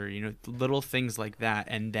 Arthur? You know, little things like that,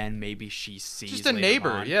 and then maybe she sees just a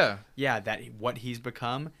neighbor, that what he's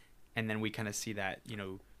become, and then we kind of see that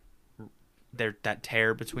that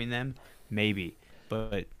tear between them, maybe,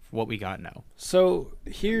 but what we got now. So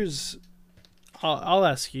here's. I'll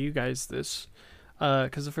ask you guys this,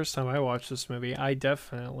 because the first time I watched this movie, I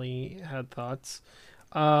definitely had thoughts.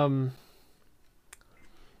 First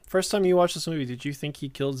time you watched this movie, did you think he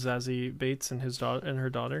killed Zazie Bates and her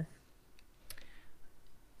daughter?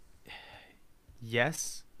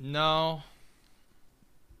 Yes. No,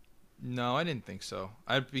 I didn't think so.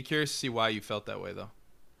 I'd be curious to see why you felt that way, though.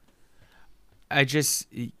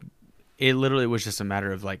 It literally was just a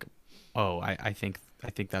matter of like, I think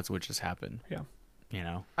that's what just happened. Yeah. You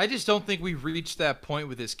know? I just don't think we reached that point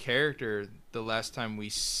with his character the last time we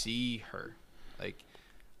see her. Like,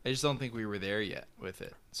 I just don't think we were there yet with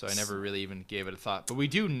it. So I never really even gave it a thought. But we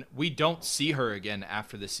don't see her again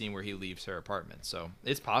after the scene where he leaves her apartment. So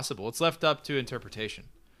it's possible. It's left up to interpretation.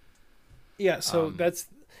 Yeah, so that's...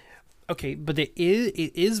 Okay, but it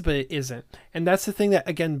is, but it isn't. And that's the thing that,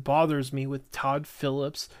 again, bothers me with Todd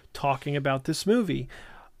Phillips talking about this movie.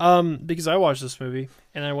 Because I watched this movie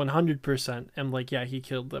and I 100% am like, yeah, he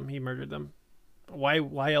killed them. He murdered them.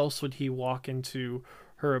 Why else would he walk into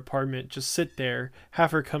her apartment, just sit there, have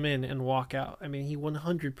her come in and walk out? I mean, he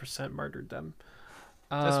 100% murdered them.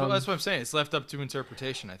 That's what I'm saying. It's left up to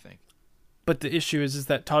interpretation, I think. But the issue is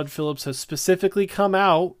that Todd Phillips has specifically come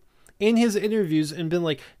out in his interviews and been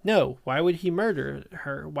like, no, why would he murder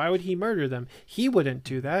her? Why would he murder them? He wouldn't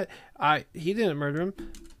do that. He didn't murder him.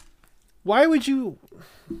 Why would you?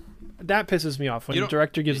 That pisses me off when the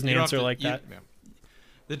director gives an answer like that. Yeah.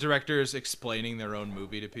 The directors explaining their own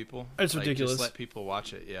movie to people. It's ridiculous. Just let people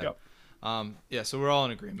watch it. Yeah. Yep. So we're all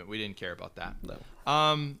in agreement. We didn't care about that.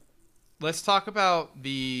 No. Let's talk about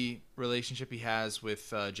the relationship he has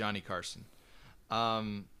with Johnny Carson.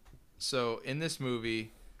 So in this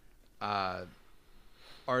movie,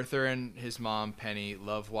 Arthur and his mom Penny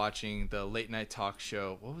love watching the late night talk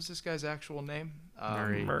show. What was this guy's actual name?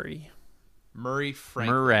 Murray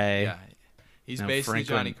Franklin. Murray. Yeah. He's basically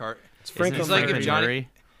Franklin. Johnny Carson. It's Franklin. It's like if Murray. Johnny. Murray?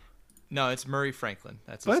 No, it's Murray Franklin.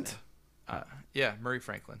 That's his What? name. Yeah, Murray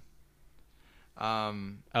Franklin.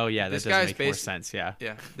 Oh yeah, that This does guy's make more sense. Yeah.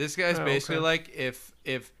 Yeah, this guy's Oh, basically okay. like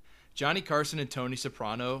if Johnny Carson and Tony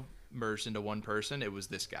Soprano merged into one person, it was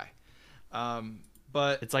this guy.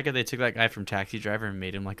 But It's like if they took that guy from Taxi Driver and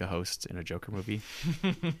made him like a host in a Joker movie.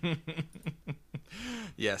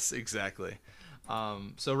 yes, exactly.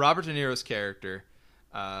 So Robert De Niro's character,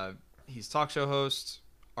 he's a talk show host.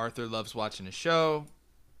 Arthur loves watching his show.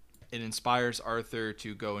 It inspires Arthur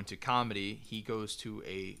to go into comedy. He goes to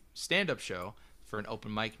a stand-up show for an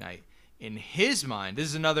open mic night. In his mind, this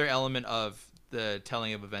is another element of the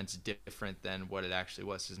telling of events different than what it actually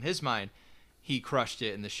was. In his mind, he crushed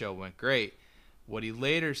it and the show went great. What he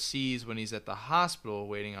later sees when he's at the hospital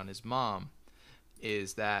waiting on his mom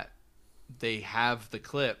is that they have the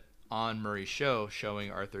clip on Murray's show showing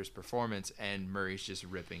Arthur's performance, and Murray's just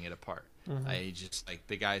ripping it apart. He just like,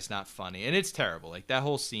 the guy's not funny, and it's terrible. Like that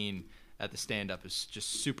whole scene at the stand-up is just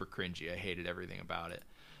super cringy. I hated everything about it.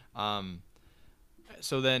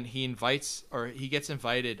 So then Arthur gets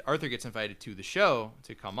invited to the show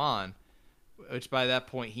to come on, which by that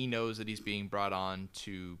point he knows that he's being brought on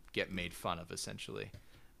to get made fun of, essentially.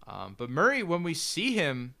 But Murray, when we see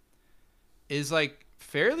him, is like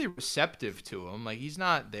fairly receptive to him. Like he's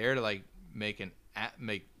not there to like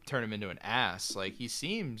turn him into an ass. Like he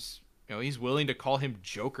seems, he's willing to call him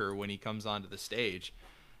Joker when he comes onto the stage.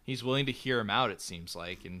 He's willing to hear him out, it seems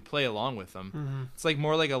like, and play along with him. Mm-hmm. It's like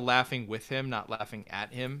more like a laughing with him, not laughing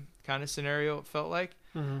at him kind of scenario, it felt like.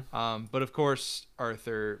 Mm-hmm. But of course,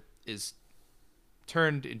 Arthur is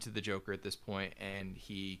turned into the Joker at this point, and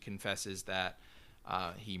he confesses that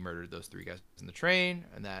he murdered those 3 guys in the train,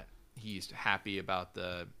 and that he's happy about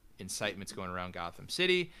the incitements going around Gotham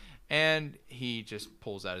City, and he just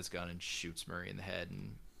pulls out his gun and shoots Murray in the head,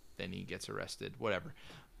 and then he gets arrested. Whatever.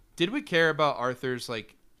 Did we care about Arthur's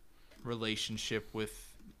like relationship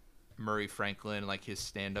with Murray Franklin, like his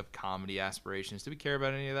stand-up comedy aspirations? Did we care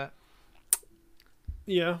about any of that?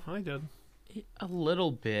 Yeah, I did. A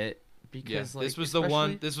little bit, because like, this was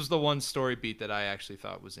the one story beat that I actually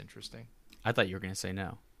thought was interesting. I thought you were gonna say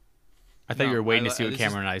no. I thought No, you were waiting to see what this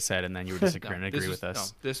Cameron and I said, and then you were just going to agree this with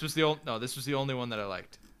us. No, this was the only one that I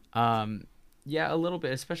liked. Yeah, a little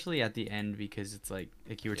bit, especially at the end, because it's like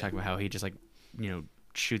you were talking about how he just like,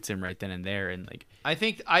 shoots him right then and there, and like I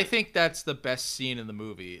think that's the best scene in the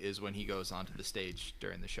movie is when he goes onto the stage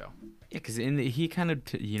during the show. yeah, because he kind of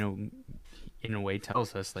in a way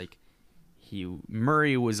tells us like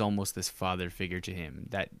Murray was almost this father figure to him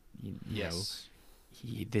that Yes.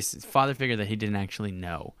 this father figure that he didn't actually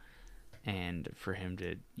know, and for him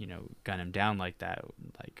to gun him down like that,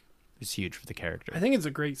 like, was huge for the character. I think it's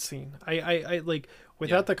a great scene. I like,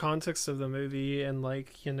 without Yeah. the context of the movie and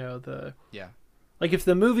like Yeah. like if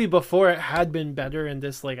the movie before it had been better and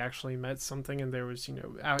this like actually meant something, and there was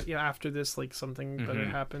after this like something better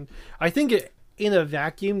happened, I think it, in a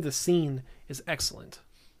vacuum, the scene is excellent.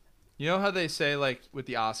 You know how they say like with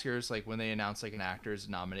the Oscars, like when they announce like an actor is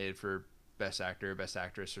nominated for Best Actor, Best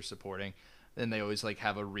Actress, or Supporting, then they always like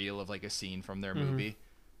have a reel of like a scene from their movie.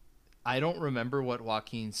 I don't remember what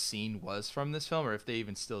Joaquin's scene was from this film, or if they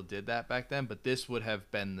even still did that back then, but this would have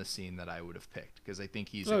been the scene that I would have picked, because I think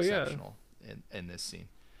he's exceptional in this scene.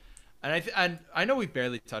 And I know we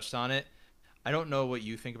barely touched on it. I don't know what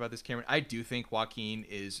you think about this, Cameron. I do think Joaquin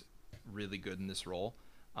is really good in this role.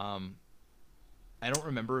 I don't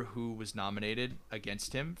remember who was nominated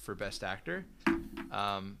against him for Best Actor.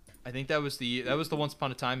 I think that was the Once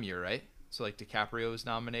Upon a Time year, right? So like DiCaprio was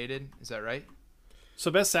nominated. Is that right? So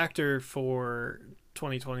Best Actor for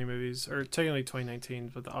 2020 movies, or technically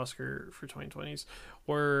 2019, but the Oscar for 2020s,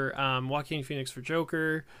 were Joaquin Phoenix for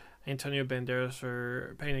Joker, Antonio Banderas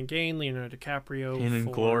for Pain and Gain, Leonardo DiCaprio Pain and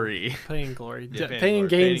for Glory. Pain and Glory. Yeah, Pain and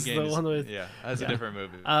Gain's the one with that's a different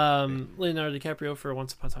movie. Leonardo DiCaprio for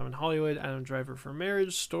Once Upon a Time in Hollywood, Adam Driver for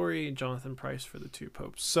Marriage Story, and Jonathan Pryce for The Two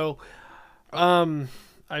Popes. So, I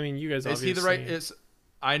mean, you guys is obviously... he the right?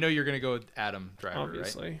 I know you're gonna go with Adam Driver,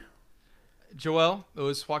 obviously. right? Joel,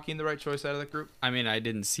 was Joaquin the right choice out of that group? I mean, I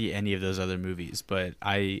didn't see any of those other movies, but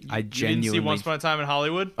I You genuinely didn't see Once Upon a Time in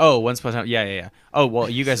Hollywood? Oh, Once Upon a Time. Yeah. Oh, well,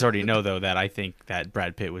 you guys already know though that I think that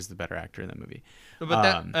Brad Pitt was the better actor in that movie.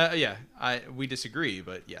 But we disagree,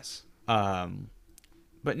 but yes.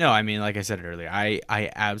 But no, I mean, like I said earlier, I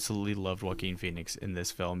absolutely loved Joaquin Phoenix in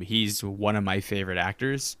this film. He's one of my favorite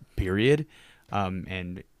actors, period,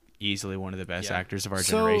 and easily one of the best actors of our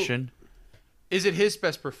generation. Is it his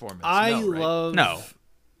best performance? I No, right? love No.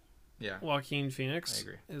 Yeah. Joaquin Phoenix. I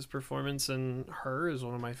agree. His performance in Her is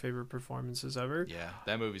one of my favorite performances ever. Yeah,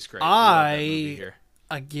 that movie's great. We love that movie I here.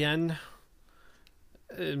 again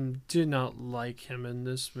do not like him in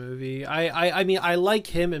this movie. I mean, I like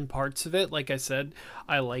him in parts of it. Like I said,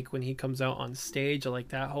 I like when he comes out on stage. I like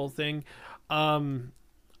that whole thing.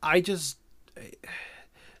 I just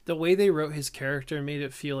the way they wrote his character made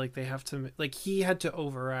it feel like they have to like he had to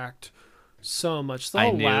overact so much. I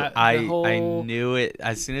knew it.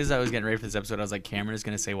 As soon as I was getting ready for this episode, I was like, Cameron is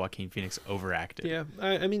going to say Joaquin Phoenix overacted. Yeah,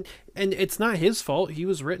 I mean, and it's not his fault. He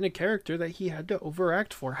was written a character that he had to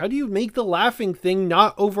overact for. How do you make the laughing thing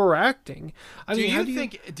not overacting? Do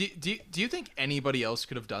you think anybody else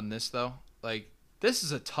could have done this though? Like, this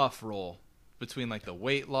is a tough role between like the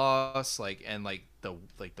weight loss, and the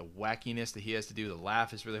wackiness that he has to do. The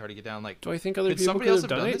laugh is really hard to get down. Like, Do I think other could people somebody could else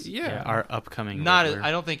have have done done it? this? Yeah. Our upcoming not. Riddler.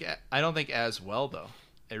 I don't think as well though.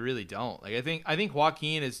 I really don't. Like, I think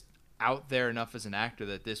Joaquin is out there enough as an actor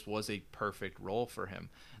that this was a perfect role for him.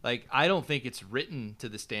 Like, I don't think it's written to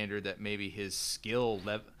the standard that maybe his skill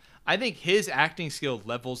I think his acting skill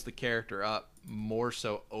levels the character up more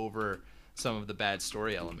so over some of the bad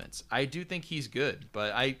story elements. I do think he's good,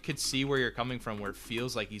 but I could see where you're coming from, where it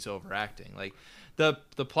feels like he's overacting. Like, the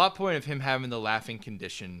plot point of him having the laughing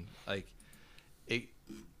condition, like,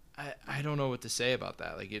 I don't know what to say about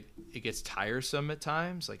that. Like, it gets tiresome at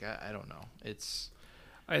times. Like, I don't know.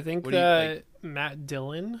 I think What do you that Matt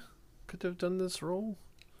Dillon could have done this role.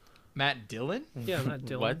 Matt Dillon? Yeah, Matt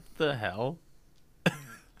Dillon. What the hell?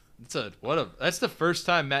 That's the first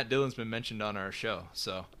time Matt Dillon's been mentioned on our show.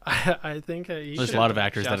 So I think he There's should. a lot of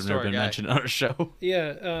actors that Shouts have to never our been guy. mentioned on our show.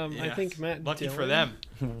 Yeah, I think Matt lucky Dillon. for them.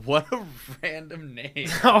 What a random name.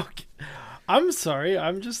 Okay. I'm sorry.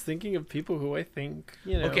 I'm just thinking of people who I think,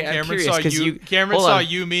 Okay, I'm Cameron curious, saw 'cause you. you- Cameron hold saw on.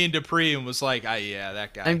 you, me, and Dupree, and was like, yeah,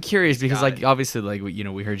 that guy." I'm curious because, Got like, it. obviously, like,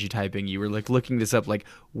 we heard you typing. You were like looking this up. Like,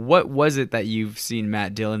 what was it that you've seen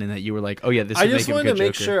Matt Dillon in that you were like, oh yeah, this I would just make him a wanted good to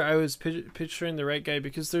make Joker? sure I was picturing the right guy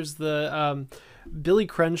because there's the Billy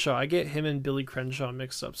Crenshaw. I get him and Billy Crenshaw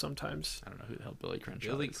mixed up sometimes. I don't know who the hell Billy Crenshaw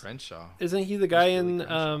Billy is. Crenshaw. Isn't he the guy Billy in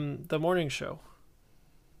Crenshaw? the morning show?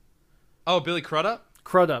 Oh, Billy Crudup.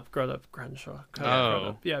 Crudup, Crenshaw. Oh.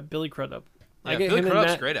 Crudup. Yeah, Billy Crudup. I Yeah, get Billy him and Crudup's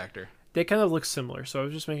Matt. a great actor. They kind of look similar, so I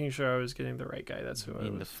was just making sure I was getting the right guy. That's who You I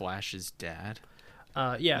mean the was. Flash's dad?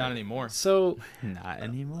 Yeah. Not anymore. So Not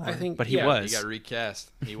anymore. I think- but he yeah. was. He got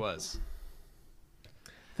recast. He was. I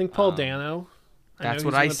think Paul Um, Dano. that's know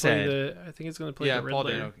what I he's gonna play said. I think he's going to play Yeah, the Paul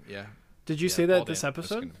Riddler. Dano. Yeah. Did you Yeah, say Paul that this Dano was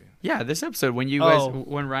episode? gonna be- Yeah, this episode when you guys, Oh.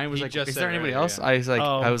 when Ryan was He like, just "Is said there it anybody earlier, else?" yeah. I was like,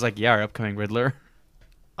 Oh. "I was like, yeah, our upcoming Riddler."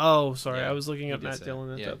 Oh, sorry. Yeah, I was looking he up did Matt say Dillon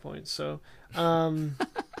it. at Yeah. that point. So,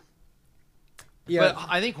 yeah. But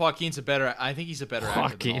I think Joaquin's a better. I think he's a better actor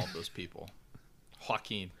than Joaquin. all of those people.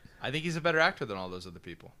 Joaquin. I think he's a better actor than all those other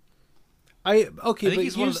people. Okay, I but think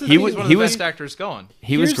he's one of here's the, the He thing. was- he's one of he the was- best actors going.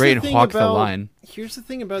 He was Here's great the in thing Hawk the about- Line. Here's the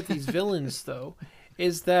thing about these villains, though,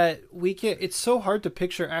 is that it's so hard to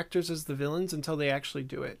picture actors as the villains until they actually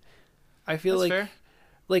do it. I feel That's like, fair.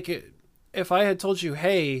 like if I had told you,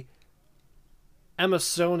 hey, Emma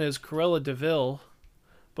Stone is Cruella DeVille,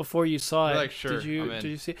 before you saw it, You're like, sure, did you I'm in. did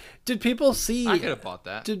you see? Did people see? I could have bought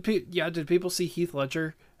that. Did people see Heath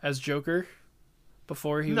Ledger as Joker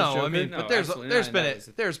before he was No, Joker? I mean, No, but there's absolutely not. That was-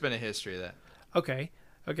 there's been a history of that. Okay.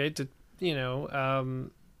 Did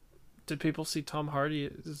did people see Tom Hardy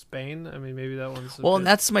as Bane? I mean, maybe that one's. Well, and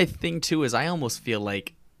that's my thing too. Is I almost feel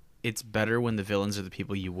like it's better when the villains are the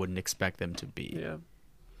people you wouldn't expect them to be. yeah.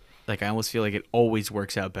 Like I almost feel like it always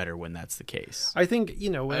works out better when that's the case. I think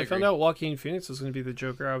when I I found agree. out Joaquin Phoenix was going to be the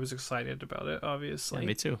Joker, I was excited about it. Yeah, Obviously,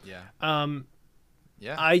 me too. Yeah.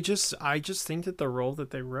 Yeah. I just think that the role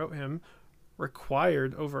that they wrote him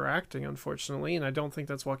required overacting, unfortunately, and I don't think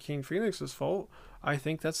that's Joaquin Phoenix's fault. I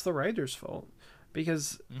think that's the writer's fault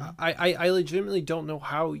because I legitimately don't know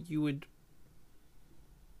how you would.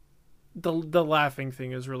 The laughing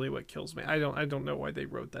thing is really what kills me. I don't know why they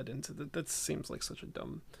wrote that into that. That seems like such a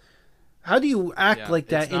dumb. How do you act Yeah, like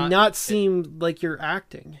that it's and not- not seem like you're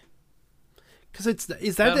acting? Because is that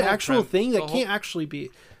That the whole actual thing the that whole- can't actually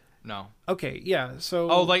be? No. Okay, yeah.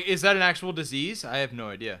 So Oh, like, is that an actual disease? I have no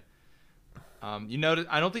idea. You notice,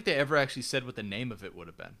 I don't think they ever actually said what the name of it would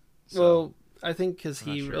have been. So, Well, I think because I'm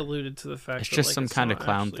not he sure. alluded to the fact It's that just like, some it's kind of not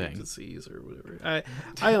clown actually a thing. disease or whatever.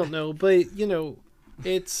 I don't know, but you know,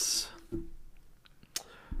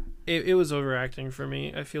 it was overacting for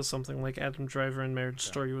me. I feel something like Adam Driver in Marriage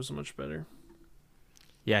Story was much better.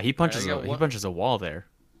 Yeah, he punches got he one- punches a wall there.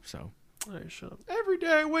 So All right, shut up. every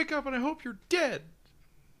day I wake up and I hope you're dead.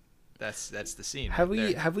 That's the scene. Have right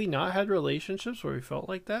we there. have we not had relationships where we felt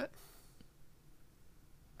like that?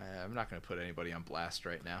 I'm not going to put anybody on blast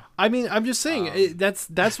right now. I mean, I'm just saying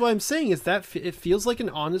that's what I'm saying is that it feels like an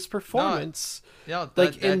honest performance. Yeah,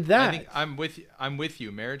 Like, in that- I think I'm with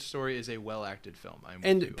you. Marriage Story is a well acted film. I'm with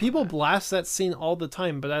And you on people that. blast that scene all the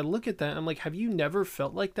time, but I look at that and I'm like, have you never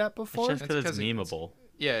felt like that it's before? just because it's 'cause it's- memeable.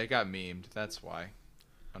 Yeah, it got memed. That's why,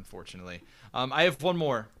 unfortunately. I have one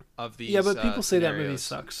more of these. Yeah, but people say that movie scenarios.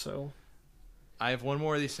 sucks, so I have one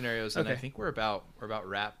more of these scenarios, and I Okay. think we're about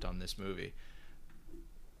wrapped on this movie.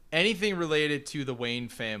 Anything related to the Wayne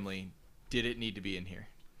family, did it need to be in here?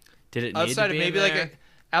 Did it need Outside to of be maybe in like there?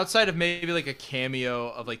 outside of maybe like a cameo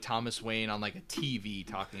of like Thomas Wayne on like a TV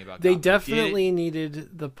talking about. they Gotham. Did it- definitely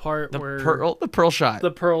needed the part the where pearl shot.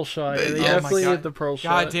 the pearl shot. Oh They my definitely God. needed the pearl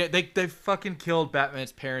God shot. damn, they fucking killed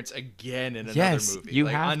Batman's parents again in another Yes, movie. you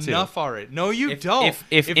like, have to. enough already. No, you don't.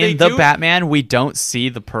 If they in the do- Batman we don't see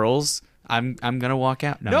the pearls, I'm gonna walk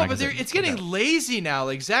out. No, I'm not but gonna say- it's getting lazy now.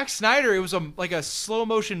 Like Zack Snyder, it was like a slow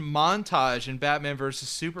motion montage in Batman versus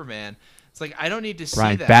Superman. It's like I don't need to see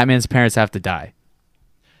Ryan, that. Batman's parents have to die.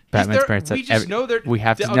 Batman's They're- parents. we have just know they're- We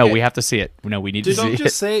have to. okay. No, we have to see it. No, we need to Did see you it.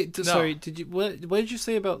 just say? No. Sorry, did you? What did you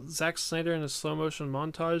say about Zack Snyder in a slow motion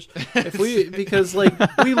montage? If we because like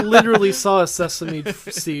we literally saw a sesame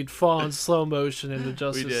seed fall in slow motion in the We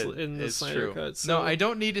Justice did. in the It's Snyder true. cut. No, So, I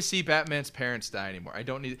don't need to see Batman's parents die anymore. I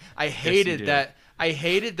don't need. I you hated do. that. I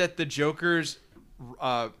hated that the Joker's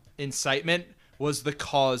incitement was the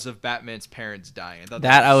cause of Batman's parents dying. I thought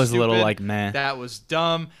That I was was a little stupid. like, meh. That was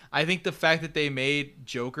dumb. I think the fact that they made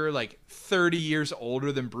Joker like 30 years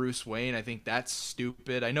older than Bruce Wayne, I think that's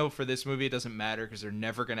stupid. I know for this movie it doesn't matter because they're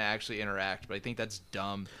never gonna actually interact, but I think that's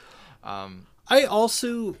dumb. I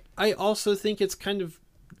also think it's kind of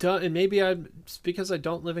done, and maybe it's because I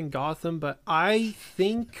don't live in Gotham, but I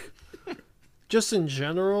think just in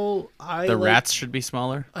general, The rats should be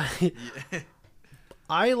smaller.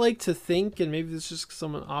 I like to think, and maybe this is just because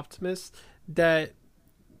I'm an optimist, that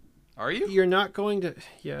Are you? you're not going to.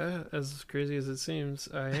 Yeah, as crazy as it seems,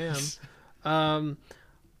 I am.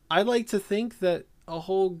 I like to think that a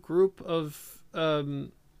whole group of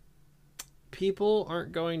people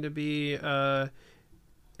aren't going to be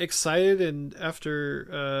excited, and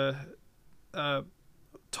after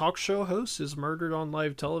talk show host is murdered on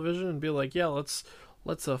live television, and be like, yeah, let's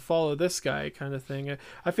follow this guy kind of thing.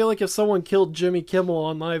 I feel like if someone killed Jimmy Kimmel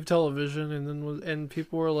on live television and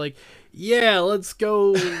people were like, yeah, let's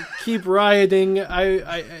go keep rioting,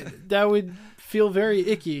 I that would feel very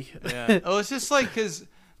icky. Yeah. Oh, it's just like because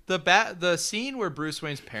the scene where Bruce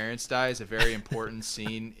Wayne's parents die is a very important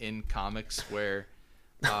scene in comics where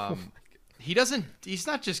he's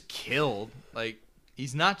not just killed, like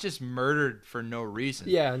he's not just murdered for no reason.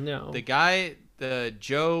 Yeah, no. The guy, the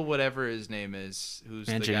Joe, whatever his name is, who's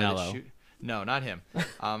the guy that Manganiello. shoot. No, not him.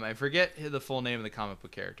 I forget the full name of the comic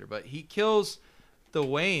book character, but he kills the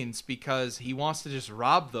Waynes because he wants to just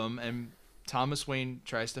rob them, and Thomas Wayne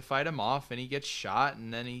tries to fight him off, and he gets shot,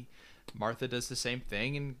 and then Martha does the same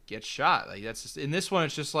thing and gets shot. Like that's just, in this one,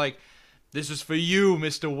 it's just like, this is for you,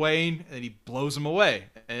 Mr. Wayne, and he blows him away,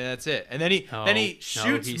 and that's it. And then he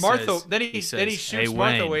shoots he Martha. says- then he he shoots says, "Hey,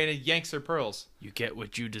 Martha Wayne." away and he yanks her pearls. You get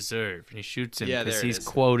what you deserve, and he shoots him Yeah, because there it he's is.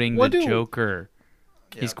 quoting What the do- Joker.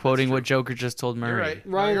 Yeah, He's that's quoting true. what Joker just told Murray. You're right.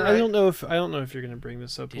 Ryan, No, I you're don't know if you're gonna bring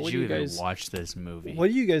this up. But Did what you do even guys watch this movie? What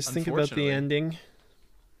do you guys think about the Unfortunately. ending?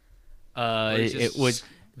 It's It just- would.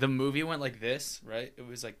 The movie went like this, right? It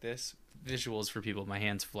was like this. Visuals for people. My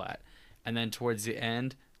hands flat, and then towards the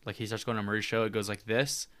end, like he starts going to Murray's show. It goes like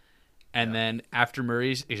this, and then after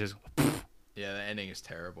Murray's, it just Yeah, the ending is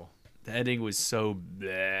terrible. the ending was so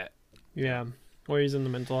bleh. Yeah, where he's in the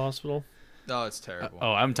mental hospital. No, it's terrible.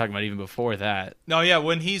 Oh, I'm talking about even before that. No, yeah,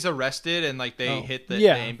 when he's arrested and like they Oh. hit the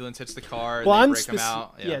Yeah. ambulance hits the car and Well, they I'm break him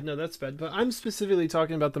out. yeah, no, that's bad. But I'm specifically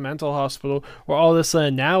talking about the mental hospital, where all of a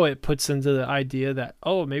sudden now it puts into the idea that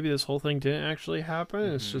maybe this whole thing didn't actually happen.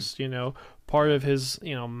 Mm-hmm. It's just part of his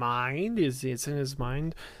mind. It's in his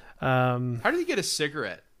mind. How did he get a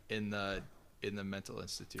cigarette in the mental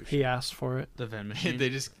institution? He asked for it. The Ven machine. they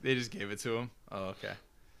just gave it to him. Oh, okay.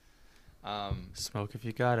 Smoke if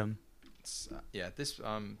you got him. Yeah. This.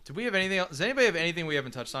 Do we have anything else? Does anybody have anything we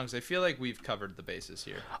haven't touched on? Because I feel like we've covered the bases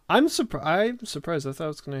here. I'm surprised. I thought it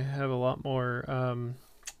was going to have a lot more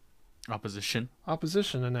Opposition.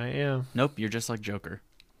 opposition than I am. Nope, you're just like Joker.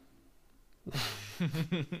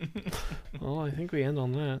 Well, I think we end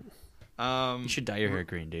on that. You should dye your hair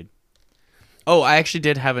green, dude. Oh, I actually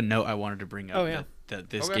did have a note I wanted to bring up. Oh, yeah. That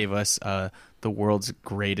this Okay. gave us the world's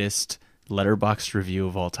greatest letterboxd review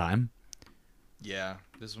of all time. Yeah,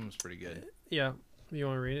 this one was pretty good. Yeah. You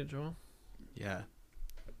want to read it, Joel? Yeah.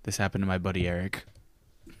 This happened to my buddy Eric.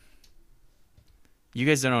 You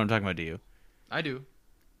guys don't know what I'm talking about, do you? I do.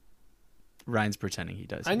 Ryan's pretending he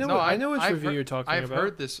does. I know. No, I know which I've review heard- you're talking I've about.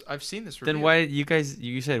 heard this. I've seen this review. Then why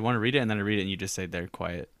you said want to read it and then I read it and you just say they're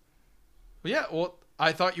quiet. Well, yeah. Well,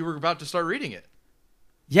 I thought you were about to start reading it.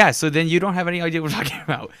 Yeah, so then you don't have any idea what we're talking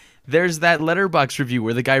about. There's that letterbox review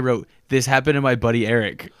where the guy wrote, "This happened to my buddy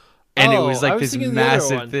Eric," and it Oh, was I like was this thinking the other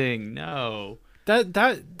massive one. thing. No,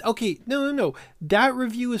 That okay. No. That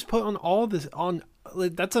review is put on all this on.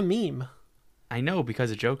 Like, that's a meme. I know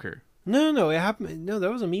because of Joker. No. It happened. No, that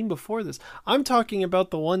was a meme before this. I'm talking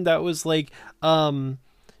about the one that was like, you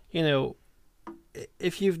know,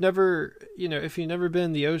 if you've never been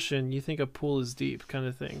in the ocean, you think a pool is deep, kind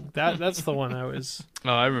of thing. That's the one I was. Oh,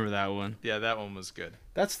 I remember that one. Yeah, that one was good.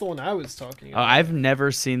 That's the one I was talking Oh, about. I've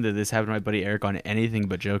never seen the This Happened to My Buddy Eric on anything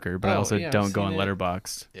but Joker, but I Oh, also yeah, I've don't go seen on it.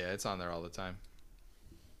 Letterboxd. Yeah, it's on there all the time.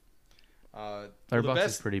 Letterboxd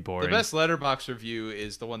is pretty boring. The best letterbox review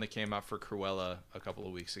is the one that came out for Cruella a couple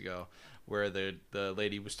of weeks ago, where the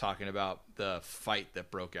lady was talking about the fight that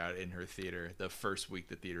broke out in her theater the first week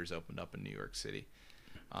the theaters opened up in New York City.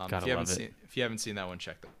 Gotta love it. If you haven't seen that one,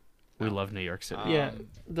 check them. We love New York City. Yeah,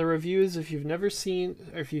 the review is if you've never swam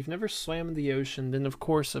in the ocean, then of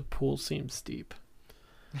course a pool seems deep.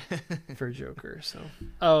 For Joker, so.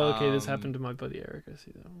 Oh, okay. This happened to my buddy Eric. I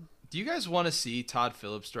see that one. Do you guys want to see Todd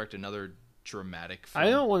Phillips direct another dramatic film? I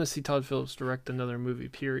don't want to see Todd Phillips direct another movie.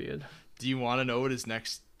 Period. Do you want to know what his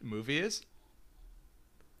next movie is?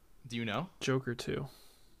 Do you know? Joker 2.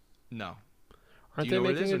 No. Aren't you they know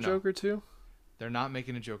what it making is a or no? Joker 2? They're not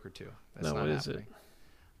making a Joker 2. That's No, not what is happening.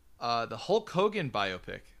 The Hulk Hogan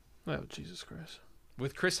biopic Oh, Jesus Christ.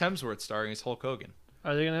 with Chris Hemsworth starring as Hulk Hogan.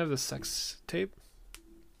 Are they going to have the sex tape?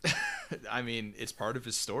 I mean, it's part of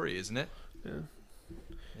his story, isn't it? Yeah.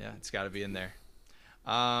 Yeah, it's got to be in there.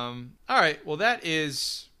 All right. Well, that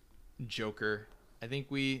is Joker. I think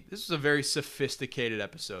this was a very sophisticated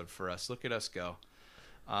episode for us. Look at us go.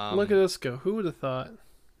 Look at us go. Who would have thought?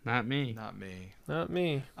 Not me. Not me. Not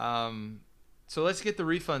me. So let's get the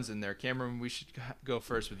refunds in there. Cameron, we should go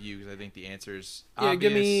first with you because I think the answer's Yeah,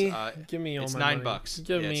 obvious. give me all it's my $9. money.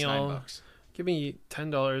 Give Yeah, me it's all. $9. Give me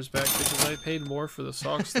 $10 back because I paid more for the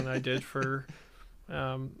socks than I did for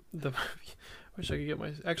the movie. Wish I could get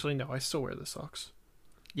my. Actually, no. I still wear the socks.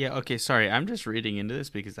 Yeah, okay, sorry. I'm just reading into this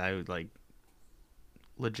because I would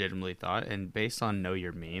legitimately thought, and based on Know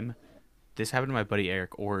Your Meme, this happened to my buddy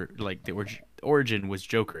Eric, or the origin was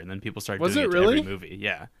Joker, and then people started Was doing it it to every really? movie.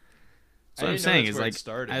 Yeah. I So I'm didn't know saying that's is where it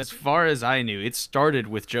started. as far as I knew, it started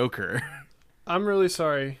with Joker. I'm really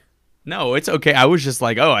sorry. No, it's okay. I was just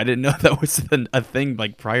like, oh, I didn't know that was a thing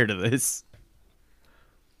prior to this.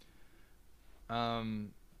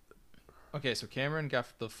 Okay, so Cameron got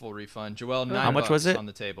the full refund. Joel, $9 How much was it? on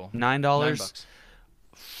the table? $9. $9.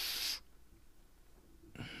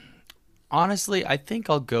 Honestly, I think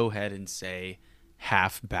I'll go ahead and say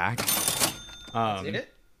half back. That's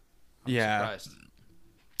it? Yeah. Surprised.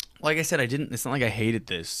 Like I said, it's not like I hated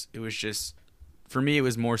this. It was just, for me, it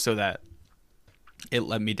was more so that it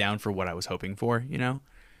let me down for what I was hoping for, you know?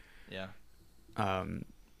 Yeah.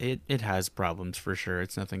 It has problems for sure.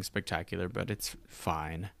 It's nothing spectacular, but it's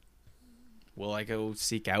fine. Will I go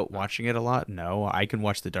seek out watching it a lot? No. I can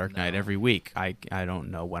watch The Dark Knight No. every week. I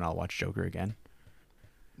don't know when I'll watch Joker again.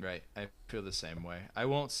 Right. I feel the same way. I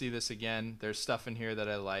won't see this again. There's stuff in here that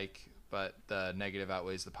I like, but the negative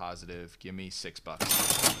outweighs the positive. Give me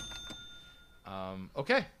 $6.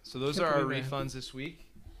 Okay, so those Can't are our believe that. refunds this week.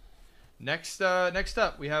 Next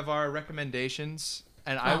up, we have our recommendations,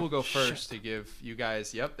 and I will go first to give you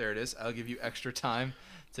guys. Yep, there it is. I'll give you extra time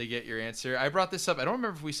to get your answer. I brought this up. I don't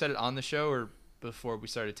remember if we said it on the show or before we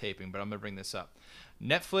started taping, but I'm gonna bring this up.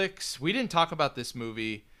 Netflix. We didn't talk about this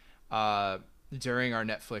movie during our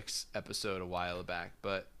Netflix episode a while back,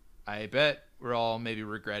 but I bet we're all maybe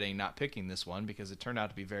regretting not picking this one because it turned out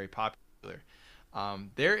to be very popular.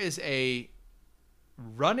 There is a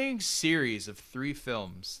running series of 3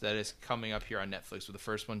 films that is coming up here on Netflix, with the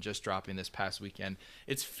first one just dropping this past weekend.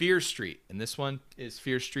 It's Fear Street, and this one is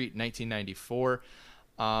Fear Street 1994.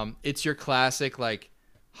 It's your classic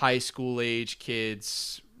high school age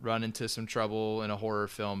kids run into some trouble in a horror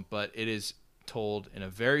film, but it is told in a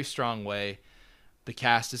very strong way. The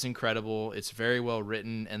cast is incredible. It's very well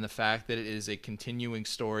written, and the fact that it is a continuing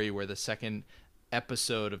story where the second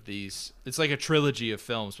episode of these, it's like a trilogy of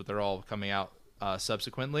films, but they're all coming out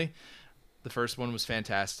subsequently. The first one was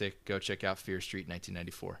fantastic. Go check out Fear Street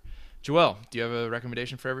 1994. Joel, do you have a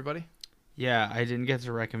recommendation for everybody? Yeah, I didn't get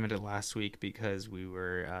to recommend it last week because we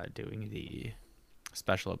were doing the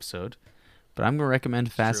special episode, but I'm going to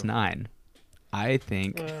recommend Fast 9. I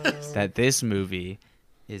think that this movie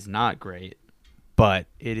is not great, but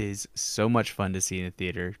it is so much fun to see in the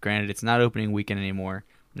theater. Granted, it's not opening weekend anymore.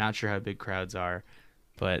 Not sure how big crowds are,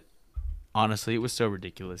 but honestly, it was so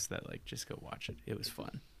ridiculous that, like, just go watch it. It was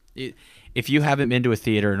fun. If you haven't been to a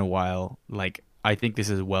theater in a while, like, I think this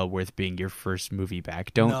is well worth being your first movie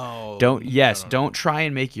back. Don't try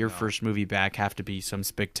and make your first movie back have to be some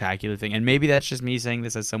spectacular thing. And maybe that's just me saying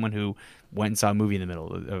this as someone who went and saw a movie in the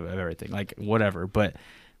middle of everything, like, whatever. But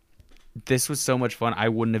this was so much fun. I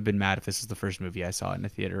wouldn't have been mad if this was the first movie I saw in a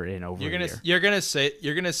theater in over a year. You're gonna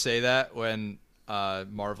say that when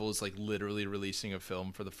Marvel is like literally releasing a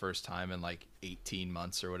film for the first time in like 18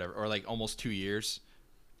 months or whatever, or like almost 2 years.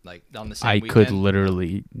 Like on the same weekend. Could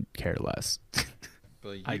literally care less.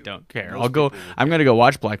 I don't care. I'm gonna go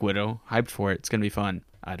watch Black Widow. Hyped for it. It's gonna be fun.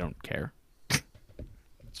 I don't care.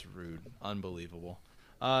 It's rude. Unbelievable.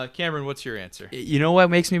 Cameron, what's your answer? You know what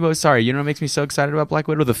makes me You know what makes me so excited about Black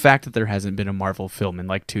Widow? The fact that there hasn't been a Marvel film in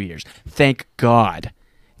like 2 years. Thank God.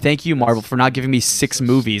 Thank you, Marvel, for not giving me 6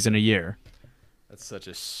 movies in a year. That's such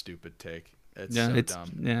a stupid take. It's so dumb.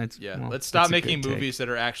 Well, let's stop making movies that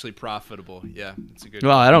are actually profitable. Yeah, it's a good.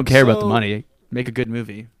 Well, I don't care about the money. Make a good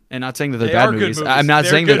movie. And not saying that they're They bad are good movies. movies. I'm not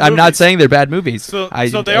They're saying good that. I'm not movies. saying they're bad movies. So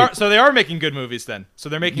they are making good movies then. So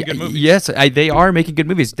they're making good movies. Yes, they are making good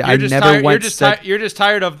movies. You're just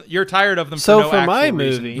tired of them. So for for no my actual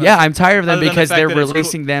movie, reason. Yeah, I'm tired of them Other than the because fact they're that it's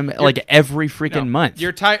releasing them like every freaking month.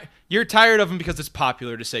 You're tired of them because it's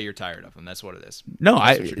popular to say you're tired of them. That's what it is. No,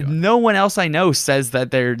 That's what you're doing. no one else I know says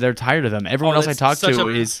that they're tired of them. Everyone else I talk to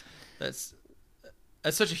is. That's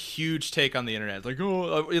such a huge take on the internet. Like,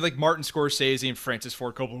 like Martin Scorsese and Francis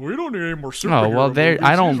Ford Coppola. We don't need any more superhero Oh well, movies.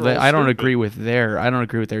 I don't These are all stupid." agree with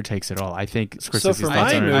their takes at all. I think Scorsese's for takes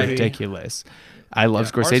my on it are movie- ridiculous. I love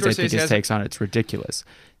Martin Scorsese. I think his Scorsese takes on it's ridiculous.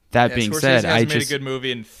 That being Scorsese said, hasn't made a good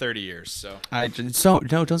movie in 30 years. So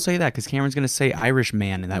don't say that because Cameron's gonna say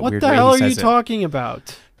Irishman in that what weird the way hell he are you says it. talking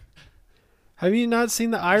about? Have you not seen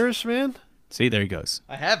The Irishman? See, there he goes.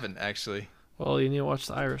 I haven't actually. Well, you need to watch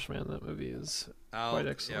The Irishman. That movie is quite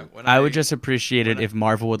excellent. when I would just appreciate it if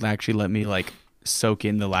Marvel would actually let me like soak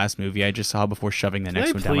in the last movie I just saw before shoving the Can next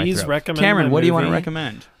I one down my please throat. recommend Cameron, a what do you want to movie?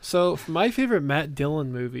 recommend? So, my favorite Matt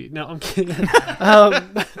Dillon movie. No, I'm kidding.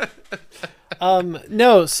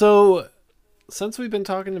 No, so since we've been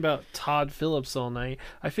talking about Todd Phillips all night,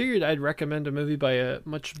 I figured I'd recommend a movie by a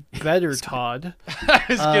much better Todd. I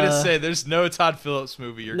was gonna say there's no Todd Phillips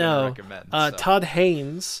movie you're gonna recommend. So. Todd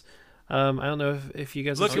Haynes. I don't know if you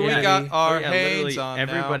guys Look have who seen we the got movie. our Haynes on now.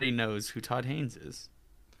 Everybody knows who Todd Haynes is.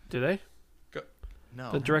 Do they?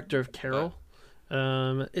 No. The director of Carol.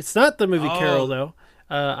 It's not the movie Carol though.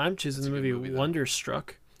 I'm choosing the movie,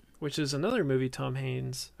 Wonderstruck, which is another movie Todd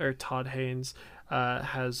Haynes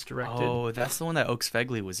has directed. Oh, that's the one that Oaks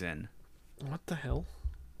Fegley was in. What the hell?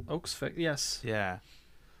 Oaks Fegley? Yes. Yeah.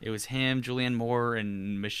 It was him, Julianne Moore,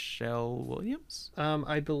 and Michelle Williams.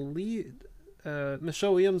 I believe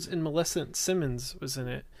Michelle Williams and Millicent Simmons was in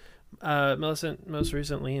it. Millicent most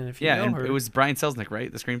recently, and if you know and her, it was Brian Selznick, right?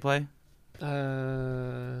 The screenplay.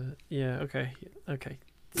 Yeah. Okay. You're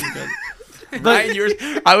good.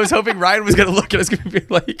 Ryan, I was hoping Ryan was gonna look at us, gonna be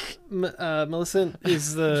like. Millicent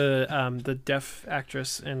is the deaf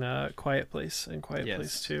actress in Quiet Place and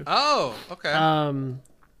Place 2. Oh, okay.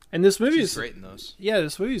 And this movie She's is great in those. Yeah,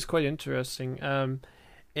 this movie is quite interesting.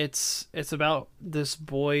 It's about this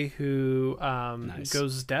boy who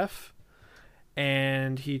goes deaf,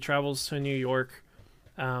 and he travels to New York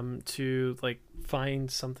to like find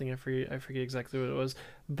something. I forget exactly what it was,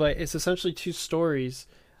 but it's essentially 2 stories.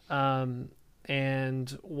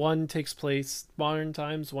 And one takes place modern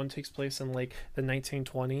times, one takes place in like the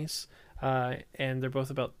 1920s, and they're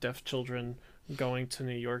both about deaf children going to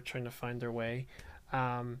New York trying to find their way.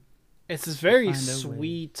 It's this very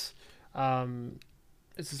sweet,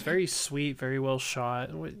 very well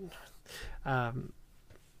shot,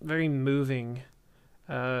 very moving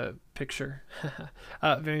picture,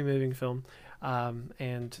 very moving film,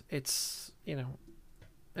 and it's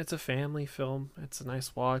it's a family film. It's a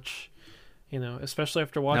nice watch. Especially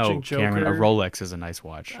after watching Joker. Cameron, a Rolex is a nice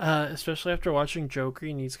watch. Especially after watching Joker,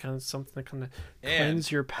 you need kind of something to kind of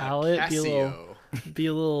cleanse your palate, be a be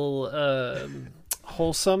a little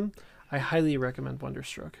wholesome, I highly recommend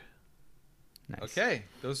Wonderstruck. Nice. Okay,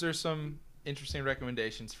 those are some interesting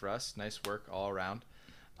recommendations for us. Nice work all around.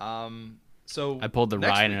 So I pulled the next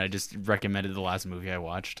Ryan week- and I just recommended the last movie I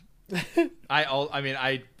watched.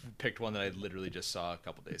 I picked one that I literally just saw a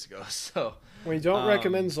couple days ago. So We don't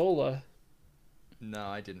recommend Zola. no,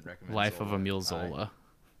 I didn't recommend Life Zola. of Emile Zola.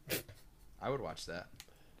 I would watch that.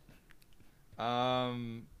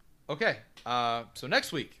 Okay. So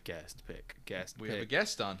next week Guest pick. we have a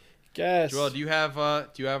guest on. Guess. Joel, do you have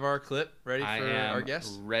our clip ready for I am our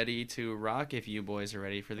guest? ready to rock if you boys are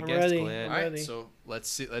ready for the I'm guest ready. clip. All right. ready. So let's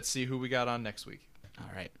see who we got on next week. All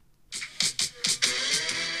right.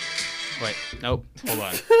 Wait, nope. Hold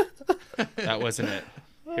on. That wasn't it.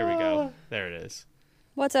 Here we go. There it is.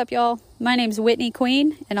 What's up, y'all? My name's Whitney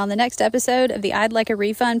Queen, and on the next episode of the I'd Like a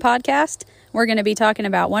Refund podcast, we're going to be talking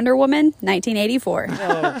about Wonder Woman 1984. Oh,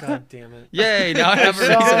 god damn it. Yay! Now I have a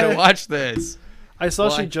reason to watch this. I saw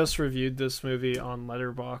Well, she I- just reviewed this movie on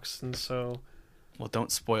Letterboxd, and so... Well,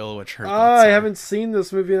 don't spoil what her Oh, thoughts I are. haven't seen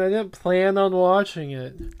this movie, and I didn't plan on watching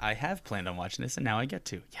it. I have planned on watching this, and now I get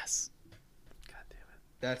to. Yes. God damn it.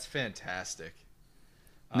 That's fantastic.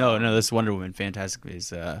 No, this Wonder Woman Fantastic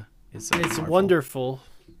is It's Marvel. wonderful.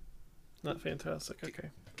 Not fantastic. Okay.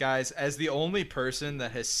 Guys, as the only person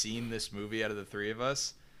that has seen this movie out of the three of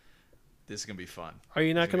us, this is gonna be fun. Are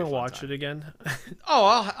you not It's gonna going be to a fun watch time. it again?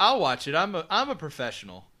 Oh, I'll watch it. I'm a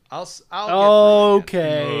professional. I'll get through it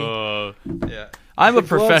Okay. again. Yeah. I'm a The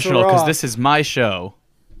gloves are professional because off. this is my show.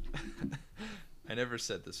 I never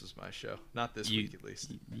said this was my show. Not this week, at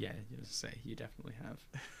least. Yeah, you say you definitely have.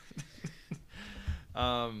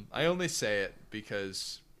 I only say it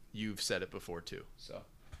because you've said it before too. So,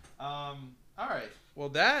 all right. Well,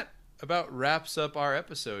 that about wraps up our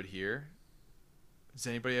episode here. Does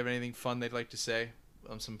anybody have anything fun they'd like to say?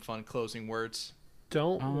 Some fun closing words.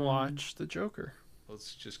 Don't watch The Joker. Well,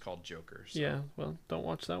 it's just called Joker. So. Yeah, well, don't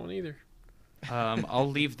watch that one either. I'll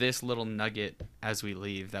leave this little nugget as we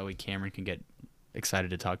leave. That way Cameron can get excited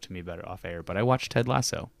to talk to me about it off air. But I watched Ted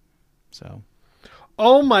Lasso. So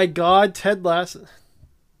Oh my god, Ted Lasso.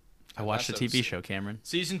 I watched the Lasso's- TV show, Cameron.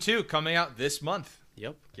 Season 2 coming out this month.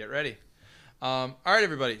 Yep. Get ready. All right,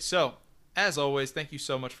 everybody. So, as always, thank you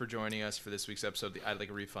so much for joining us for this week's episode of the I'd Like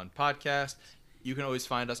a Refund podcast. You can always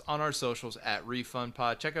find us on our socials at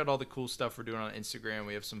RefundPod. Check out all the cool stuff we're doing on Instagram.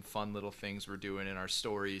 We have some fun little things we're doing in our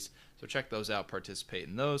stories. So check those out. Participate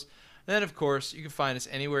in those. And then, of course, you can find us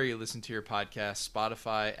anywhere you listen to your podcast,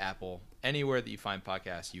 Spotify, Apple, anywhere that you find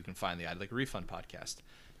podcasts, you can find the I'd Like a Refund podcast.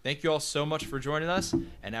 Thank you all so much for joining us.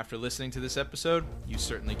 And after listening to this episode, you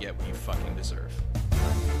certainly get what you fucking deserve.